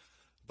Delta?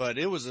 But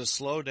it was a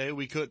slow day.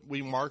 We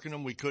marking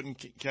them. We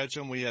couldn't catch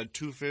them. We had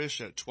 2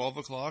 fish at 12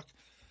 o'clock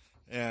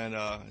and,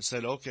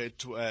 said, okay,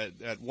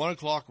 at 1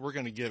 o'clock, we're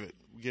going to give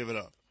it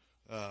up.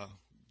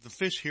 The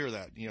fish hear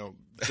that,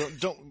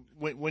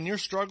 when you're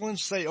struggling,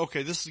 say,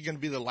 okay, this is going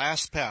to be the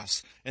last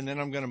pass and then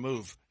I'm going to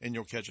move and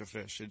you'll catch a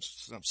fish.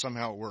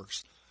 Somehow it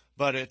works.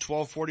 But at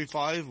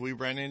 12:45, we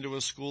ran into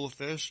a school of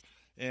fish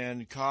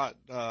and caught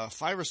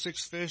 5 or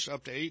 6 fish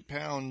up to 8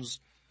 pounds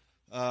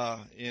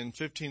in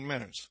 15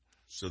 minutes.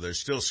 So they're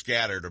still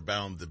scattered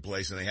around the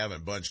place, and they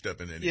haven't bunched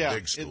up in any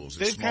big schools.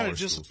 They've kind of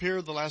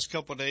disappeared the last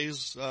couple of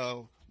days.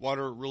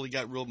 Water really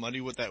got real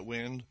muddy with that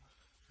wind.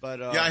 But,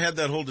 yeah, I had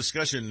that whole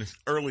discussion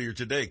earlier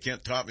today.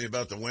 Kent taught me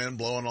about the wind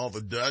blowing all the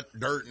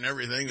dirt and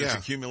everything that's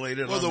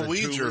accumulated on the Well, the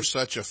weeds tubers. are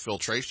such a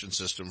filtration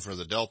system for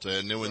the Delta,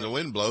 and then when the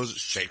wind blows, it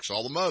shakes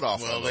all the mud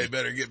off Well, of they them.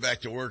 better get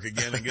back to work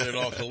again and get it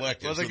all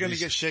collected. Well, they're going to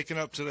get shaken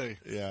up today.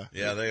 Yeah.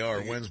 Yeah, they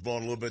are. Wind's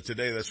blowing a little bit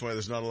today. That's why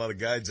there's not a lot of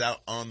guides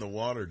out on the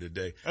water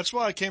today. That's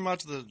why I came out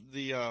to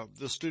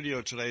the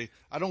studio today.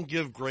 I don't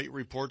give great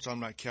reports on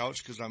my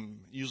couch because I'm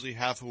usually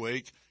half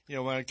awake. You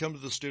know, when I come to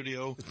the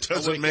studio, it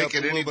doesn't make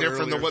it any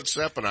different than what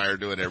Sepp and I are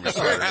doing every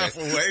Saturday. Half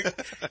awake?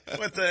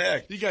 What the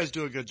heck? You guys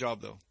do a good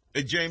job, though.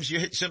 Hey, James, you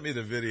sent me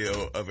the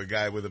video of a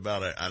guy with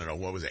about I don't know,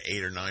 what was it,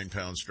 8 or 9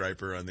 pound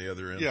striper on the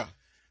other end? Yeah.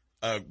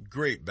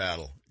 Great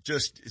battle.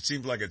 It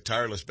seemed like a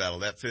tireless battle.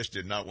 That fish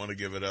did not want to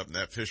give it up, and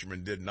that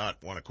fisherman did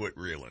not want to quit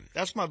reeling.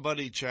 That's my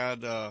buddy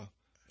Chad, out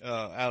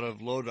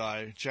of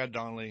Lodi, Chad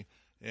Donnelly.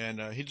 And,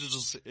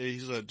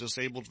 he's a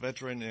disabled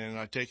veteran, and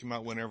I take him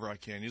out whenever I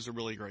can. He's a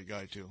really great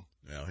guy, too.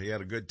 Well, he had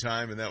a good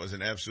time, and that was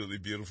an absolutely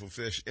beautiful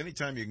fish.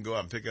 Anytime you can go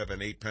out and pick up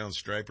an 8 pound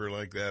striper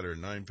like that or a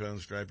 9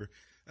 pound striper,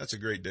 that's a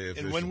great day of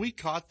fishing. And when we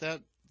caught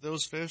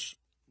those fish,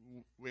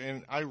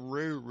 and I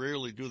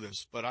rarely do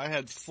this, but I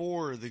had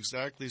 4 of the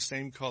exactly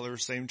same color,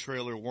 same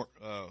trailer,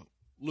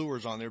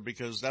 lures on there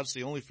because that's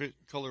the only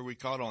color we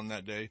caught on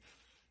that day.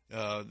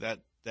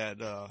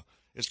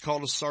 It's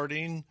called a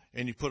sardine,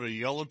 and you put a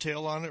yellow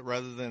tail on it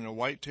rather than a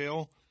white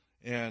tail.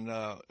 And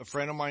a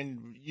friend of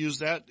mine used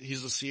that.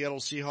 He's a Seattle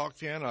Seahawk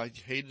fan. I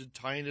hated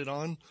tying it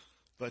on,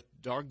 but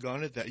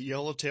doggone it, that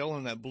yellow tail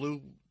and that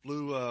blue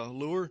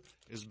lure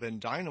has been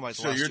dynamite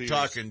the last 2 years. So you're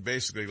talking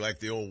basically like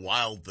the old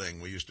wild thing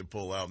we used to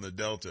pull out in the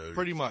Delta.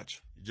 Pretty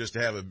much. Just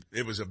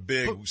it was a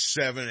big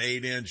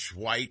 7-8 inch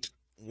white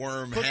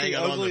worm hanging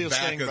on the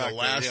back of the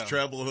last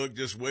treble hook,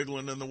 just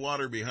wiggling in the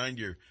water behind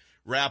your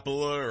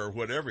Rapala or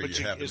whatever you happen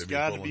to be pulling. It's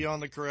got to be on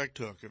the correct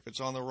hook. If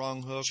it's on the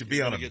wrong hook, it should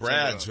be on a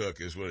Brad's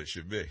hook is what it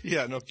should be.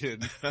 Yeah, no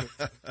kidding.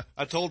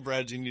 I told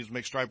Brad he needs to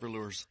make striper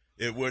lures.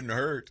 It wouldn't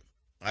hurt.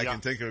 I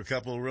can think of a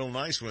couple of real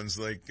nice ones,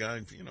 like,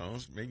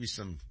 maybe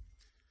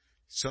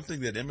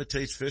something that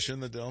imitates fish in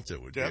the Delta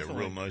would be a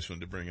real nice one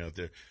to bring out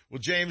there. Well,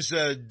 James,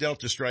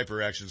 Delta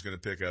striper action is going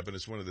to pick up, and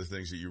it's one of the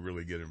things that you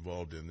really get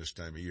involved in this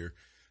time of year.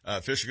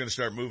 Fish are going to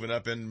start moving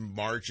up in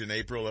March and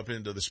April up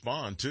into the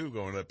spawn, too,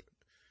 going up.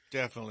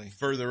 Definitely.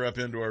 Further up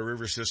into our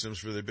river systems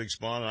for the big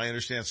spawn. I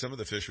understand some of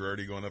the fish are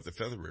already going up the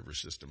Feather River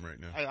system right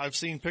now. I've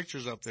seen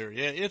pictures up there.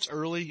 Yeah, it's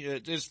early.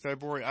 It is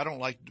February. I don't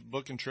like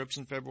booking trips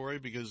in February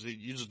because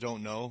you just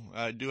don't know.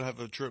 I do have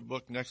a trip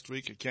booked next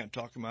week. I can't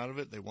talk them out of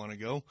it. They want to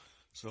go.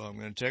 So I'm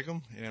going to take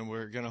them, and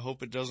we're going to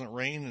hope it doesn't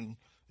rain,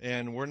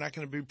 and we're not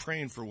going to be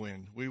praying for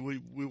wind. We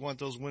want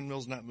those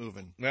windmills not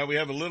moving. Now, we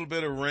have a little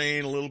bit of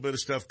rain, a little bit of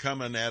stuff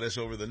coming at us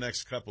over the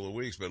next couple of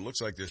weeks, but it looks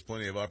like there's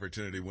plenty of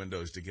opportunity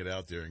windows to get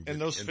out there.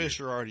 And those fish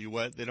are already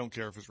wet. They don't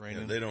care if it's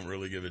raining. Yeah, they don't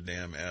really give a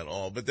damn at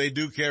all, but they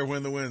do care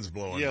when the wind's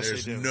blowing. Yes,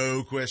 there's they do.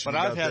 No question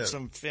about that. But I've had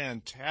some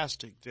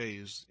fantastic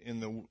days in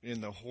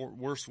the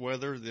worst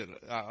weather that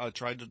I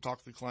tried to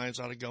talk the clients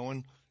out of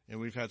going. And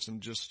we've had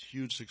some just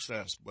huge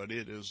success, but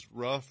it is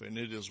rough and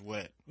it is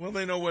wet. Well,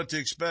 they know what to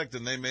expect,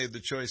 and they made the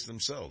choice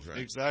themselves, right?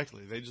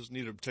 Exactly. They just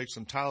need to take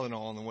some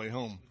Tylenol on the way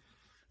home.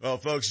 Well,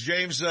 folks,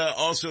 James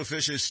also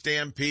fishes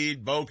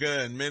Stampede,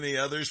 Boca, and many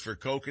others for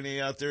kokanee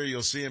out there.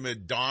 You'll see him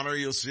at Donner.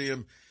 You'll see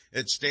him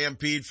at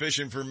Stampede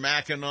fishing for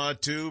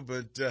Mackinac, too.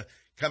 But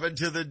coming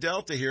to the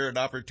Delta here, an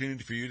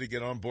opportunity for you to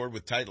get on board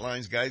with Tight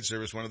Lines Guide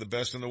Service, one of the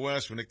best in the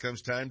West when it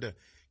comes time to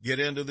get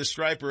into the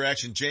striper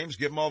action. James,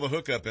 give them all the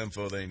hookup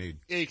info they need.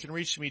 Yeah, you can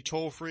reach me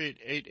toll-free at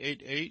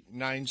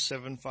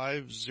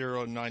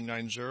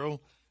 888-975-0990.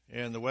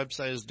 And the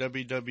website is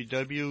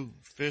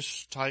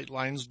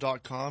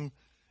www.fishtightlines.com.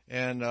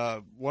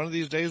 And one of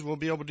these days we'll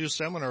be able to do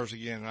seminars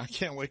again. I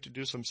can't wait to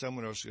do some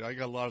seminars. I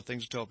got a lot of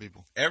things to tell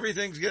people.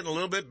 Everything's getting a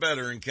little bit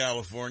better in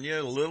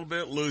California, a little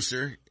bit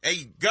looser.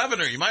 Hey,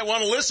 Governor, you might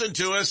want to listen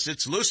to us.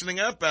 It's loosening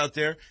up out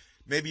there.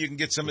 Maybe you can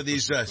get some of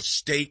these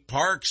state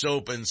parks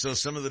open so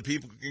some of the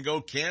people can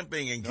go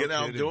camping and get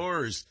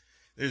outdoors.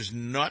 There's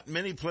not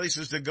many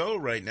places to go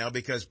right now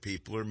because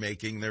people are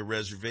making their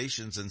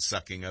reservations and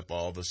sucking up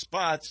all the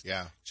spots.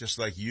 Yeah. Just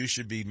like you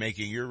should be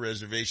making your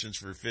reservations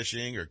for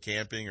fishing or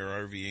camping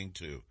or RVing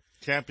too.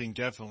 Camping,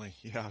 definitely.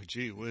 Yeah,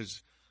 gee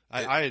whiz.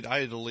 I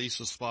had to lease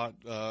a spot,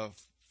 a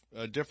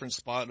different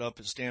spot up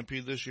at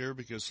Stampede this year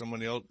because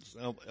somebody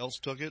else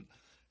took it.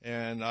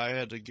 And I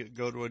had to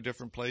go to a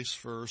different place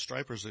for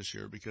stripers this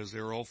year because they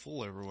were all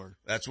full everywhere.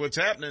 That's what's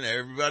happening.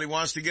 Everybody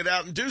wants to get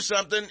out and do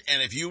something.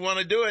 And if you want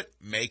to do it,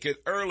 make it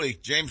early.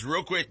 James,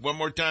 real quick, one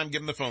more time,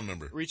 give them the phone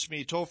number. Reach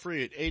me toll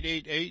free at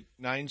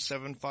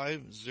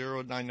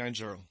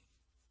 888-975-0990.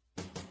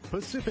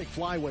 Pacific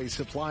Flyway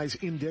Supplies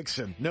in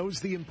Dixon knows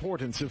the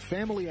importance of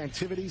family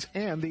activities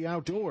and the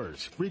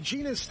outdoors.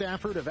 Regina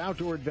Stafford of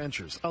Outdoor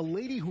Adventures, a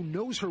lady who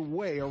knows her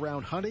way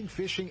around hunting,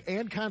 fishing,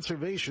 and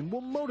conservation,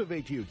 will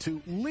motivate you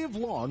to live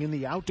long in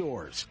the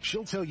outdoors.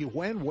 She'll tell you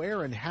when,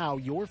 where, and how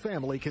your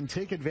family can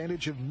take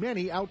advantage of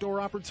many outdoor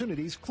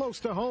opportunities close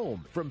to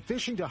home. From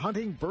fishing to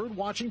hunting, bird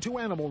watching to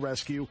animal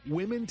rescue,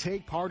 women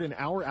take part in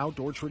our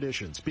outdoor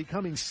traditions,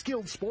 becoming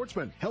skilled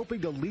sportsmen,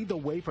 helping to lead the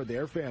way for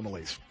their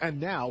families.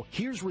 And now,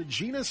 here's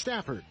Regina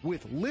Stafford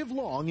with Live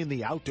Long in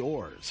the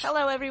Outdoors.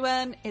 Hello,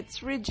 everyone.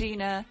 It's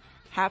Regina.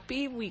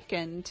 Happy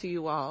weekend to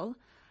you all.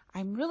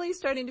 I'm really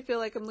starting to feel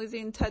like I'm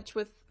losing touch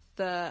with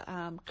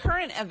the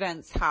current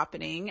events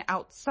happening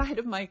outside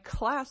of my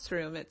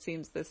classroom, it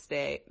seems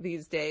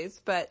these days.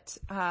 But,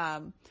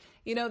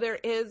 there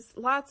is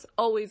lots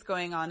always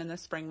going on in the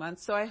spring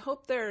months. So I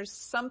hope there's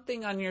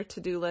something on your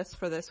to-do list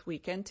for this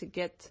weekend to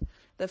get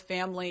the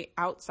family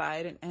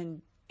outside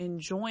and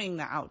enjoying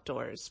the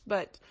outdoors.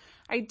 But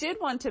I did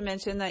want to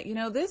mention that,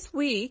 this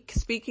week,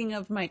 speaking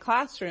of my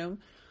classroom,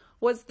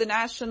 was the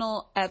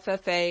National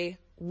FFA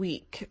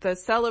Week, the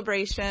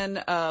celebration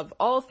of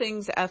all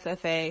things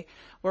FFA,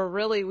 where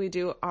really we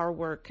do our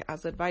work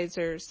as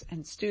advisors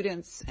and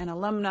students and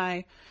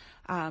alumni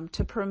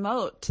to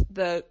promote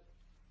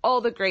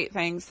all the great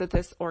things that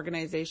this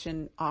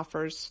organization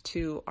offers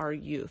to our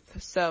youth.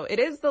 So it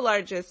is the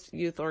largest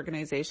youth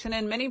organization,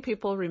 and many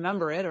people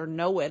remember it or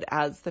know it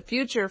as the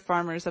Future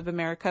Farmers of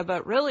America,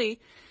 but really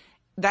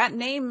that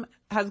name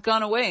has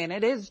gone away, and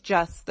it is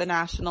just the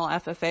National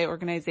FFA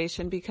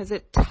organization because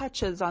it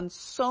touches on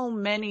so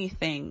many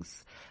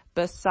things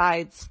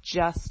besides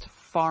just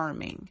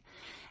farming.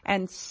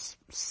 And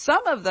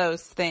some of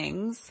those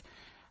things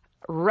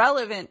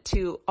relevant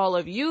to all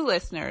of you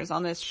listeners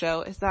on this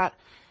show is that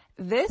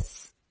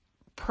this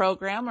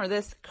program or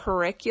this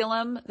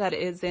curriculum that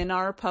is in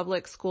our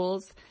public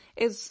schools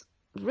is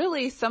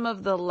really some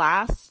of the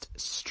last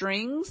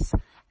strings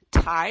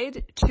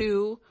tied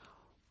to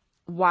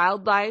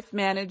wildlife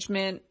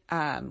management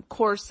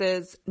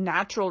courses,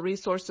 natural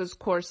resources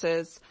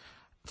courses,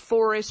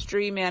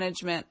 forestry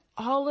management,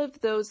 all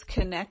of those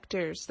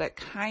connectors that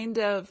kind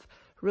of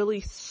really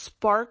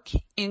spark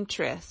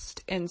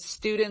interest in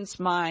students'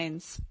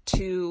 minds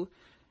to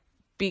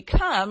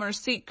become or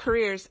seek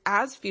careers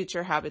as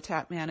future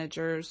habitat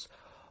managers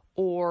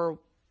or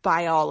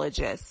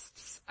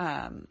biologists,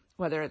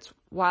 whether it's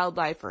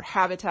wildlife or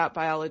habitat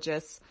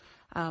biologists,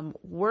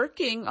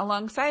 working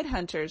alongside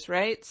hunters,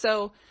 right?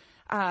 So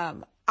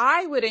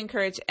I would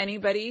encourage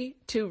anybody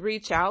to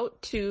reach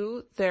out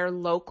to their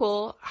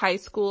local high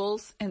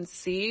schools and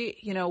see,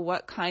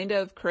 what kind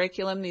of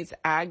curriculum these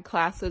ag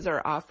classes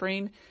are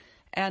offering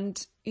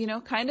and,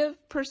 kind of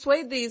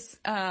persuade these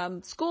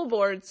school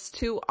boards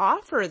to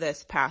offer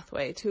this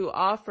pathway, to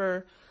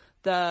offer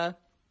the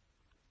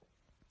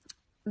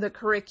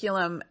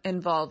curriculum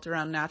involved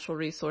around natural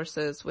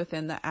resources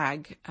within the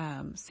ag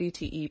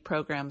CTE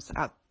programs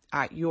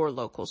at your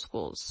local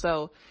schools.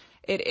 So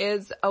it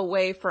is a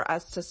way for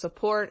us to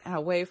support, a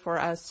way for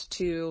us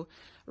to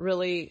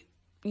really,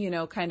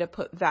 kind of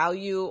put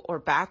value or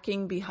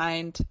backing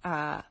behind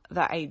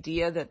the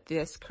idea that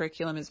this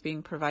curriculum is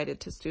being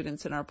provided to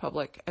students in our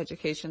public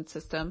education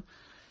system.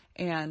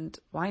 And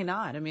why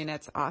not? I mean,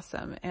 it's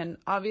awesome. And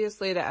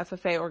obviously the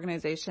FFA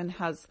organization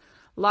has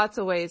lots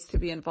of ways to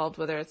be involved,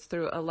 whether it's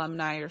through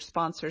alumni or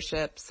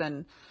sponsorships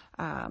and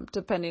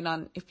depending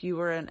on if you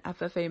were an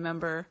FFA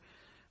member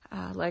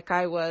like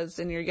I was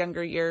in your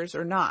younger years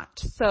or not.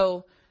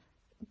 So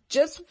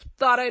just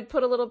thought I'd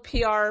put a little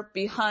PR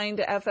behind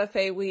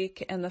FFA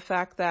Week and the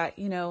fact that,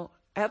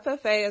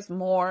 FFA is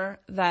more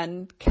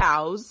than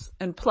cows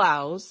and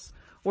plows.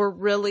 We're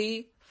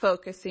really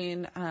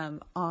focusing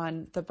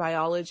on the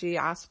biology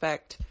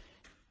aspect,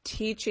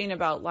 teaching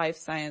about life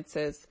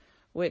sciences,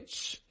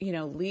 which,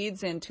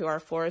 leads into our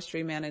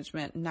forestry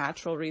management,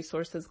 natural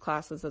resources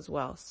classes as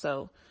well.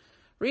 So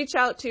reach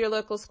out to your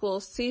local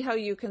schools, see how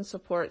you can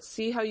support,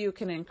 see how you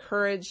can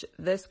encourage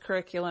this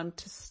curriculum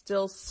to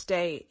still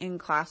stay in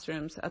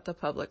classrooms at the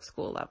public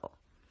school level.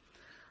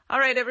 All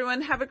right,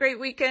 everyone, have a great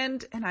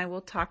weekend, and I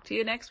will talk to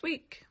you next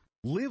week.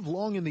 Live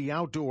Long in the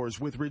Outdoors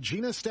with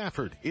Regina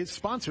Stafford is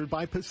sponsored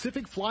by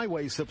Pacific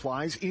Flyway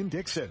Supplies in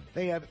Dixon.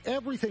 They have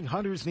everything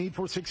hunters need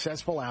for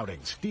successful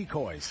outings: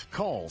 decoys,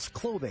 calls,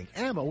 clothing,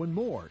 ammo, and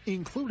more,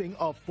 including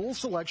a full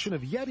selection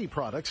of Yeti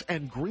products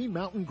and Green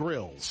Mountain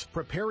grills.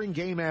 Preparing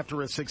game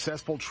after a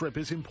successful trip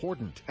is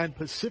important, and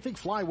Pacific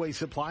Flyway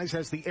Supplies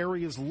has the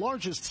area's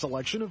largest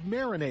selection of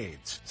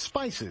marinades,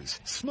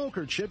 spices,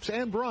 smoker chips,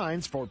 and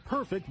brines for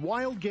perfect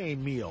wild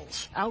game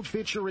meals.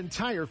 Outfit your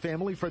entire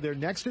family for their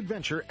next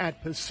adventure at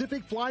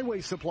Pacific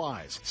Flyway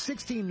Supplies,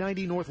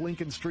 1690 North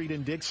Lincoln Street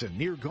in Dixon,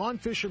 near Gone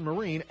Fishing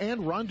Marine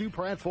and Rondu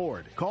Pratt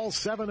Ford. Call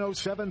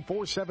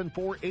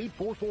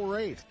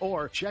 707-474-8448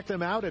 or check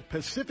them out at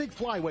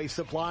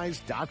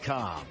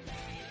PacificFlyWaySupplies.com.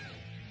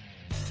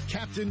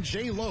 Captain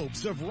Jay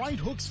Lopes of Right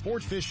Hook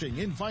Sport Fishing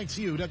invites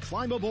you to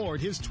climb aboard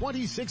his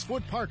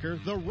 26-foot Parker,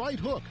 the Right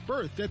Hook,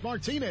 berthed at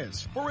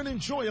Martinez, for an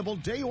enjoyable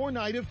day or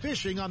night of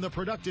fishing on the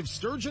productive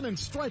sturgeon and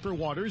striper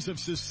waters of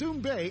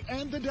Sassoon Bay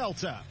and the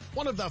Delta.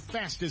 One of the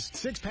fastest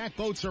six-pack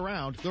boats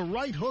around, the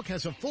Right Hook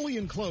has a fully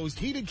enclosed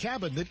heated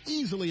cabin that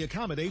easily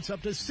accommodates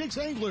up to 6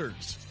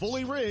 anglers,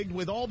 fully rigged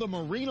with all the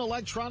marine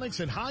electronics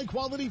and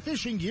high-quality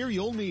fishing gear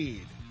you'll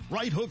need.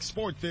 Right Hook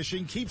Sport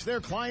Fishing keeps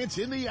their clients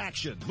in the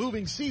action,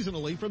 moving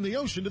seasonally from the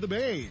ocean to the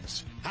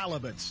bays.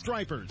 Halibut,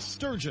 stripers,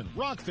 sturgeon,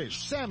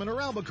 rockfish, salmon, or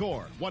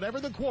albacore.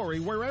 Whatever the quarry,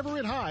 wherever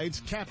it hides,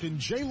 Captain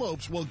Jay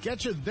Lopes will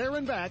get you there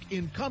and back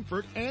in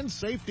comfort and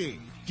safety.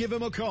 Give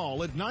him a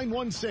call at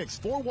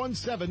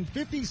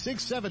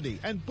 916-417-5670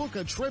 and book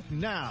a trip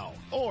now.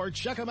 Or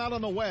check him out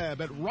on the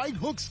web at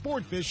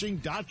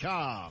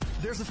righthooksportfishing.com.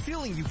 There's a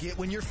feeling you get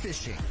when you're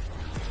fishing.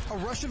 A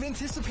rush of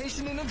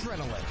anticipation and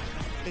adrenaline.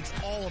 It's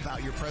all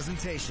about your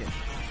presentation.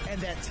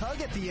 And that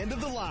tug at the end of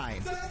the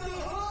line.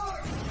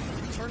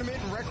 Tournament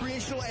and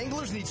recreational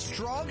anglers need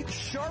strong,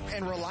 sharp,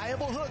 and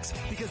reliable hooks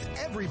because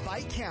every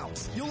bite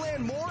counts. You'll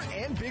land more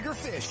and bigger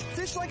fish.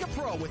 Fish like a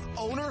pro with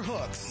Owner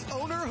Hooks.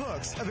 Owner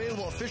Hooks,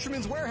 available at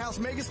Fisherman's Warehouse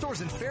mega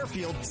stores in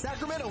Fairfield,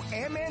 Sacramento,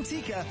 and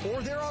Manteca,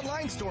 or their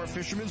online store at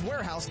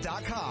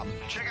fishermanswarehouse.com.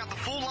 Check out the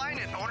full line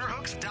at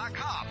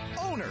ownerhooks.com.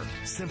 Owner,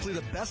 simply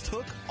the best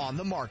hook on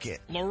the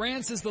market.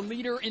 Lowrance is the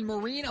leader in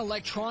marine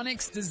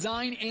electronics,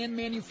 design, and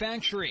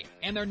manufacturing.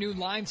 And their new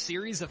Live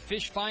series of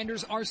fish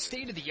finders are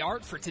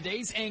state-of-the-art for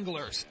today's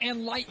anglers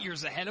and light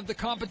years ahead of the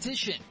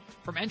competition.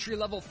 From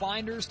entry-level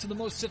finders to the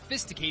most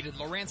sophisticated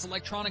Lowrance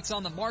electronics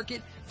on the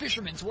market,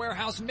 Fisherman's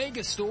Warehouse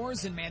mega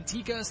stores in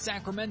Manteca,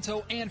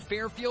 Sacramento, and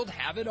Fairfield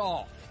have it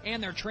all.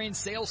 And their trained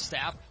sales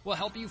staff will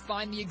help you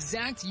find the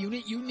exact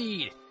unit you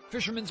need.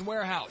 Fisherman's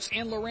Warehouse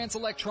and Lowrance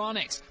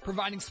Electronics,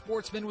 providing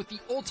sportsmen with the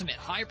ultimate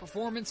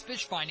high-performance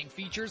fish-finding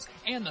features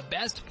and the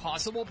best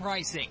possible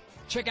pricing.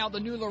 Check out the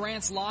new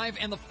Lowrance Live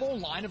and the full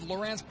line of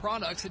Lowrance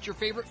products at your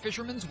favorite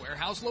Fisherman's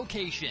Warehouse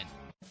location.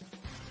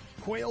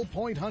 Quail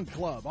Point Hunt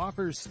Club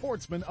offers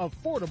sportsmen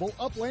affordable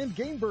upland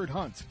game bird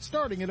hunts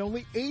starting at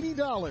only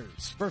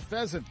 $80 for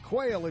pheasant,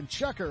 quail, and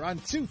chukar on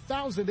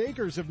 2,000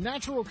 acres of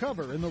natural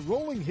cover in the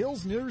rolling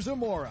hills near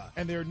Zamora.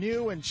 And their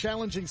new and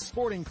challenging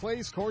sporting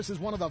clays course is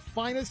one of the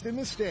finest in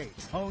the state.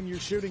 Hone your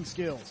shooting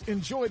skills,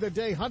 enjoy the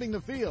day hunting the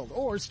field,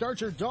 or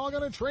start your dog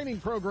on a training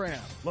program.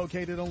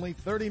 Located only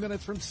 30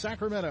 minutes from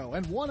Sacramento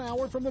and 1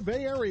 hour from the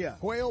Bay Area,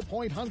 Quail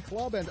Point Hunt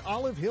Club and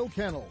Olive Hill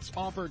Kennels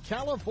offer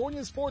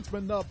California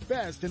sportsmen the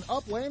best in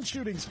upland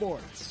shooting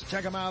sports.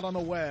 Check them out on the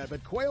web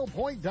at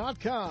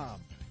quailpoint.com.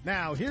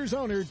 Now, here's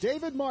owner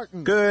David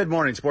Martin. Good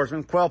morning,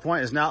 sportsmen. Quail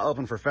Point is now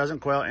open for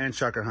pheasant, quail, and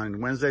chukar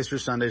hunting Wednesdays through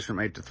Sundays from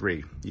 8 to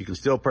 3. You can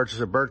still purchase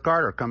a bird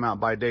card or come out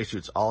and buy day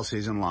shoots all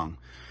season long.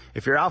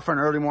 If you're out for an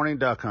early morning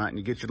duck hunt and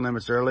you get your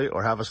limits early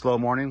or have a slow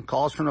morning,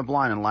 call us from the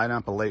blind and line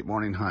up a late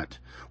morning hunt.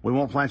 We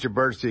won't plant your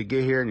birds till you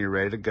get here and you're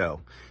ready to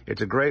go.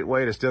 It's a great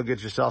way to still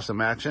get yourself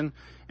some action,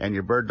 and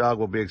your bird dog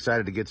will be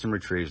excited to get some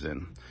retrieves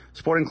in.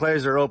 Sporting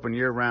clays are open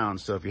year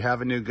round, so if you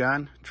have a new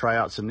gun, try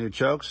out some new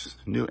chokes,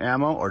 new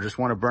ammo, or just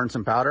want to burn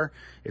some powder,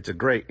 it's a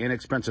great,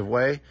 inexpensive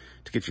way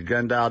to get your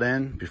gun dialed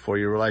in before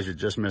you realize you're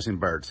just missing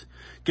birds.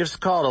 Give us a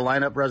call to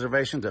line up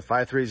reservations at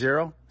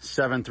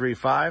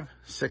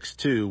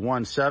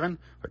 530-735-6217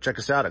 or check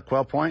us out at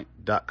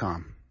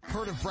quailpoint.com.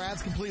 Heard of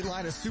Brad's complete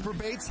line of super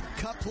baits,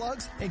 cut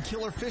plugs, and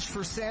killer fish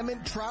for salmon,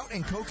 trout,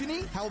 and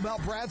kokanee? How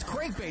about Brad's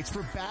crankbaits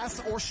for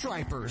bass or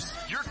stripers?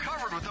 You're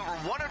covered with over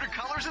 100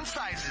 colors and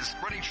sizes,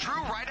 running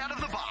true right out of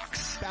the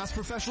box. Bass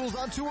professionals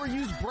on tour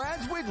use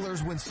Brad's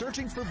Wigglers when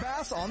searching for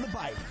bass on the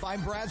bite.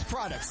 Find Brad's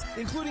products,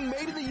 including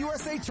Made in the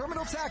USA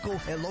Terminal Tackle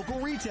at local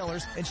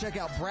retailers, and check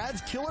out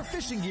Brad's Killer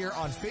Fishing Gear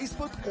on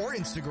Facebook or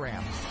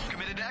Instagram.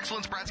 Committed to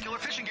excellence, Brad's Killer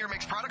Fishing Gear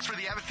makes products for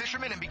the avid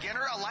fisherman and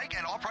beginner alike,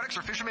 and all products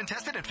are fisherman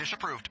tested and fish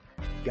approved.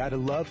 Gotta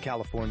love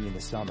California in the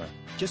summer.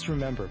 Just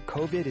remember,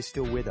 COVID is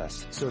still with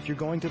us, so if you're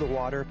going to the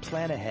water,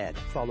 plan ahead,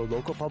 follow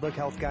local public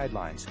health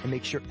guidelines, and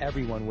make sure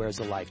everyone wears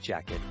a life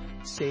jacket.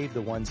 Save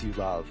the ones you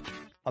love.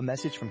 A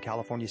message from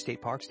California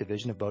State Parks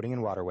Division of Boating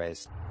and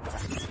Waterways.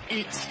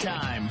 It's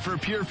time for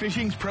Pure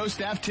Fishing's Pro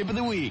Staff Tip of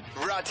the Week.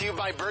 Brought to you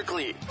by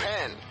Berkeley,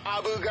 Penn,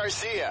 Abu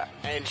Garcia,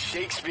 and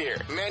Shakespeare,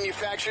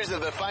 manufacturers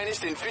of the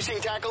finest in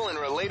fishing tackle and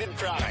related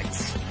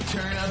products.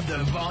 Turn up the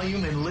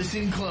volume and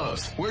listen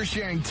close. We're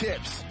sharing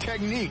tips,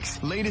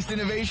 techniques, latest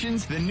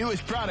innovations, the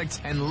newest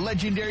products, and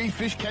legendary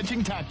fish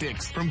catching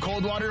tactics from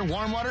cold water,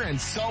 warm water,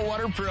 and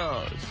saltwater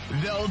pros.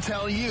 They'll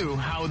tell you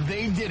how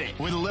they did it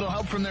with a little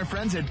help from their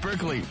friends at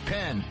Berkeley,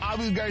 Penn,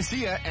 Abu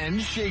Garcia, and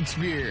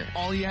Shakespeare.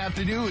 All you have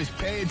to do is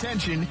pay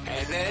attention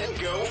and then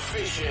go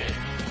fishing.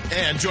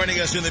 And joining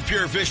us in the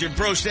Pure Fishing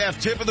Pro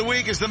Staff Tip of the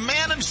Week is the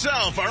man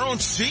himself, our own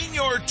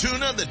Senior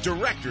Tuna, the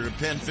director of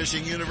Penn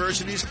Fishing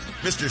University's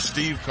Mr.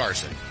 Steve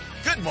Carson.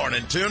 Good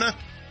morning, Tuna.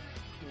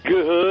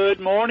 Good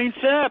morning,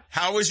 Sep.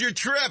 How was your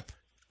trip?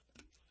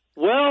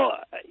 Well,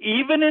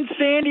 even in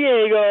San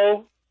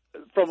Diego,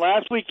 from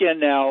last weekend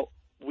now,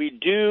 we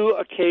do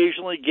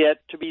occasionally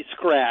get to be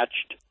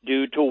scratched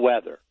due to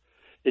weather.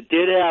 It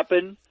did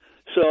happen.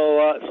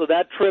 So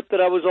that trip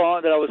that I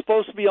was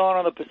supposed to be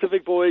on the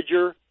Pacific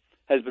Voyager,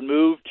 has been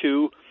moved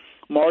to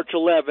March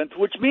 11th,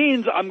 which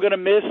means I'm going to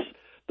miss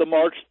the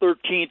March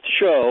 13th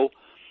show.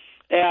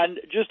 And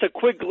just a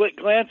quick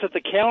glance at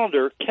the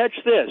calendar, catch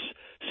this.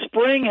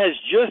 Spring has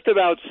just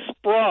about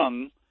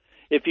sprung.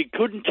 If you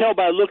couldn't tell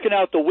by looking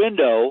out the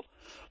window,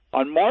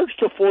 on March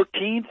the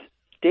 14th,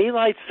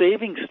 daylight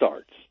saving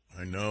starts.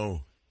 I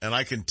know. And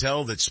I can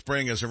tell that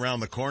spring is around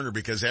the corner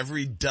because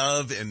every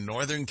dove in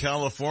Northern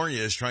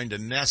California is trying to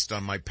nest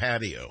on my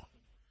patio.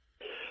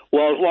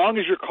 Well, as long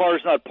as your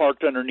car's not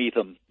parked underneath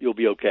them, you'll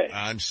be okay.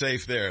 I'm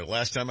safe there.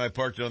 Last time I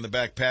parked it on the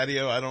back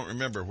patio, I don't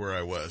remember where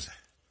I was.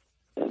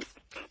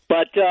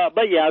 But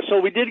yeah, so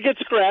we did get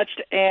scratched,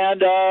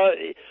 and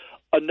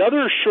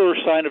another sure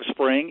sign of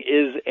spring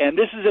is, and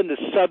this is in the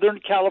Southern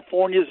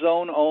California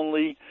zone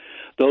only.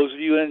 Those of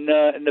you in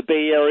the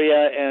Bay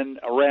Area and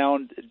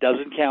around, it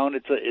doesn't count.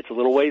 It's a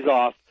little ways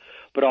off.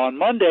 But on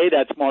Monday,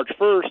 that's March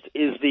 1st,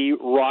 is the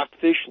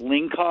Rockfish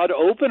Lingcod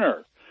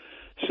opener.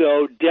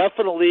 So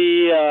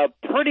definitely,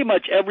 pretty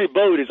much every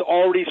boat is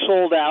already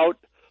sold out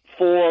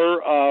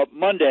for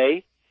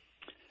Monday.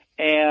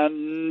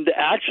 And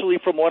actually,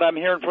 from what I'm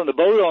hearing from the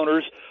boat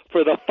owners,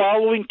 for the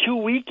following 2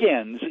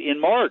 weekends in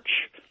March,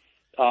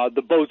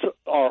 the boats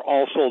are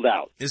all sold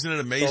out. Isn't it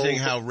amazing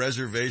how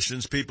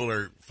reservations, people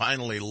are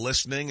finally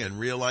listening and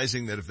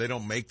realizing that if they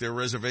don't make their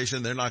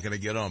reservation, they're not going to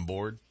get on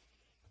board?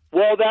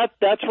 Well,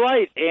 that's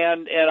right.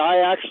 And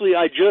I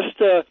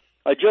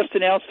just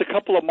announced a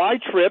couple of my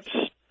trips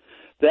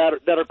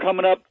that are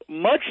coming up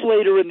much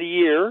later in the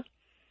year.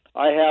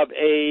 I have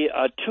a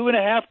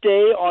 2.5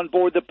 day on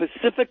board the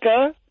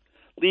Pacifica,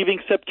 leaving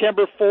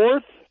September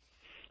 4th.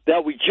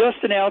 That we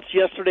just announced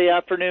yesterday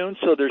afternoon,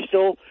 so there's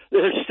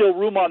still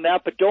room on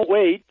that, but don't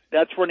wait.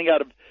 That's running out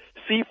of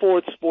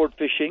Seaforth Sport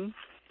Fishing.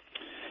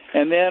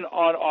 And then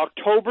on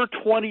October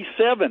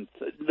 27th,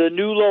 the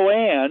new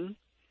Loanne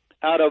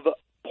out of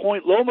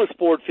Point Loma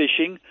Sport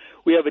Fishing,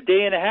 we have a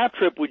 1.5-day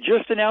trip. We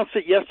just announced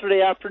it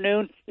yesterday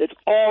afternoon. It's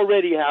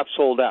already half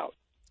sold out.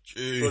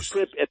 Jeez. For a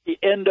trip at the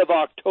end of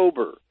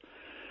October.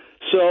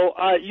 So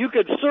you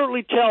could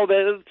certainly tell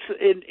that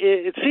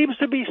it seems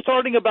to be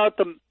starting about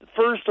the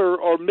first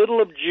or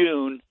middle of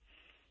June.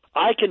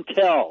 I can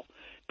tell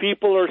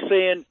people are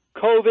saying,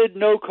 COVID,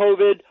 no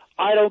COVID,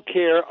 I don't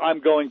care, I'm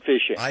going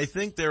fishing. I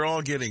think they're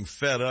all getting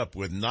fed up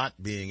with not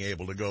being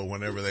able to go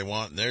whenever they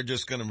want, and they're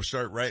just going to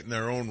start writing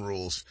their own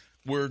rules.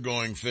 We're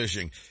going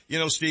fishing. You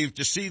know, Steve,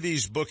 to see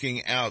these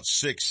booking out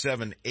 6,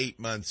 7, 8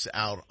 months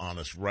out on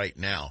us right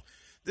now,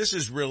 this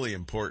is really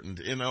important.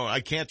 You know, I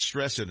can't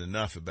stress it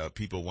enough about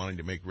people wanting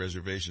to make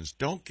reservations.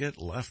 Don't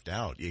get left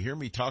out. You hear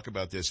me talk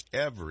about this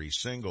every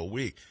single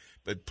week.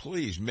 But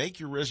please make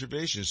your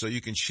reservations so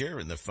you can share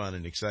in the fun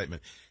and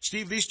excitement.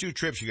 Steve, these 2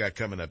 trips you got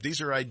coming up,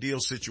 these are ideal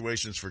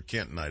situations for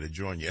Kent and I to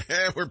join you.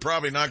 We're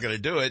probably not going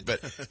to do it,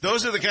 but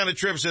those are the kind of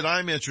trips that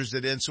I'm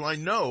interested in. So I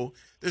know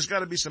there's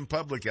got to be some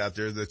public out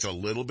there that's a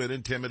little bit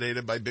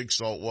intimidated by big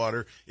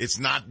saltwater. It's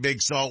not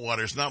big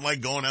saltwater. It's not like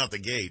going out the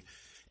gate.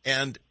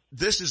 And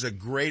this is a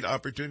great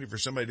opportunity for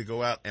somebody to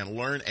go out and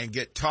learn and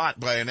get taught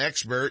by an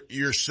expert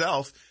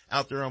yourself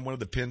out there on one of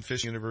the Penn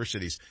Fishing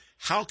universities.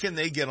 How can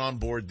they get on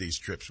board these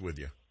trips with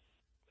you?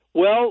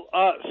 Well,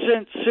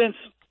 since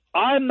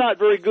I'm not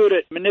very good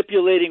at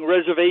manipulating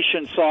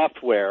reservation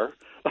software,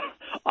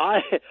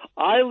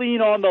 I lean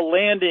on the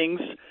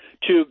landings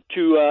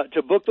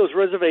to book those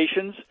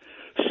reservations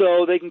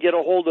so they can get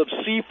a hold of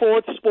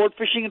Seaforth Sport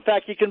Fishing. In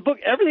fact, you can book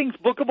everything's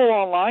bookable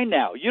online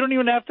now. You don't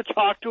even have to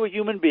talk to a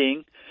human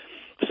being.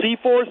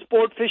 Seaforth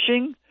Sport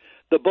Fishing,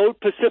 the boat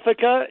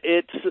Pacifica,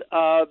 it's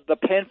the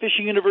Penn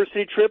Fishing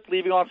University trip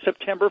leaving on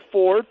September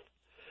 4th.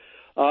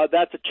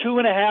 That's a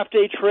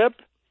 2.5-day trip.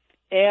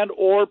 And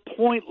or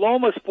Point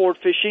Loma Sport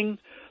Fishing,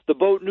 the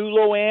boat New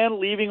Loanne,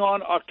 leaving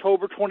on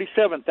October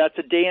 27th. That's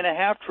a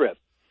 1.5-day trip.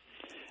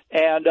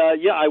 And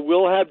I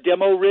will have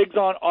demo rigs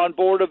on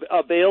board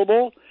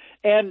available.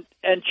 And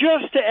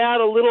just to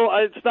add a little,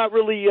 it's not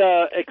really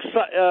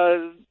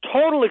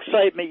total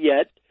excitement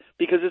yet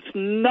because it's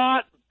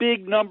not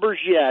big numbers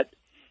yet,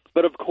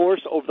 but of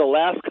course, over the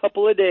last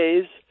couple of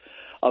days,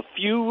 a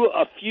few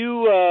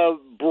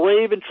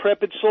brave,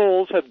 intrepid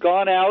souls have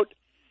gone out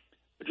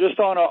just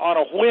on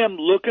a whim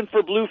looking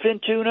for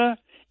bluefin tuna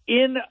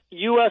in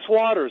U.S.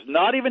 waters,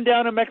 not even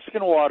down in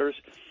Mexican waters.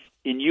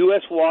 In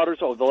U.S. waters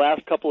over the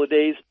last couple of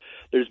days,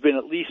 there's been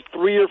at least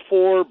 3 or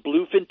 4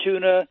 bluefin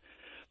tuna.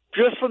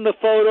 Just from the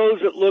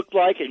photos, it looked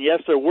like, and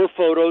yes, there were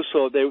photos,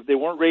 so they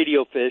weren't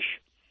radio fish.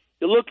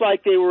 It looked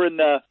like they were in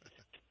the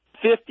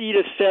 50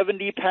 to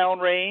 70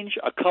 pound range.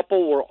 A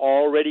couple were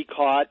already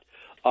caught.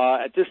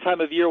 At this time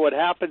of year, what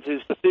happens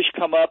is the fish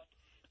come up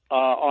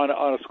on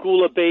a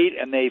school of bait,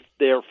 and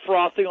they're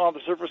frothing on the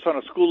surface on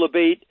a school of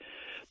bait.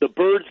 The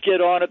birds get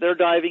on it. They're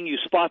diving. You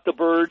spot the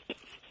birds.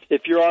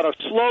 If you're on a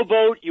slow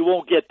boat, you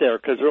won't get there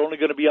because they're only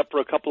going to be up for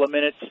a couple of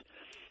minutes.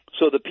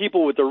 So the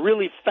people with the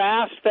really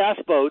fast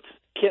boats,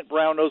 Kent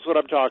Brown knows what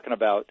I'm talking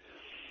about.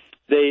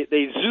 They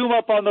zoom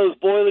up on those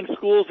boiling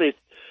schools. They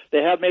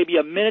They have maybe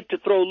a minute to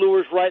throw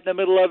lures right in the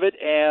middle of it,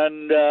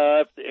 and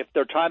if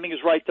their timing is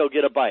right, they'll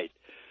get a bite.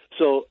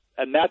 So,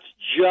 and that's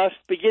just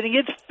beginning.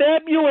 It's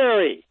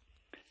February.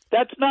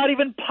 That's not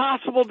even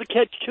possible to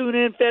catch tuna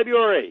in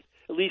February,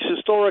 at least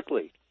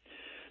historically.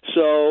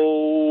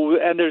 So,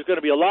 and there's going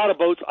to be a lot of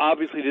boats,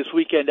 obviously, this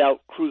weekend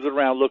out cruising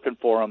around looking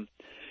for them.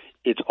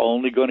 It's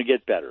only going to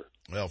get better.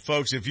 Well,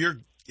 folks, if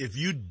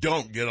you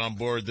don't get on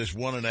board this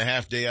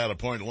 1.5 day out of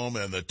Point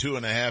Loma and the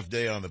 2.5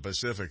 day on the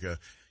Pacifica,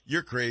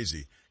 you're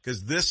crazy.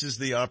 Because this is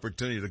the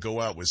opportunity to go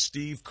out with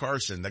Steve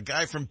Carson, the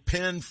guy from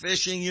Penn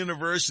Fishing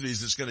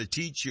Universities that's going to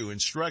teach you,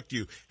 instruct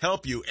you,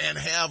 help you, and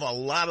have a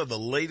lot of the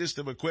latest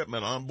of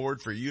equipment on board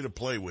for you to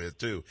play with,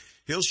 too.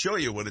 He'll show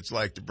you what it's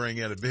like to bring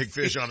in a big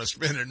fish on a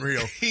spinning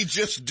reel. He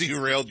just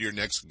derailed your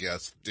next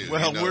guest, dude.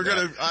 Well, we're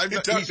going to... He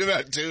talked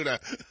about tuna.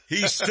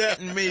 He's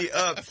setting me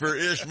up for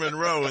Ish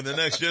Monroe in the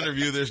next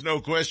interview. There's no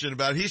question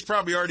about it. He's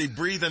probably already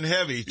breathing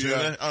heavy,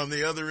 Tuna, on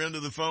the other end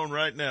of the phone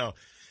right now.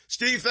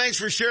 Steve, thanks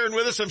for sharing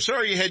with us. I'm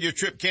sorry you had your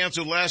trip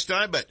canceled last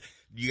time, but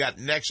you got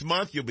next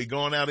month. You'll be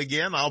going out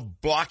again. I'll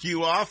block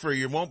you off, or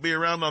you won't be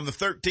around on the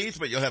 13th,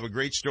 but you'll have a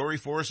great story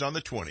for us on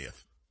the 20th.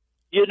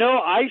 You know,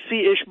 I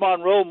see Ish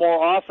Monroe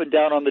more often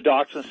down on the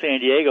docks in San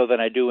Diego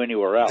than I do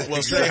anywhere else.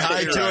 Well, say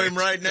hi to him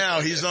right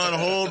now. He's on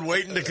hold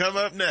waiting to come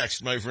up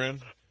next, my friend.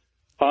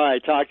 All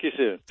right, talk to you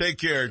soon. Take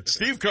care.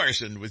 Steve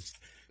Carson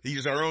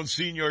he's our own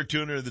senior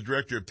tuner and the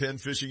director of Penn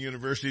Fishing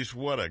Universities.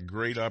 What a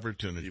great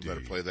opportunity. You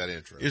better play that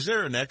intro. Is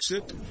there an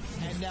exit?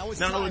 And now it's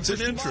No, it's an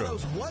intro.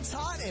 What's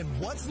hot and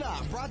what's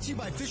not. Brought to you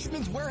by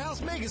Fisherman's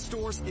Warehouse Mega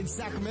Stores in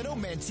Sacramento,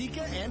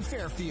 Manteca, and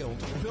Fairfield.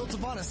 Built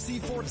upon a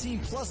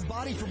C14 plus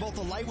body for both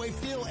the lightweight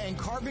feel and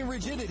carbon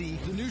rigidity,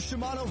 the new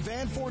Shimano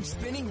Van Ford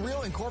spinning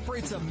reel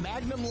incorporates a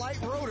Magnum light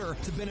rotor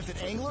to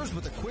benefit anglers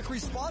with a quick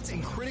response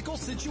in critical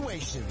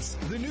situations.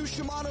 The new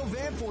Shimano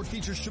Van Ford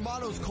features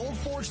Shimano's cold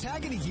forged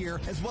Hagerty gear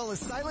as well as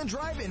silent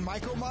drive and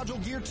micro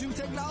module gear 2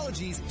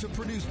 technologies to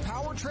produce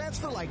power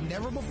transfer like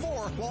never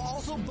before, while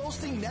also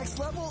boasting next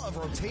level of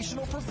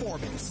rotational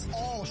performance.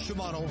 All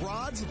Shimano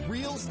rods,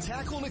 reels,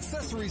 tackle, and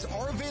accessories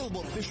are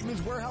available at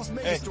Fisherman's Warehouse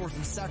Mega Stores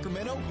in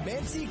Sacramento,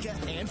 Manteca,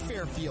 and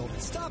Fairfield.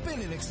 Stop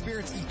in and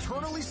experience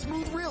eternally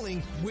smooth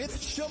reeling with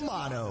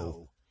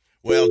Shimano.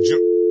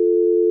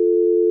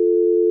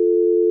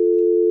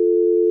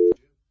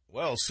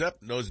 Well, Sepp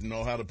doesn't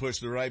know how to push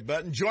the right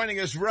button. Joining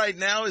us right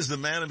now is the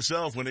man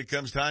himself when it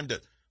comes time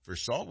for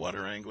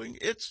saltwater angling.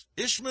 It's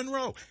Ish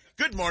Monroe.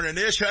 Good morning,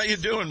 Ish. How you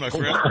doing, my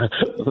friend?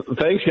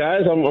 Thanks,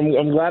 guys.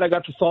 I'm glad I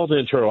got the salt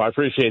intro. I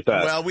appreciate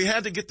that. Well, we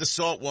had to get the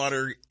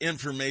saltwater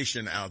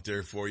information out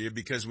there for you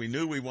because we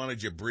knew we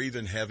wanted you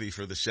breathing heavy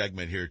for the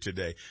segment here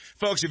today.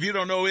 Folks, if you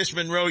don't know Ish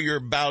Monroe, you're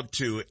about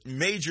to.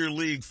 Major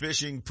League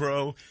Fishing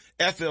Pro,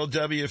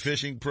 FLW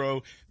Fishing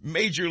Pro,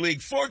 Major League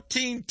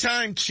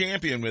 14-time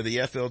champion with the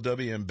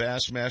FLW and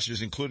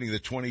Bassmasters, including the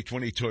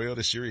 2020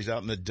 Toyota Series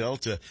out in the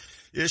Delta.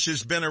 Ish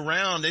has been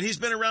around, and he's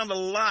been around a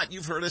lot.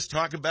 You've heard us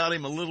talk about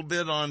him a little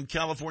bit on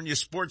California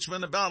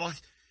Sportsman.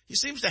 He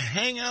seems to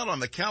hang out on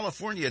the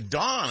California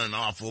Dawn an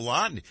awful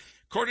lot. And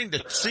according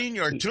to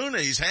Senior Tuna,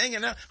 he's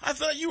hanging out. I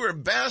thought you were a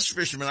bass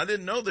fisherman. I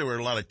didn't know there were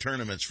a lot of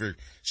tournaments for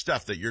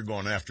stuff that you're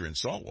going after in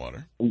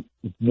saltwater.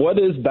 What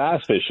is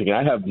bass fishing?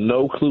 I have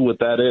no clue what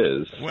that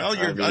is. Well,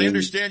 I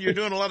understand you're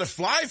doing a lot of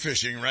fly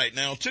fishing right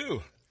now,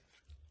 too.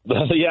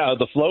 Yeah,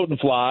 the float and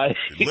fly.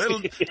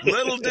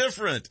 Little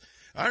different.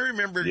 I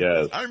remember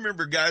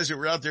guys that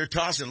were out there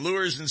tossing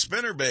lures and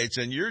spinnerbaits,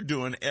 and you're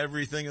doing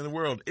everything in the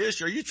world.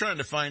 Ish, are you trying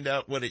to find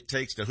out what it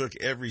takes to hook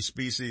every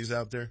species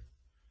out there?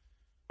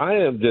 I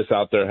am just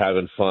out there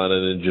having fun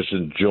and just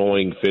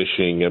enjoying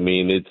fishing. I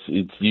mean,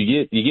 it's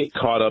you get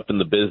caught up in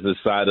the business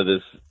side of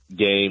this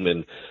game,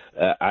 and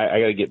I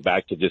got to get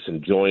back to just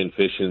enjoying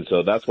fishing.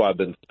 So that's why I've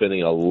been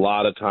spending a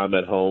lot of time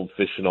at home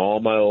fishing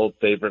all my old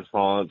favorite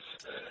haunts.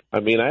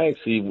 I mean, I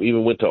actually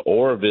even went to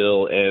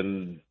Oroville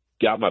and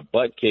got my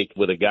butt kicked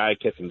with a guy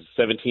catching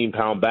a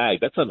 17-pound bag.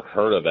 That's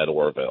unheard of at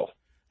Oroville.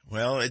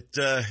 Well,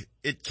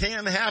 it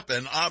can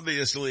happen.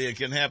 Obviously, it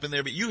can happen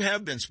there, but you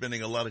have been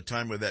spending a lot of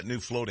time with that new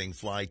floating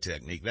fly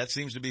technique. That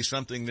seems to be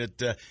something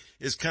that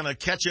is kind of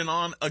catching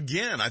on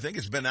again. I think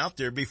it's been out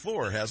there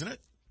before, hasn't it?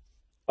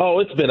 Oh,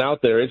 it's been out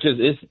there. It's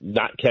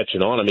not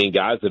catching on. I mean,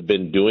 guys have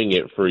been doing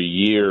it for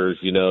years.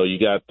 You know, you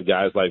got the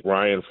guys like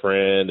Ryan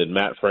Friend and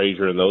Matt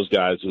Frazier and those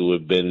guys who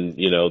have been,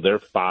 you know, they're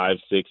 5,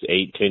 6,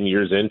 8, 10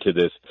 years into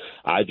this.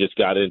 I just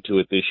got into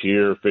it this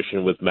year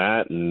fishing with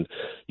Matt, and,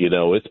 you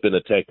know, it's been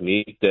a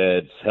technique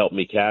that's helped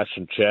me cash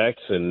some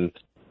checks, and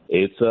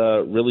it's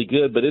really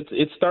good. But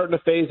it's starting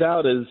to phase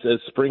out as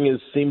spring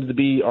seems to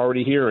be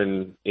already here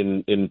in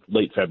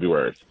late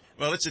February.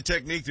 Well, it's a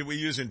technique that we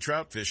use in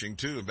trout fishing,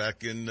 too.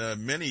 Back in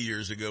many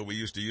years ago, we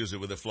used to use it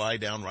with a fly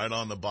down right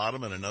on the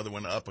bottom and another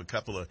one up a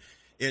couple of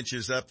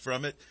inches up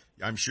from it.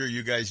 I'm sure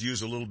you guys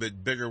use a little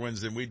bit bigger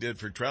ones than we did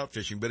for trout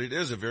fishing, but it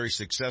is a very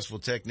successful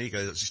technique.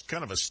 It's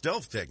kind of a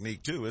stealth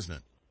technique, too, isn't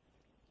it?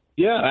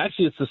 Yeah,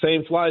 actually, it's the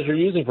same flies you're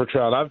using for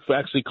trout. I've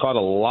actually caught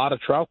a lot of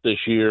trout this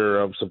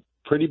year. Some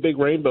pretty big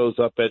rainbows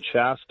up at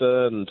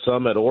Shasta and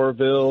some at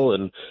Oroville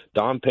and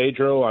Don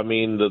Pedro. I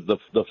mean,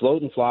 the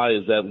floating fly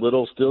is that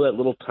little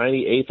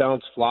tiny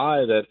 1/8-ounce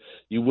fly that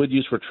you would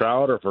use for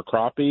trout or for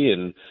crappie,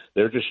 and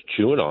they're just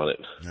chewing on it.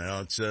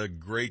 Well, it's a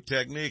great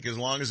technique as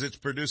long as it's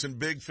producing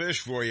big fish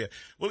for you.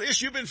 Well,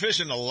 Ish, you've been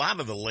fishing a lot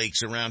of the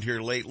lakes around here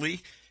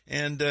lately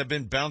and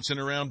been bouncing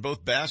around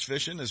both bass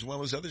fishing as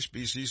well as other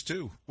species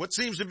too. What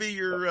seems to be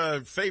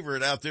your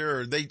favorite out there,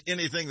 or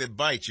anything that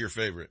bites your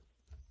favorite?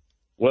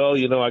 Well,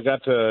 I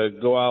got to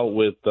go out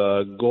with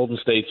Golden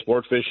State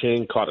Sport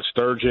Fishing, caught a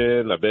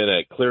sturgeon. I've been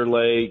at Clear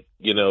Lake,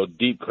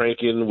 deep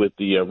cranking with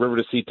the River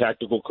to Sea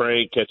tactical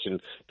crank, catching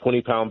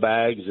 20-pound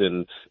bags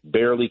and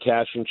barely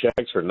cashing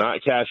checks or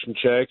not cashing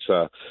checks.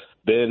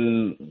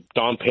 Been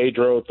Don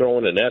Pedro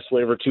throwing an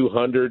S-Waver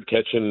 200,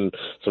 catching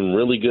some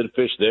really good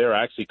fish there.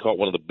 I actually caught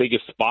one of the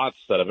biggest spots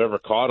that I've ever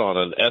caught on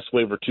an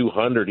S-Waver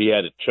 200. He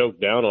had it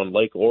choked down on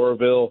Lake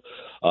Oroville.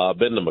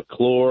 Been to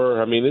McClure.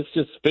 I mean, it's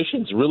just,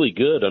 fishing's really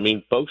good. I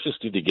mean, folks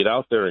just need to get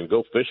out there and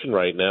go fishing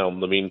right now.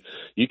 I mean,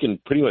 you can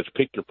pretty much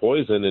pick your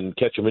poison and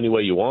catch them any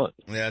way you want.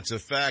 That's a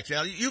fact.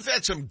 Now, you've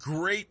had some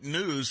great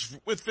news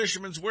with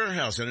Fisherman's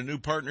Warehouse and a new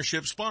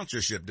partnership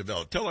sponsorship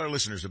developed. Tell our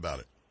listeners about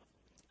it.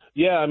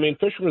 Yeah, I mean,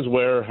 Fisherman's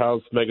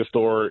Warehouse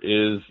Megastore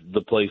is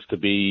the place to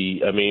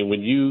be. I mean,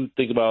 when you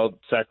think about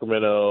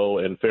Sacramento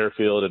and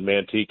Fairfield and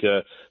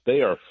Manteca,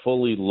 they are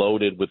fully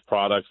loaded with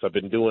products. I've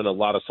been doing a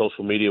lot of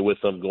social media with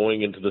them,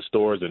 going into the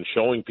stores and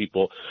showing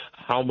people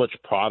how much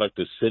product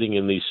is sitting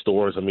in these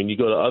stores. I mean, you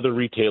go to other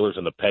retailers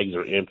and the pegs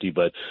are empty,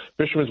 but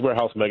Fisherman's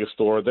Warehouse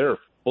Megastore, they're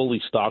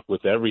fully stocked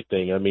with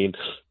everything. I mean,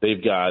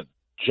 they've got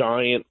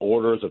giant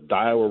orders of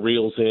Daiwa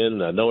reels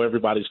in. I know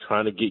everybody's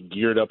trying to get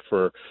geared up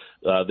for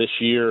this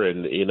year,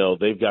 and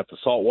they've got the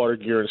saltwater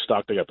gear in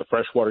stock, they got the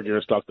freshwater gear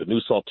in stock, the new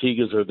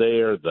Saltigas are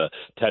there, the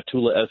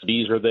Tatula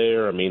SBs are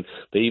there. I mean,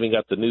 they even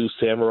got the new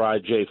Samurai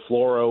J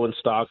Fluoro in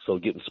stock, so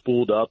getting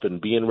spooled up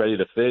and being ready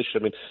to fish. I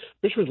mean,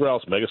 Fisherman's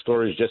Warehouse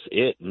Megastore is just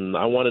it, and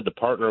I wanted to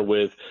partner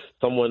with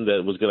someone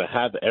that was going to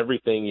have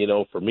everything,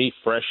 for me,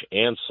 fresh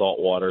and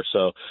saltwater.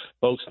 So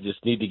folks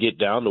just need to get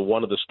down to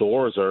one of the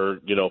stores or,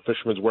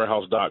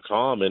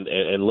 fishermanswarehouse.com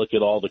and look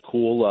at all the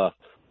cool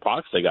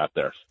products they got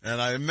there.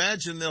 And I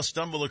imagine they'll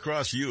stumble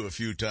across you a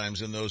few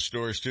times in those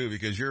stores too,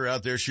 because you're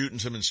out there shooting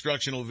some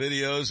instructional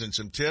videos and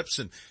some tips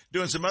and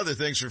doing some other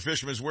things for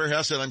Fisherman's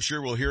Warehouse that I'm sure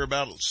we'll hear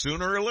about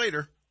sooner or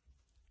later.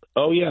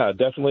 Oh, yeah,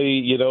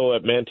 definitely,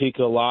 at Manteca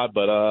a lot,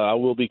 but I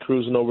will be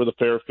cruising over the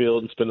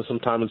Fairfield and spending some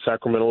time in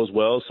Sacramento as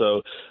well.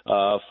 So,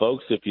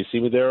 folks, if you see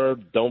me there,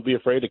 don't be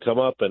afraid to come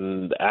up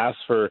and ask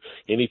for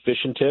any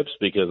fishing tips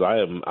because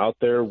I am out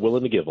there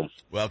willing to give them.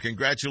 Well,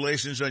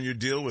 congratulations on your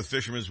deal with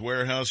Fisherman's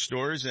Warehouse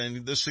stores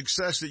and the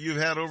success that you've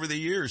had over the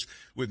years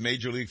with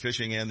Major League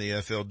Fishing and the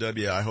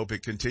FLW. I hope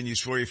it continues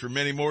for you for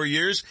many more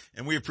years,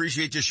 and we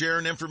appreciate you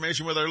sharing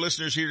information with our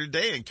listeners here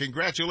today, and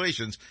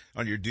congratulations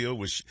on your deal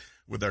with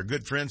our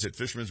good friends at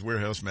Fisherman's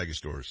Warehouse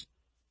Megastores.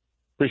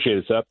 Appreciate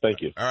it, Seth.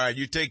 Thank you. All right.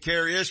 You take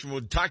care, Ish, and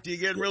we'll talk to you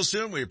again real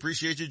soon. We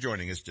appreciate you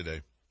joining us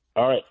today.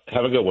 All right.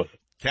 Have a good one.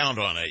 Count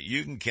on it.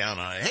 You can count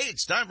on it. Hey,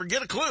 it's time for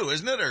Get a Clue,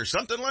 isn't it? Or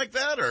something like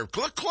that? Or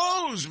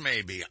close,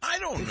 maybe. I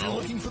don't know. If you're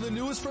looking for the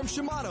newest from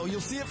Shimano,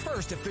 you'll see it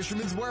first at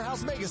Fisherman's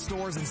Warehouse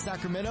Megastores in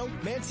Sacramento,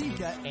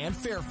 Manteca, and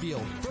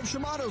Fairfield. From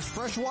Shimano's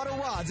freshwater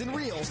rods and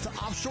reels to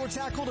offshore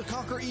tackle to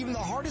conquer even the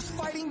hardest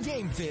fighting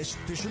game fish,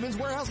 Fisherman's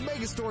Warehouse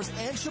Megastores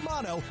and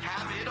Shimano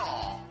have it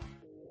all.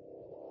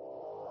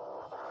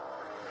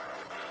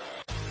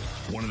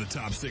 One of the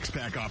top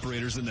six-pack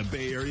operators in the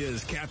Bay Area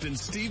is Captain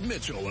Steve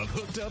Mitchell of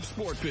Hooked Up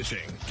Sport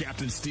Fishing.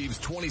 Captain Steve's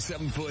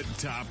 27-foot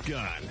Top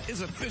Gun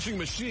is a fishing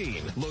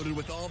machine loaded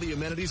with all the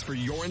amenities for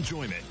your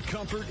enjoyment,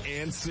 comfort,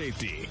 and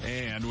safety.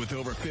 And with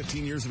over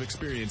 15 years of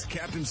experience,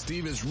 Captain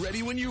Steve is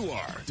ready when you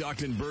are.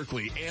 Docked in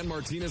Berkeley and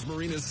Martinez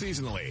Marinas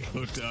seasonally.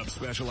 Hooked Up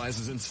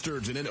specializes in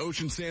sturgeon and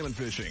ocean salmon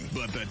fishing,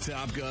 but the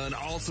Top Gun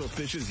also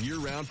fishes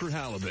year-round for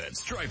halibut,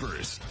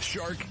 stripers,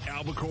 shark,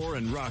 albacore,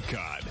 and rock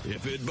cod.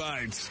 If it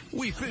bites,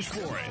 we fish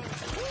for it.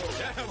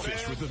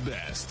 Fish with the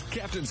best.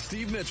 Captain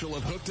Steve Mitchell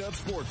of Hooked Up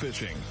Sport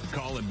Fishing.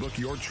 Call and book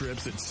your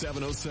trips at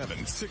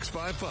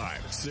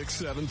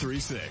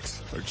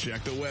 707-655-6736 or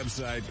check the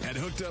website at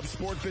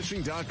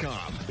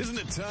hookedupsportfishing.com. Isn't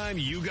it time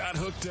you got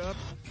hooked up?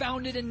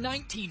 Founded in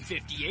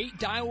 1958,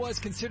 Daiwa is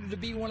considered to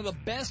be one of the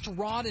best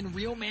rod and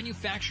reel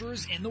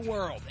manufacturers in the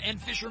world, and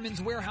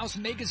Fisherman's Warehouse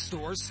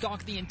Megastores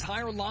stock the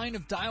entire line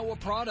of Daiwa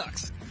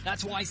products.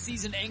 That's why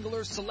seasoned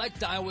anglers select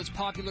Daiwa's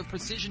popular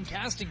precision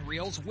casting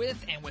reels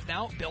with and without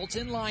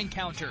built-in line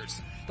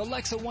counters. The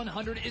Lexa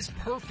 100 is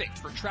perfect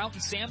for trout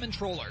and salmon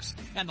trollers,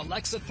 and the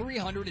Lexa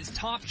 300 is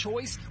top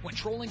choice when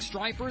trolling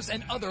stripers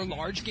and other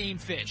large game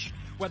fish.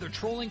 Whether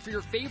trolling for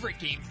your favorite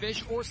game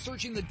fish or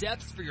searching the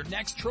depths for your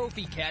next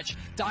trophy catch,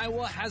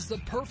 Daiwa has the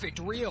perfect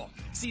reel.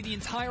 See the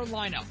entire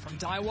lineup from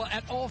Daiwa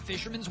at all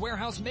Fisherman's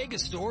Warehouse mega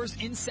stores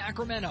in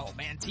Sacramento,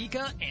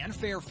 Manteca, and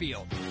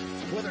Fairfield.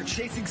 Whether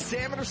chasing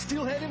salmon or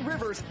steelhead in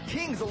rivers,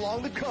 kings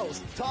along the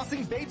coast,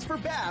 tossing baits for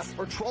bass,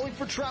 or trolling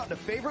for trout in a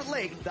favorite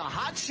lake, the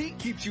Hot Sheet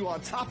keeps you on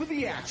top of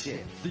the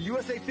action. The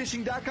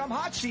USAFishing.com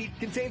Hot Sheet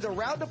contains a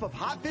roundup of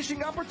hot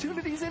fishing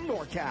opportunities in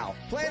NorCal.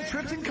 Plan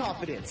trips in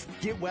confidence.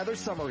 Get weather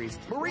summaries,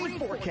 marine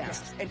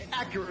forecasts, and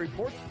accurate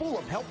reports full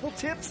of helpful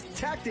tips,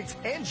 tactics,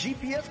 and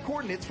GPS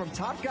coordinates from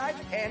top guides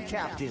and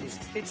captains.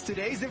 It's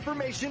today's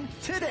information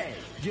today.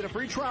 Get a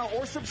free trial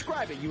or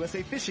subscribe at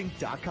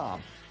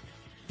USAFishing.com.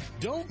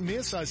 Don't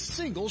miss a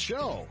single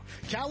show.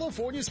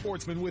 California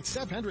Sportsman with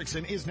Seth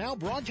Hendrickson is now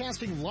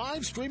broadcasting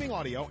live streaming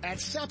audio at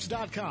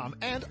Seps.com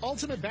and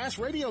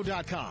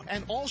UltimateBassRadio.com,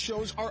 and all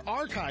shows are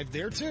archived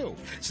there too.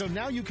 So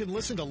now you can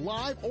listen to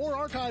live or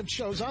archived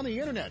shows on the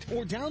internet,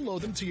 or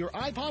download them to your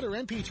iPod or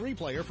MP3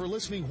 player for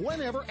listening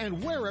whenever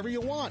and wherever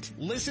you want.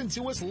 Listen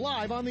to us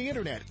live on the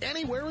internet,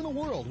 anywhere in the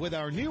world, with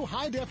our new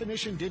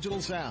high-definition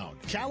digital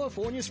sound.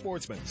 California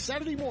Sportsman,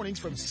 Saturday mornings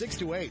from 6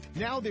 to 8.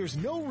 Now there's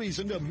no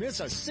reason to miss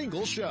a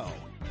single show.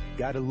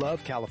 Gotta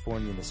love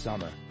California in the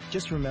summer.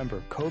 Just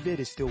remember, COVID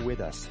is still with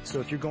us. So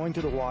if you're going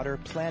to the water,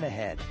 plan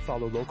ahead,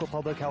 follow local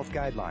public health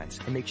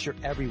guidelines, and make sure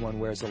everyone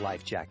wears a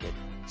life jacket.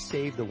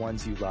 Save the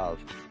ones you love.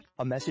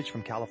 A message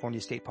from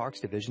California State Parks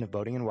Division of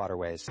Boating and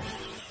Waterways.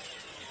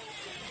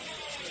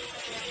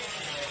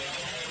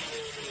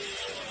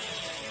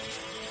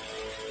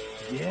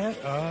 Get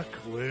a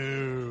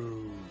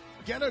clue.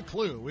 Get a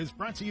Clue is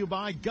brought to you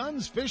by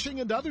Guns, Fishing,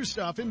 and Other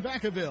Stuff in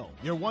Vacaville,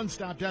 your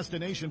one-stop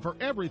destination for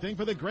everything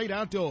for the great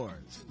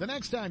outdoors. The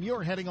next time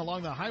you're heading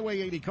along the Highway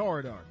 80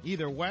 corridor,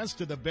 either west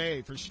to the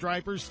bay for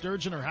stripers,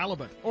 sturgeon, or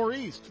halibut, or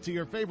east to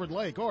your favorite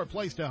lake or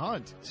place to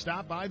hunt,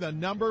 stop by the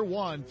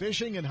 #1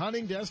 fishing and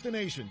hunting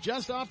destination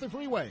just off the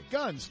freeway,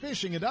 Guns,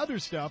 Fishing, and Other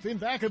Stuff in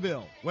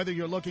Vacaville. Whether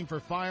you're looking for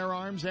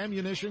firearms,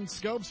 ammunition,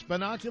 scopes,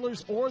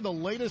 binoculars, or the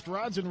latest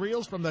rods and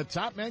reels from the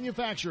top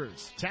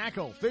manufacturers,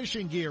 tackle,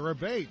 fishing gear, or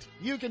bait,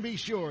 you can be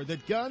sure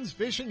that Guns,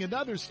 Fishing, and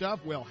Other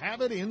Stuff will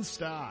have it in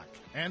stock.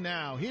 And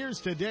now, here's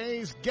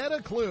today's Get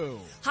a Clue.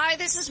 Hi,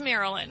 this is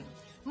Marilyn.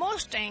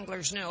 Most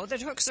anglers know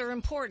that hooks are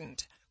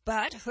important,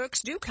 but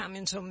hooks do come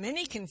in so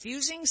many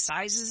confusing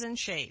sizes and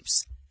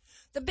shapes.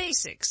 The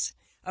basics.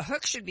 A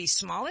hook should be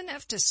small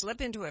enough to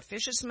slip into a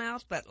fish's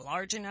mouth, but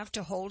large enough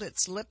to hold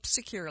its lip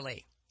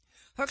securely.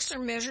 Hooks are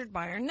measured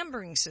by our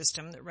numbering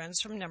system that runs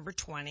from number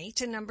 20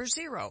 to number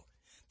 0.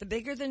 The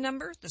bigger the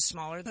number, the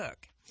smaller the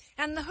hook.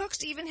 And the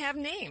hooks even have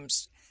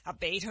names. A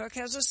bait hook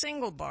has a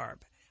single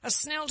barb. A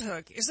snelled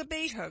hook is a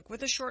bait hook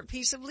with a short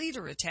piece of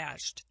leader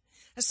attached.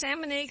 A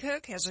salmon egg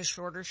hook has a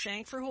shorter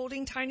shank for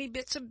holding tiny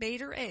bits of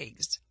bait or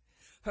eggs.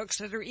 Hooks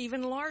that are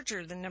even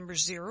larger than number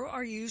 0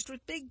 are used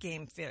with big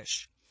game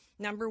fish.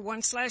 Number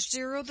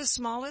 1/0 the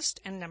smallest,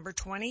 and number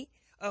 20,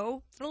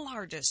 the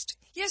largest.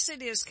 Yes,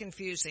 it is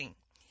confusing.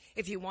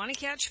 If you want to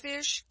catch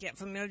fish, get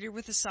familiar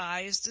with the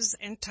sizes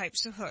and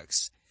types of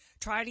hooks.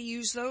 Try to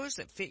use those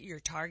that fit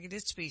your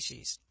targeted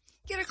species.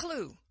 Get a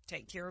clue.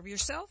 Take care of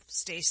yourself.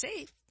 Stay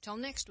safe. Till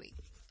next week.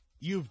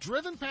 You've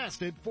driven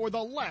past it for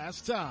the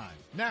last time.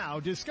 Now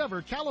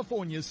discover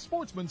California's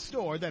sportsman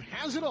store that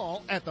has it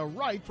all at the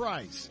right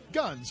price.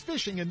 Guns,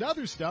 Fishing, and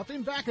Other Stuff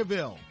in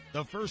Vacaville.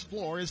 The first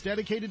floor is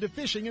dedicated to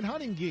fishing and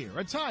hunting gear,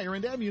 attire,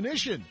 and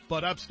ammunition.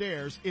 But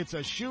upstairs, it's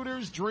a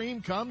shooter's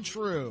dream come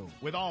true.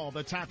 With all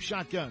the top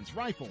shotguns,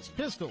 rifles,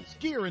 pistols,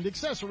 gear, and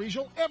accessories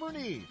you'll ever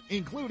need,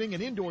 including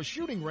an indoor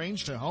shooting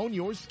range to hone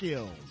your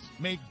skills.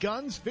 Make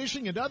Guns,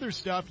 Fishing, and Other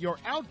Stuff your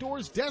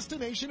outdoors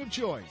destination of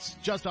choice.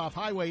 Just off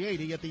Highway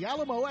 80 at the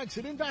Alamo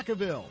exit in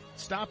Vacaville.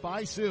 Stop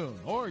by soon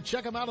or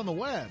check them out on the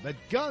web at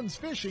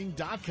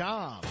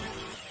gunsfishing.com.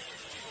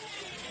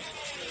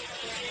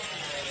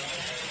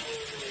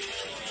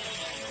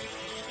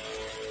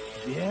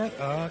 Get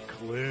a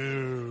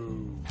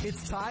clue.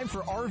 It's time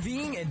for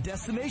RVing and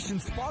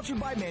Destinations, sponsored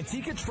by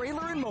Manteca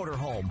Trailer and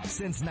Motorhome.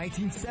 Since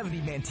 1970,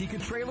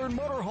 Manteca Trailer and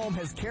Motorhome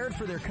has cared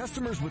for their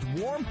customers with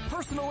warm,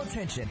 personal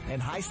attention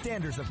and high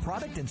standards of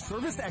product and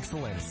service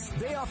excellence.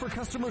 They offer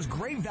customers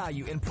great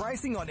value in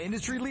pricing on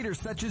industry leaders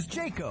such as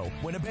Jayco,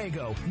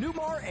 Winnebago,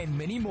 Newmar, and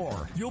many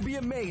more. You'll be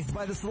amazed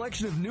by the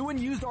selection of new and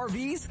used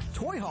RVs,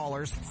 toy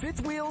haulers,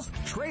 fifth wheels,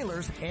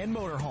 trailers, and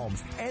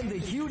motorhomes, and the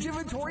huge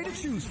inventory to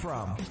choose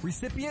from.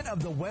 Recipient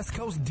of the West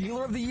Coast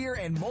Dealer of the Year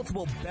and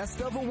multiple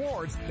Best of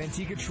awards,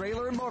 Manteca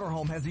Trailer and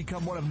Motorhome has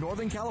become one of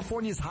Northern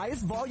California's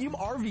highest volume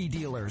RV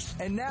dealers.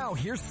 And now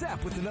here's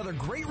Seth with another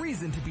great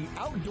reason to be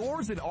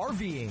outdoors and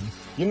RVing.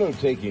 You know,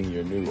 taking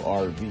your new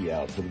RV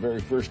out for the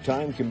very first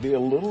time can be a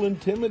little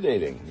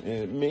intimidating.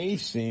 It may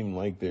seem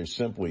like there's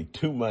simply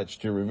too much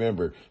to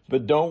remember,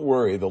 but don't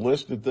worry, the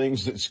list of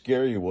things that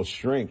scare you will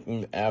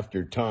shrink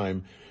after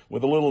time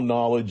with a little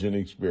knowledge and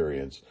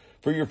experience.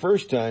 For your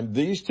first time,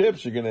 these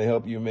tips are going to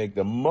help you make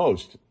the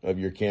most of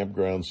your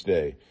campground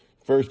stay.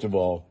 First of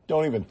all,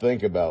 don't even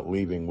think about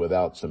leaving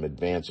without some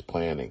advanced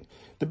planning.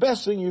 The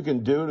best thing you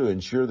can do to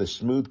ensure the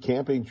smooth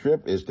camping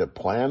trip is to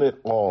plan it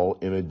all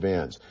in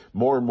advance.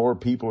 More and more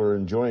people are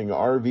enjoying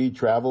RV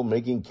travel,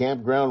 making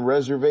campground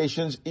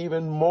reservations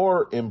even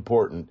more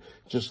important,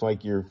 just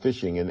like your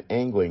fishing and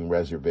angling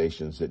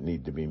reservations that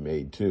need to be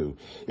made too.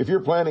 If you're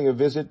planning a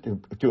visit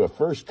to a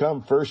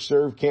first-come,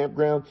 first-served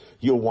campground,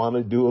 you'll want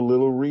to do a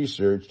little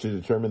research to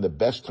determine the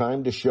best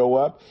time to show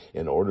up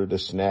in order to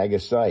snag a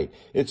site.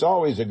 It's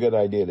always a good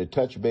idea to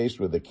touch base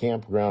with the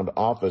campground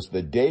office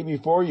the day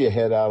before you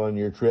head out on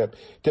your trip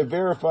to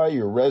verify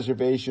your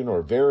reservation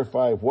or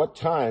verify what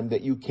time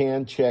that you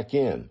can check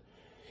in.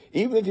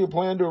 Even if you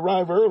plan to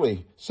arrive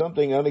early,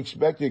 something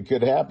unexpected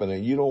could happen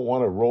and you don't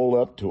want to roll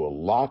up to a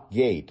locked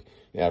gate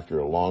after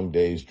a long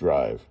day's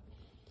drive.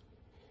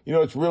 You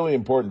know, it's really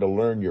important to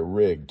learn your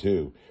rig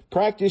too.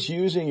 Practice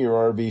using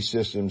your RV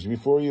systems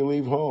before you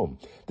leave home.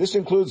 This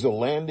includes the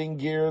landing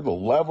gear, the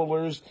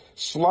levelers,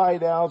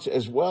 slide outs,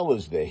 as well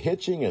as the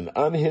hitching and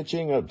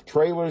unhitching of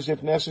trailers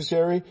if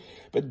necessary.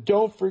 But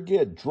don't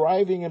forget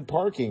driving and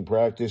parking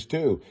practice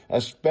too,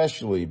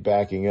 especially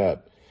backing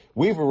up.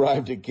 We've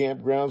arrived at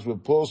campgrounds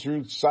with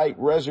pull-through site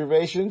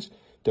reservations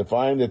to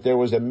find that there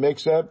was a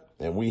mix-up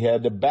and we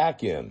had to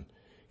back in.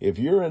 If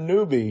you're a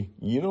newbie,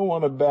 you don't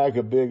want to back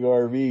a big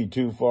RV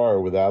too far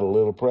without a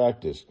little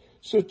practice.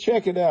 So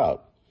check it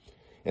out.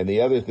 And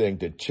the other thing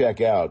to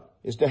check out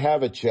is to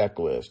have a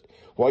checklist.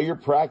 While you're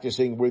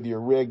practicing with your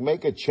rig,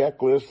 make a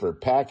checklist for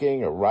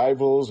packing,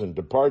 arrivals, and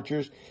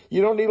departures.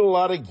 You don't need a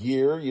lot of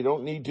gear. You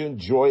don't need to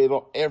enjoy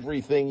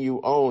everything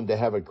you own to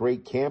have a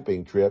great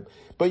camping trip,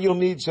 but you'll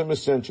need some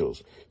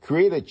essentials.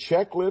 Create a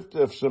checklist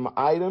of some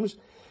items.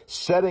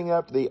 Setting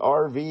up the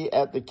RV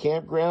at the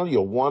campground,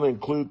 you'll want to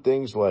include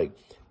things like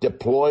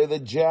deploy the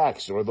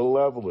jacks or the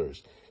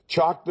levelers,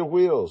 chock the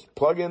wheels,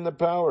 plug in the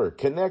power,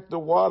 connect the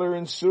water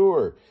and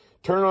sewer,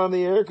 turn on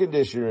the air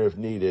conditioner if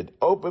needed,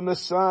 open the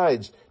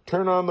sides,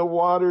 turn on the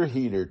water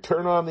heater,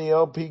 turn on the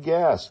LP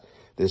gas.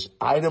 This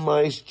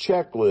itemized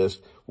checklist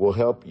will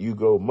help you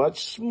go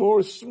much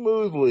more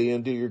smoothly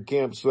into your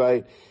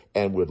campsite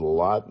and with a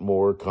lot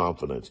more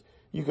confidence.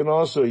 You can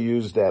also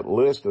use that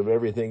list of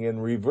everything in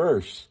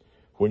reverse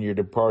when you're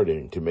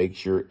departing to make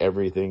sure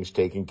everything's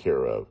taken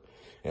care of.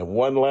 And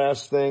one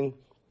last thing,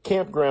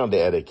 campground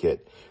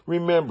etiquette.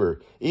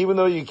 Remember, even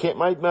though you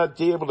might not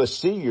be able to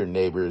see your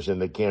neighbors in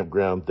the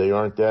campground, they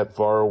aren't that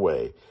far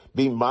away.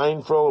 Be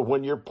mindful of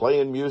when you're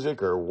playing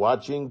music or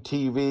watching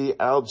TV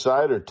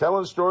outside or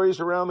telling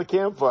stories around the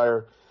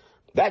campfire.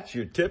 That's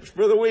your tips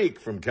for the week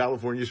from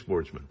California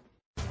Sportsman.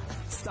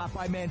 Stop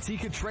by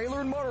Manteca Trailer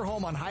and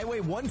Motorhome on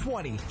Highway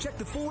 120. Check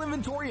the full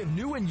inventory of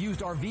new and used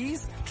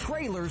RVs,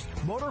 trailers,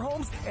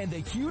 motorhomes, and a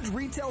huge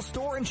retail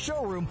store and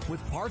showroom with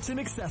parts and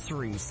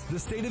accessories. The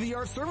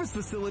state-of-the-art service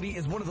facility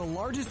is one of the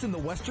largest in the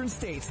western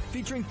states,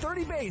 featuring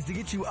 30 bays to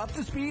get you up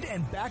to speed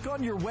and back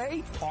on your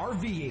way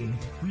RVing.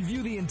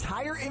 Review the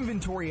entire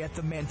inventory at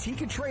the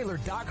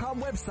MantecaTrailer.com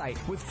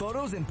website with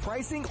photos and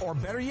pricing, or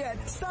better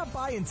yet, stop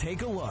by and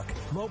take a look.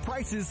 Low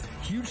prices,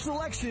 huge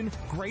selection,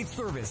 great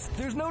service.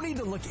 There's no need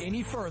to look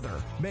any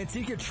further.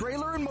 Manteca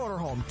Trailer and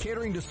Motorhome,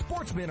 catering to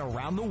sportsmen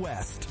around the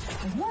West.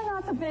 We're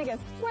not the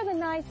biggest, we're the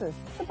nicest.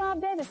 The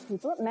Bob Davis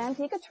people at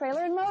Manteca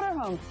Trailer and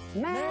Motorhome.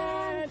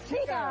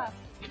 Manteca!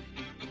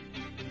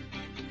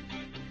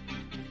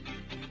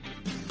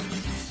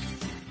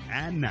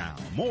 And now,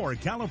 more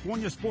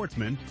California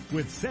Sportsmen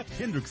with Seth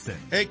Hendrickson.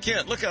 Hey,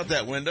 Kent, look out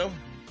that window.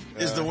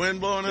 Is the wind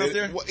blowing out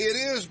there? Well,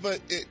 it is, but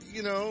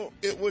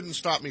it wouldn't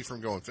stop me from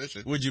going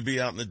fishing. Would you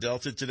be out in the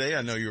Delta today?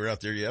 I know you were out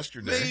there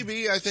yesterday.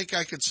 Maybe. I think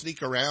I could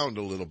sneak around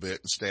a little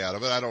bit and stay out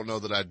of it. I don't know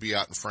that I'd be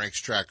out in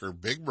Frank's Tracker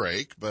Big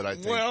Break, but I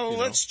think, well,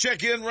 let's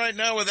check in right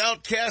now with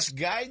Outcast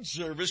Guide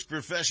Service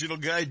professional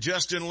guide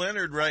Justin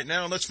Leonard right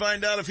now. Let's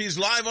find out if he's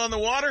live on the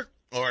water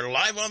or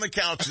live on the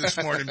couch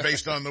this morning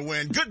based on the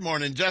wind. Good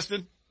morning,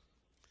 Justin.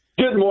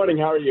 Good morning.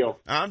 How are you?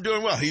 I'm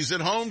doing well. He's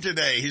at home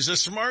today. He's a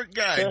smart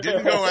guy.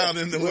 Didn't go out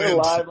in the wind. We're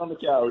live on the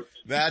couch.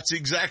 That's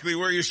exactly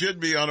where you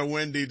should be on a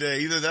windy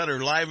day. Either that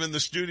or live in the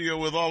studio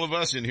with all of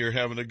us in here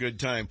having a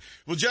good time.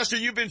 Well,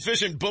 Justin, you've been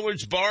fishing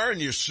Bullard's Bar,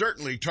 and you're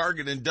certainly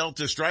targeting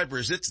Delta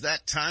stripers. It's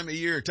that time of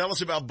year. Tell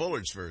us about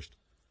Bullard's first.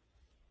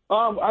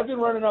 I've been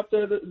running up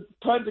there.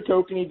 Tons of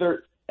kokanee.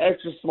 They're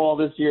extra small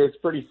this year. It's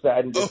pretty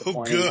sad and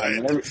disappointing.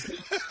 Oh,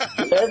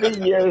 good.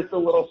 Every year it's a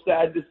little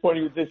sad and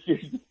disappointing with this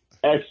year's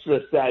extra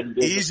sad and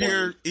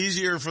disappointing.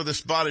 Easier for the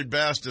spotted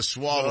bass to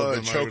swallow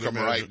them. Choke them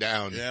right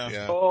down.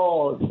 Yeah.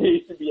 Oh,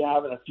 they should be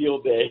having a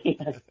field day.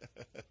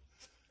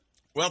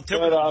 Well,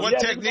 what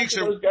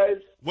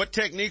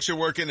techniques are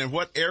working, and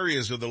what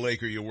areas of the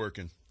lake are you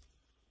working?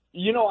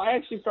 I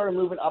actually started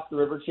moving up the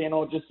river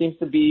channel. It just seems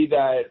to be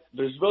that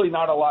there's really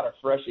not a lot of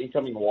fresh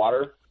incoming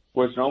water,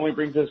 which normally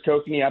brings this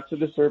kokanee up to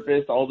the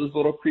surface. All those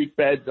little creek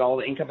beds, all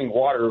the incoming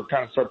water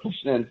kind of start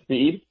pushing in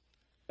speed.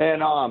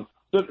 And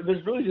so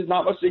there's really just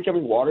not much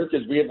incoming water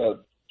because we have a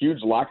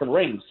huge lack of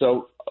rain.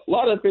 So a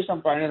lot of the fish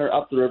I'm finding are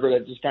up the river.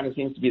 That just kind of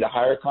seems to be the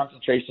higher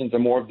concentrations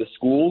and more of the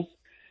schools.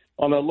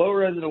 On the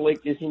lower end of the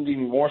lake, they seem to be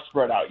more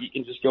spread out. You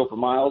can just go for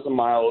miles and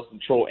miles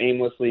and troll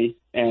aimlessly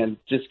and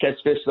just catch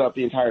fish throughout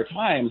the entire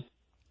time.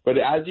 But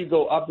as you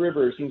go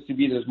upriver, it seems to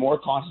be there's more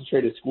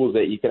concentrated schools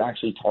that you can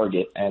actually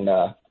target, and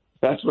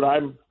that's what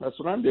I'm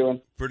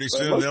doing. Pretty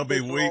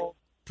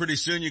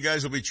soon you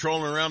guys will be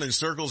trolling around in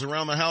circles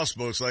around the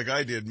houseboats like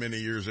I did many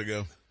years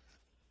ago.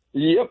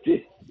 Yep.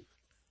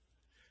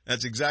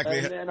 That's exactly.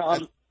 And then,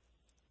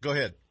 go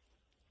ahead.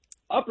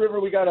 Upriver,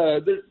 we got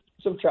there's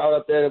some trout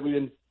up there that we've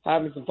been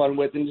having some fun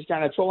with, and just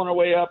kind of trolling our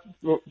way up,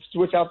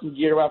 switch out some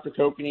gear after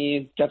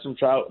kokanee, catch some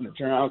trout, and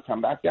turn around,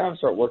 come back down, and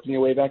start working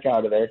your way back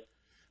out of there.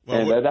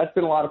 Well, and that's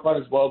been a lot of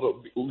fun as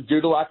well. But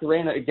due to lack of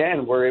rain,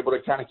 again, we're able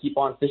to kind of keep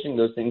on fishing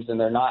those things, and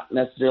they're not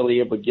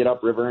necessarily able to get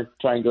upriver and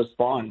try and go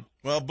spawn.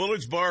 Well,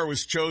 Bullard's Bar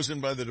was chosen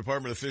by the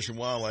Department of Fish and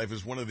Wildlife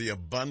as one of the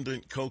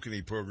abundant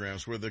kokanee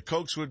programs where the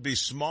cokes would be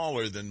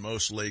smaller than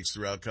most lakes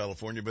throughout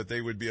California, but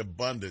they would be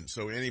abundant,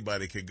 so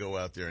anybody could go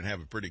out there and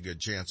have a pretty good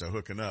chance of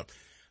hooking up.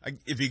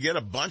 If you get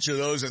a bunch of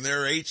those and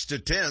they're 8s to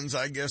 10s,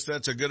 I guess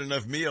that's a good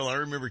enough meal. I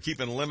remember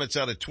keeping limits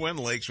out of Twin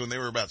Lakes when they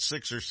were about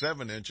 6 or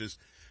 7 inches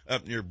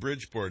up near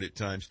Bridgeport at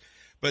times.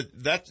 But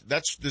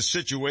that's the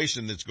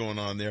situation that's going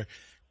on there.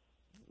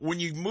 When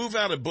you move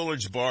out of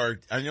Bullard's Bar,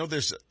 I know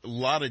there's a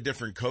lot of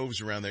different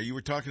coves around there. You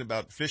were talking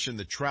about fishing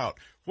the trout.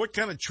 What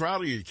kind of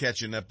trout are you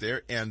catching up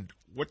there, and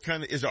what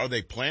kind of are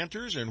they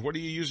planters, and what are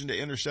you using to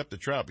intercept the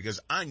trout? Because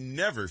I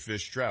never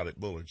fish trout at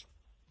Bullard's.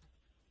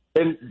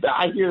 And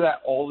I hear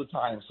that all the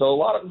time. So a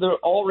lot of they're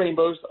all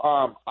rainbows.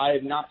 I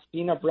have not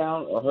seen a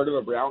brown or heard of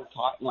a brown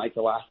caught in like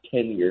the last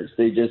 10 years.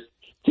 They just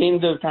seem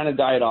to have kind of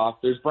died off.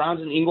 There's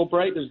browns in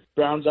Englebright. There's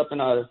browns up in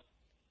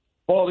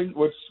Spalding,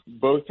 which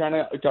both kind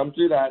of come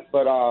through that.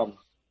 But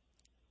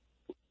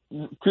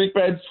creek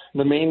beds,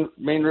 the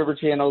main river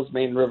channels,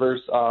 main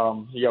rivers,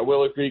 you got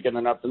Willow Creek and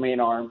then up the main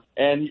arm.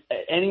 And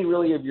any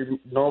really of your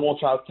normal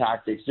trout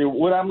tactics. So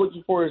what I'm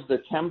looking for is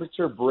the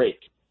temperature break.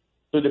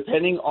 So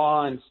depending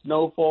on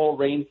snowfall,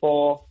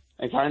 rainfall,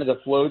 and kind of the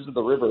flows of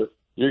the river,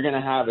 you're going to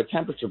have a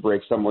temperature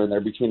break somewhere in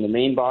there between the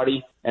main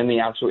body and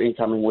the actual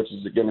incoming, which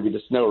is going to be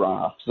the snow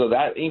runoff. So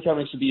that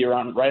incoming should be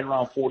right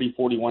around 40,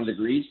 41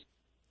 degrees.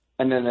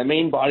 And then the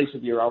main body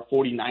should be around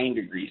 49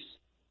 degrees.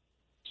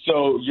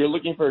 So you're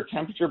looking for a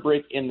temperature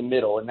break in the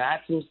middle, and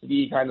that seems to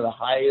be kind of the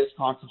highest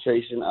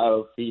concentration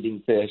of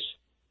feeding fish.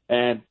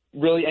 And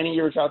really any of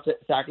your trout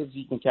tactics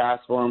you can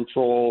cast for them,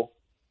 troll.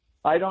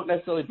 I don't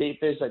necessarily bait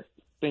fish. I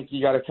think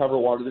you got to cover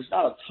water. There's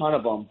not a ton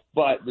of them,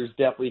 but there's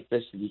definitely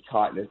fish to be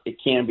caught, and it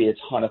can be a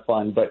ton of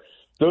fun. But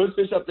those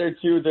fish up there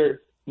too, they're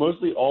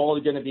mostly all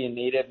going to be a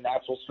native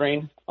natural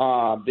strain.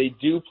 They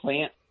do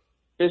plant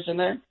fish in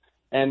there,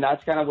 and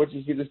that's kind of what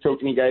you see this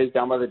kokanee guys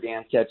down by the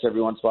dam catch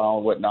every once in a while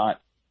and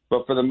whatnot.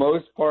 But for the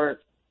most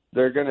part,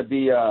 they're going to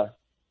be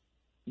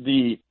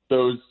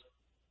those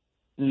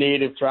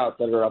native trout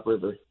that are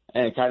upriver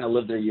and kind of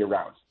live there year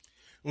round.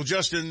 Well,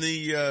 Justin,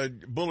 the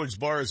Bullard's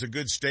Bar is a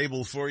good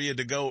stable for you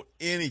to go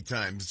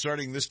anytime,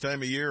 starting this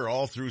time of year,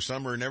 all through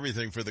summer and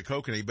everything for the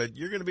kokanee. But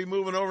you're going to be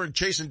moving over and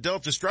chasing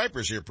Delta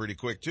stripers here pretty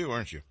quick too,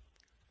 aren't you?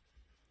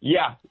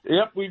 Yeah.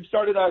 Yep. We've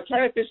started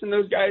kind of fishing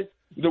those guys.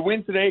 The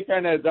wind today,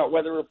 kind of that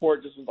weather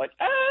report just was like,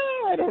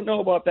 I don't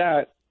know about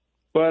that.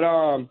 But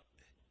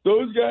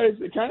those guys,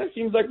 it kind of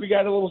seems like we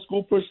got a little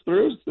school push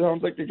through.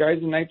 Sounds like the guys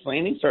in Knight's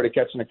Landing started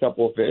catching a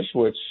couple of fish,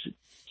 which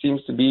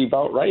seems to be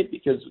about right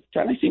because we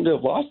kind of seem to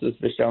have lost this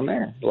fish down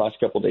there the last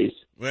couple of days.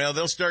 Well,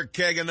 they'll start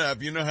kegging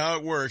up. You know how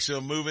it works.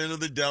 They'll move into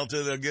the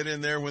Delta. They'll get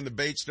in there when the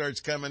bait starts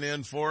coming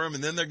in for them,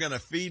 and then they're going to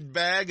feed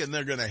bag, and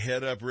they're going to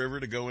head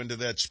upriver to go into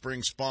that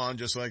spring spawn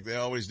just like they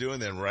always do,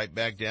 and then right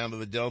back down to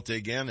the Delta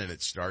again, and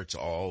it starts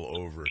all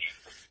over.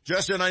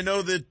 Justin, I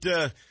know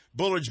that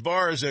Bullard's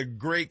Bar is a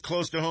great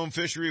close-to-home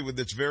fishery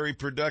that's very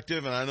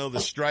productive, and I know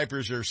the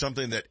stripers are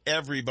something that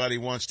everybody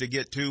wants to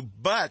get to,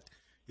 but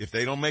if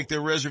they don't make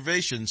their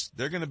reservations,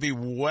 they're going to be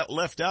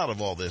left out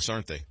of all this,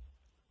 aren't they?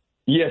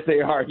 Yes, they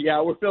are.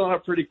 Yeah, we're filling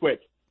up pretty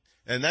quick.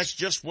 And that's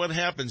just what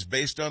happens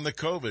based on the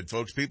COVID,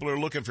 folks. People are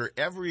looking for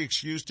every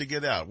excuse to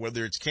get out,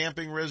 whether it's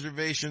camping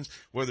reservations,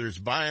 whether it's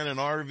buying an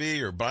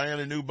RV or buying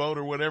a new boat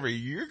or whatever.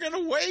 You're going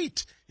to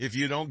wait if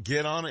you don't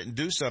get on it and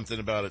do something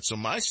about it. So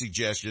my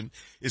suggestion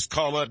is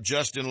call up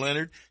Justin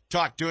Leonard,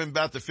 talk to him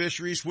about the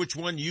fisheries, which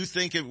one you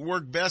think it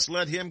worked best.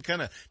 Let him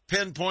kind of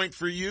pinpoint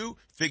for you,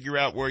 figure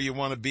out where you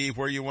want to be,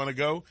 where you want to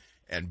go,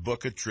 and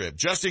book a trip.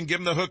 Justin, give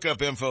them the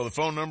hookup info, the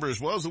phone number, as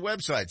well as the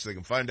website so they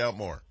can find out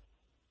more.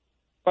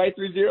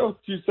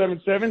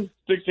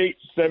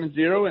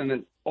 530-277-6870, and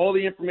then all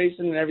the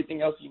information and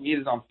everything else you need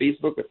is on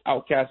Facebook with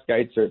Outcast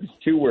Guide Service.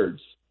 2 words.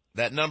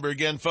 That number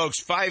again,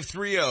 folks,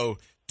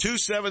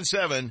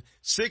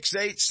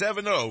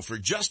 530-277-6870 for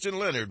Justin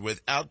Leonard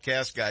with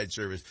Outcast Guide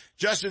Service.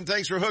 Justin,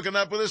 thanks for hooking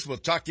up with us. We'll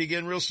talk to you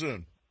again real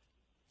soon.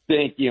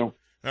 Thank you.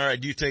 All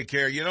right, you take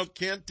care. You know,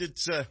 Kent,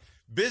 it's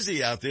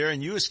busy out there,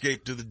 and you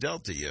escaped to the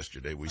Delta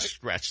yesterday. We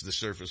scratched the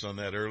surface on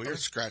that earlier. I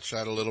scratched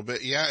that a little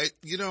bit. Yeah, I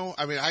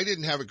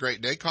didn't have a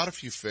great day. Caught a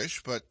few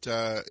fish, but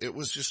it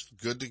was just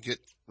good to get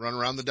run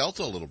around the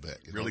Delta a little bit.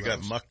 Really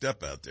got mucked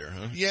up out there,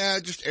 huh? Yeah,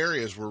 just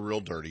areas were real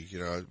dirty.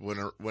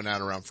 Went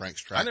out around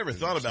Frank's track. I never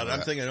thought about it.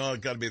 I'm thinking, it's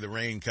got to be the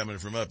rain coming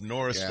from up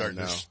north starting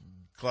to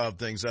cloud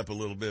things up a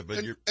little bit.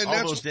 But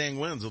all those dang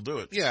winds will do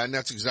it. Yeah, and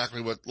that's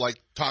exactly what,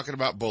 like talking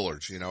about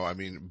bullards.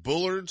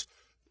 Bullards,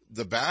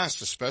 the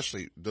bass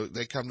especially,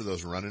 they come to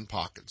those running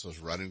pockets, those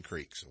running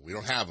creeks. We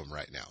don't have them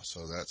right now,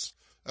 so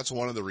that's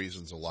one of the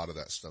reasons a lot of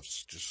that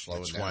stuff's just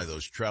slowing down. That's why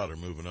those trout are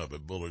moving up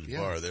at Bullard's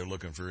Bar. They're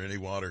looking for any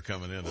water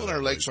coming in. Well,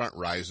 our lakes aren't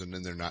rising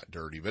and they're not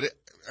dirty, but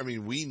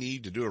we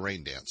need to do a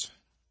rain dance.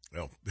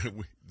 Well,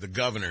 the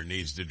governor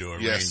needs to do a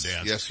rain dance.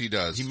 Yes, he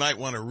does. He might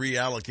want to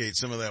reallocate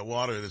some of that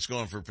water that's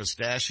going for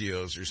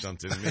pistachios or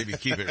something. Maybe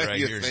keep it right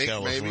here in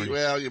California. Maybe,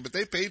 well, yeah, but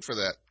they paid for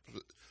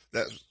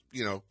that,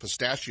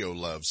 pistachio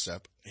love,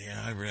 Sep.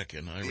 Yeah, I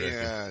reckon.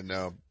 Yeah,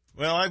 no.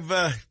 Well,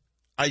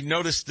 I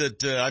noticed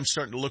that I'm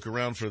starting to look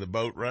around for the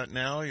boat right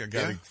now. I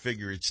got to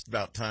figure it's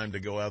about time to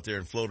go out there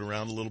and float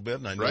around a little bit.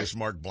 And I noticed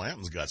Mark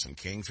Blanton's got some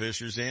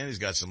Kingfishers in. He's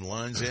got some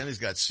Lunds in. He's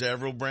got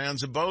several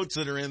brands of boats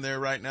that are in there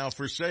right now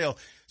for sale.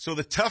 So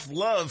the tough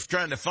love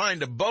trying to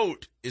find a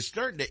boat is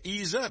starting to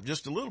ease up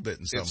just a little bit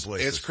in some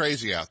places. It's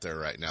crazy out there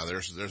right now.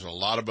 There's a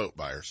lot of boat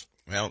buyers.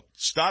 Well,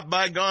 stop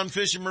by Gone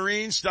Fishing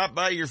Marine. Stop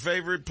by your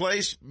favorite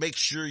place. Make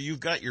sure you've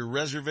got your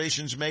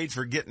reservations made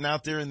for getting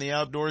out there in the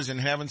outdoors and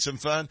having some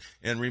fun.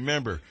 And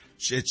remember,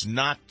 it's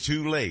not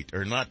too late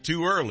or not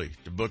too early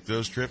to book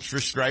those trips for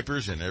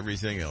stripers and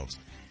everything else.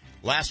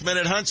 Last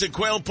minute hunts at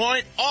Quail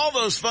Point, all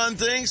those fun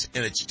things,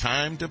 and it's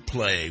time to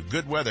play.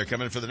 Good weather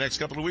coming for the next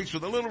couple of weeks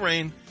with a little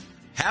rain.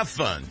 Have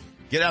fun.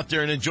 Get out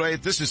there and enjoy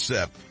it. This is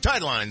Sep.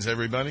 Tide lines,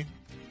 everybody.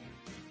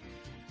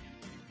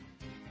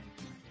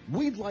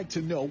 We'd like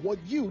to know what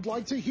you'd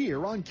like to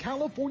hear on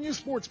California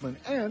Sportsman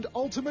and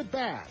Ultimate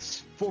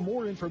Bass. For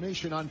more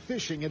information on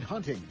fishing and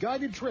hunting,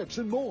 guided trips,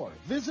 and more,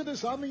 visit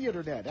us on the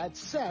internet at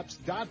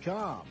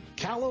seps.com.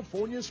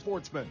 California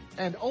Sportsman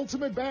and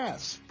Ultimate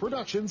Bass,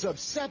 productions of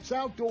Seps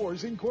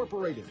Outdoors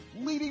Incorporated,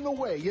 leading the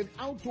way in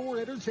outdoor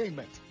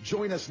entertainment.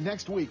 Join us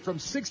next week from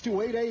 6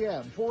 to 8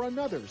 a.m. for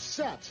another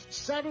Seps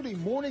Saturday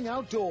Morning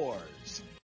Outdoors.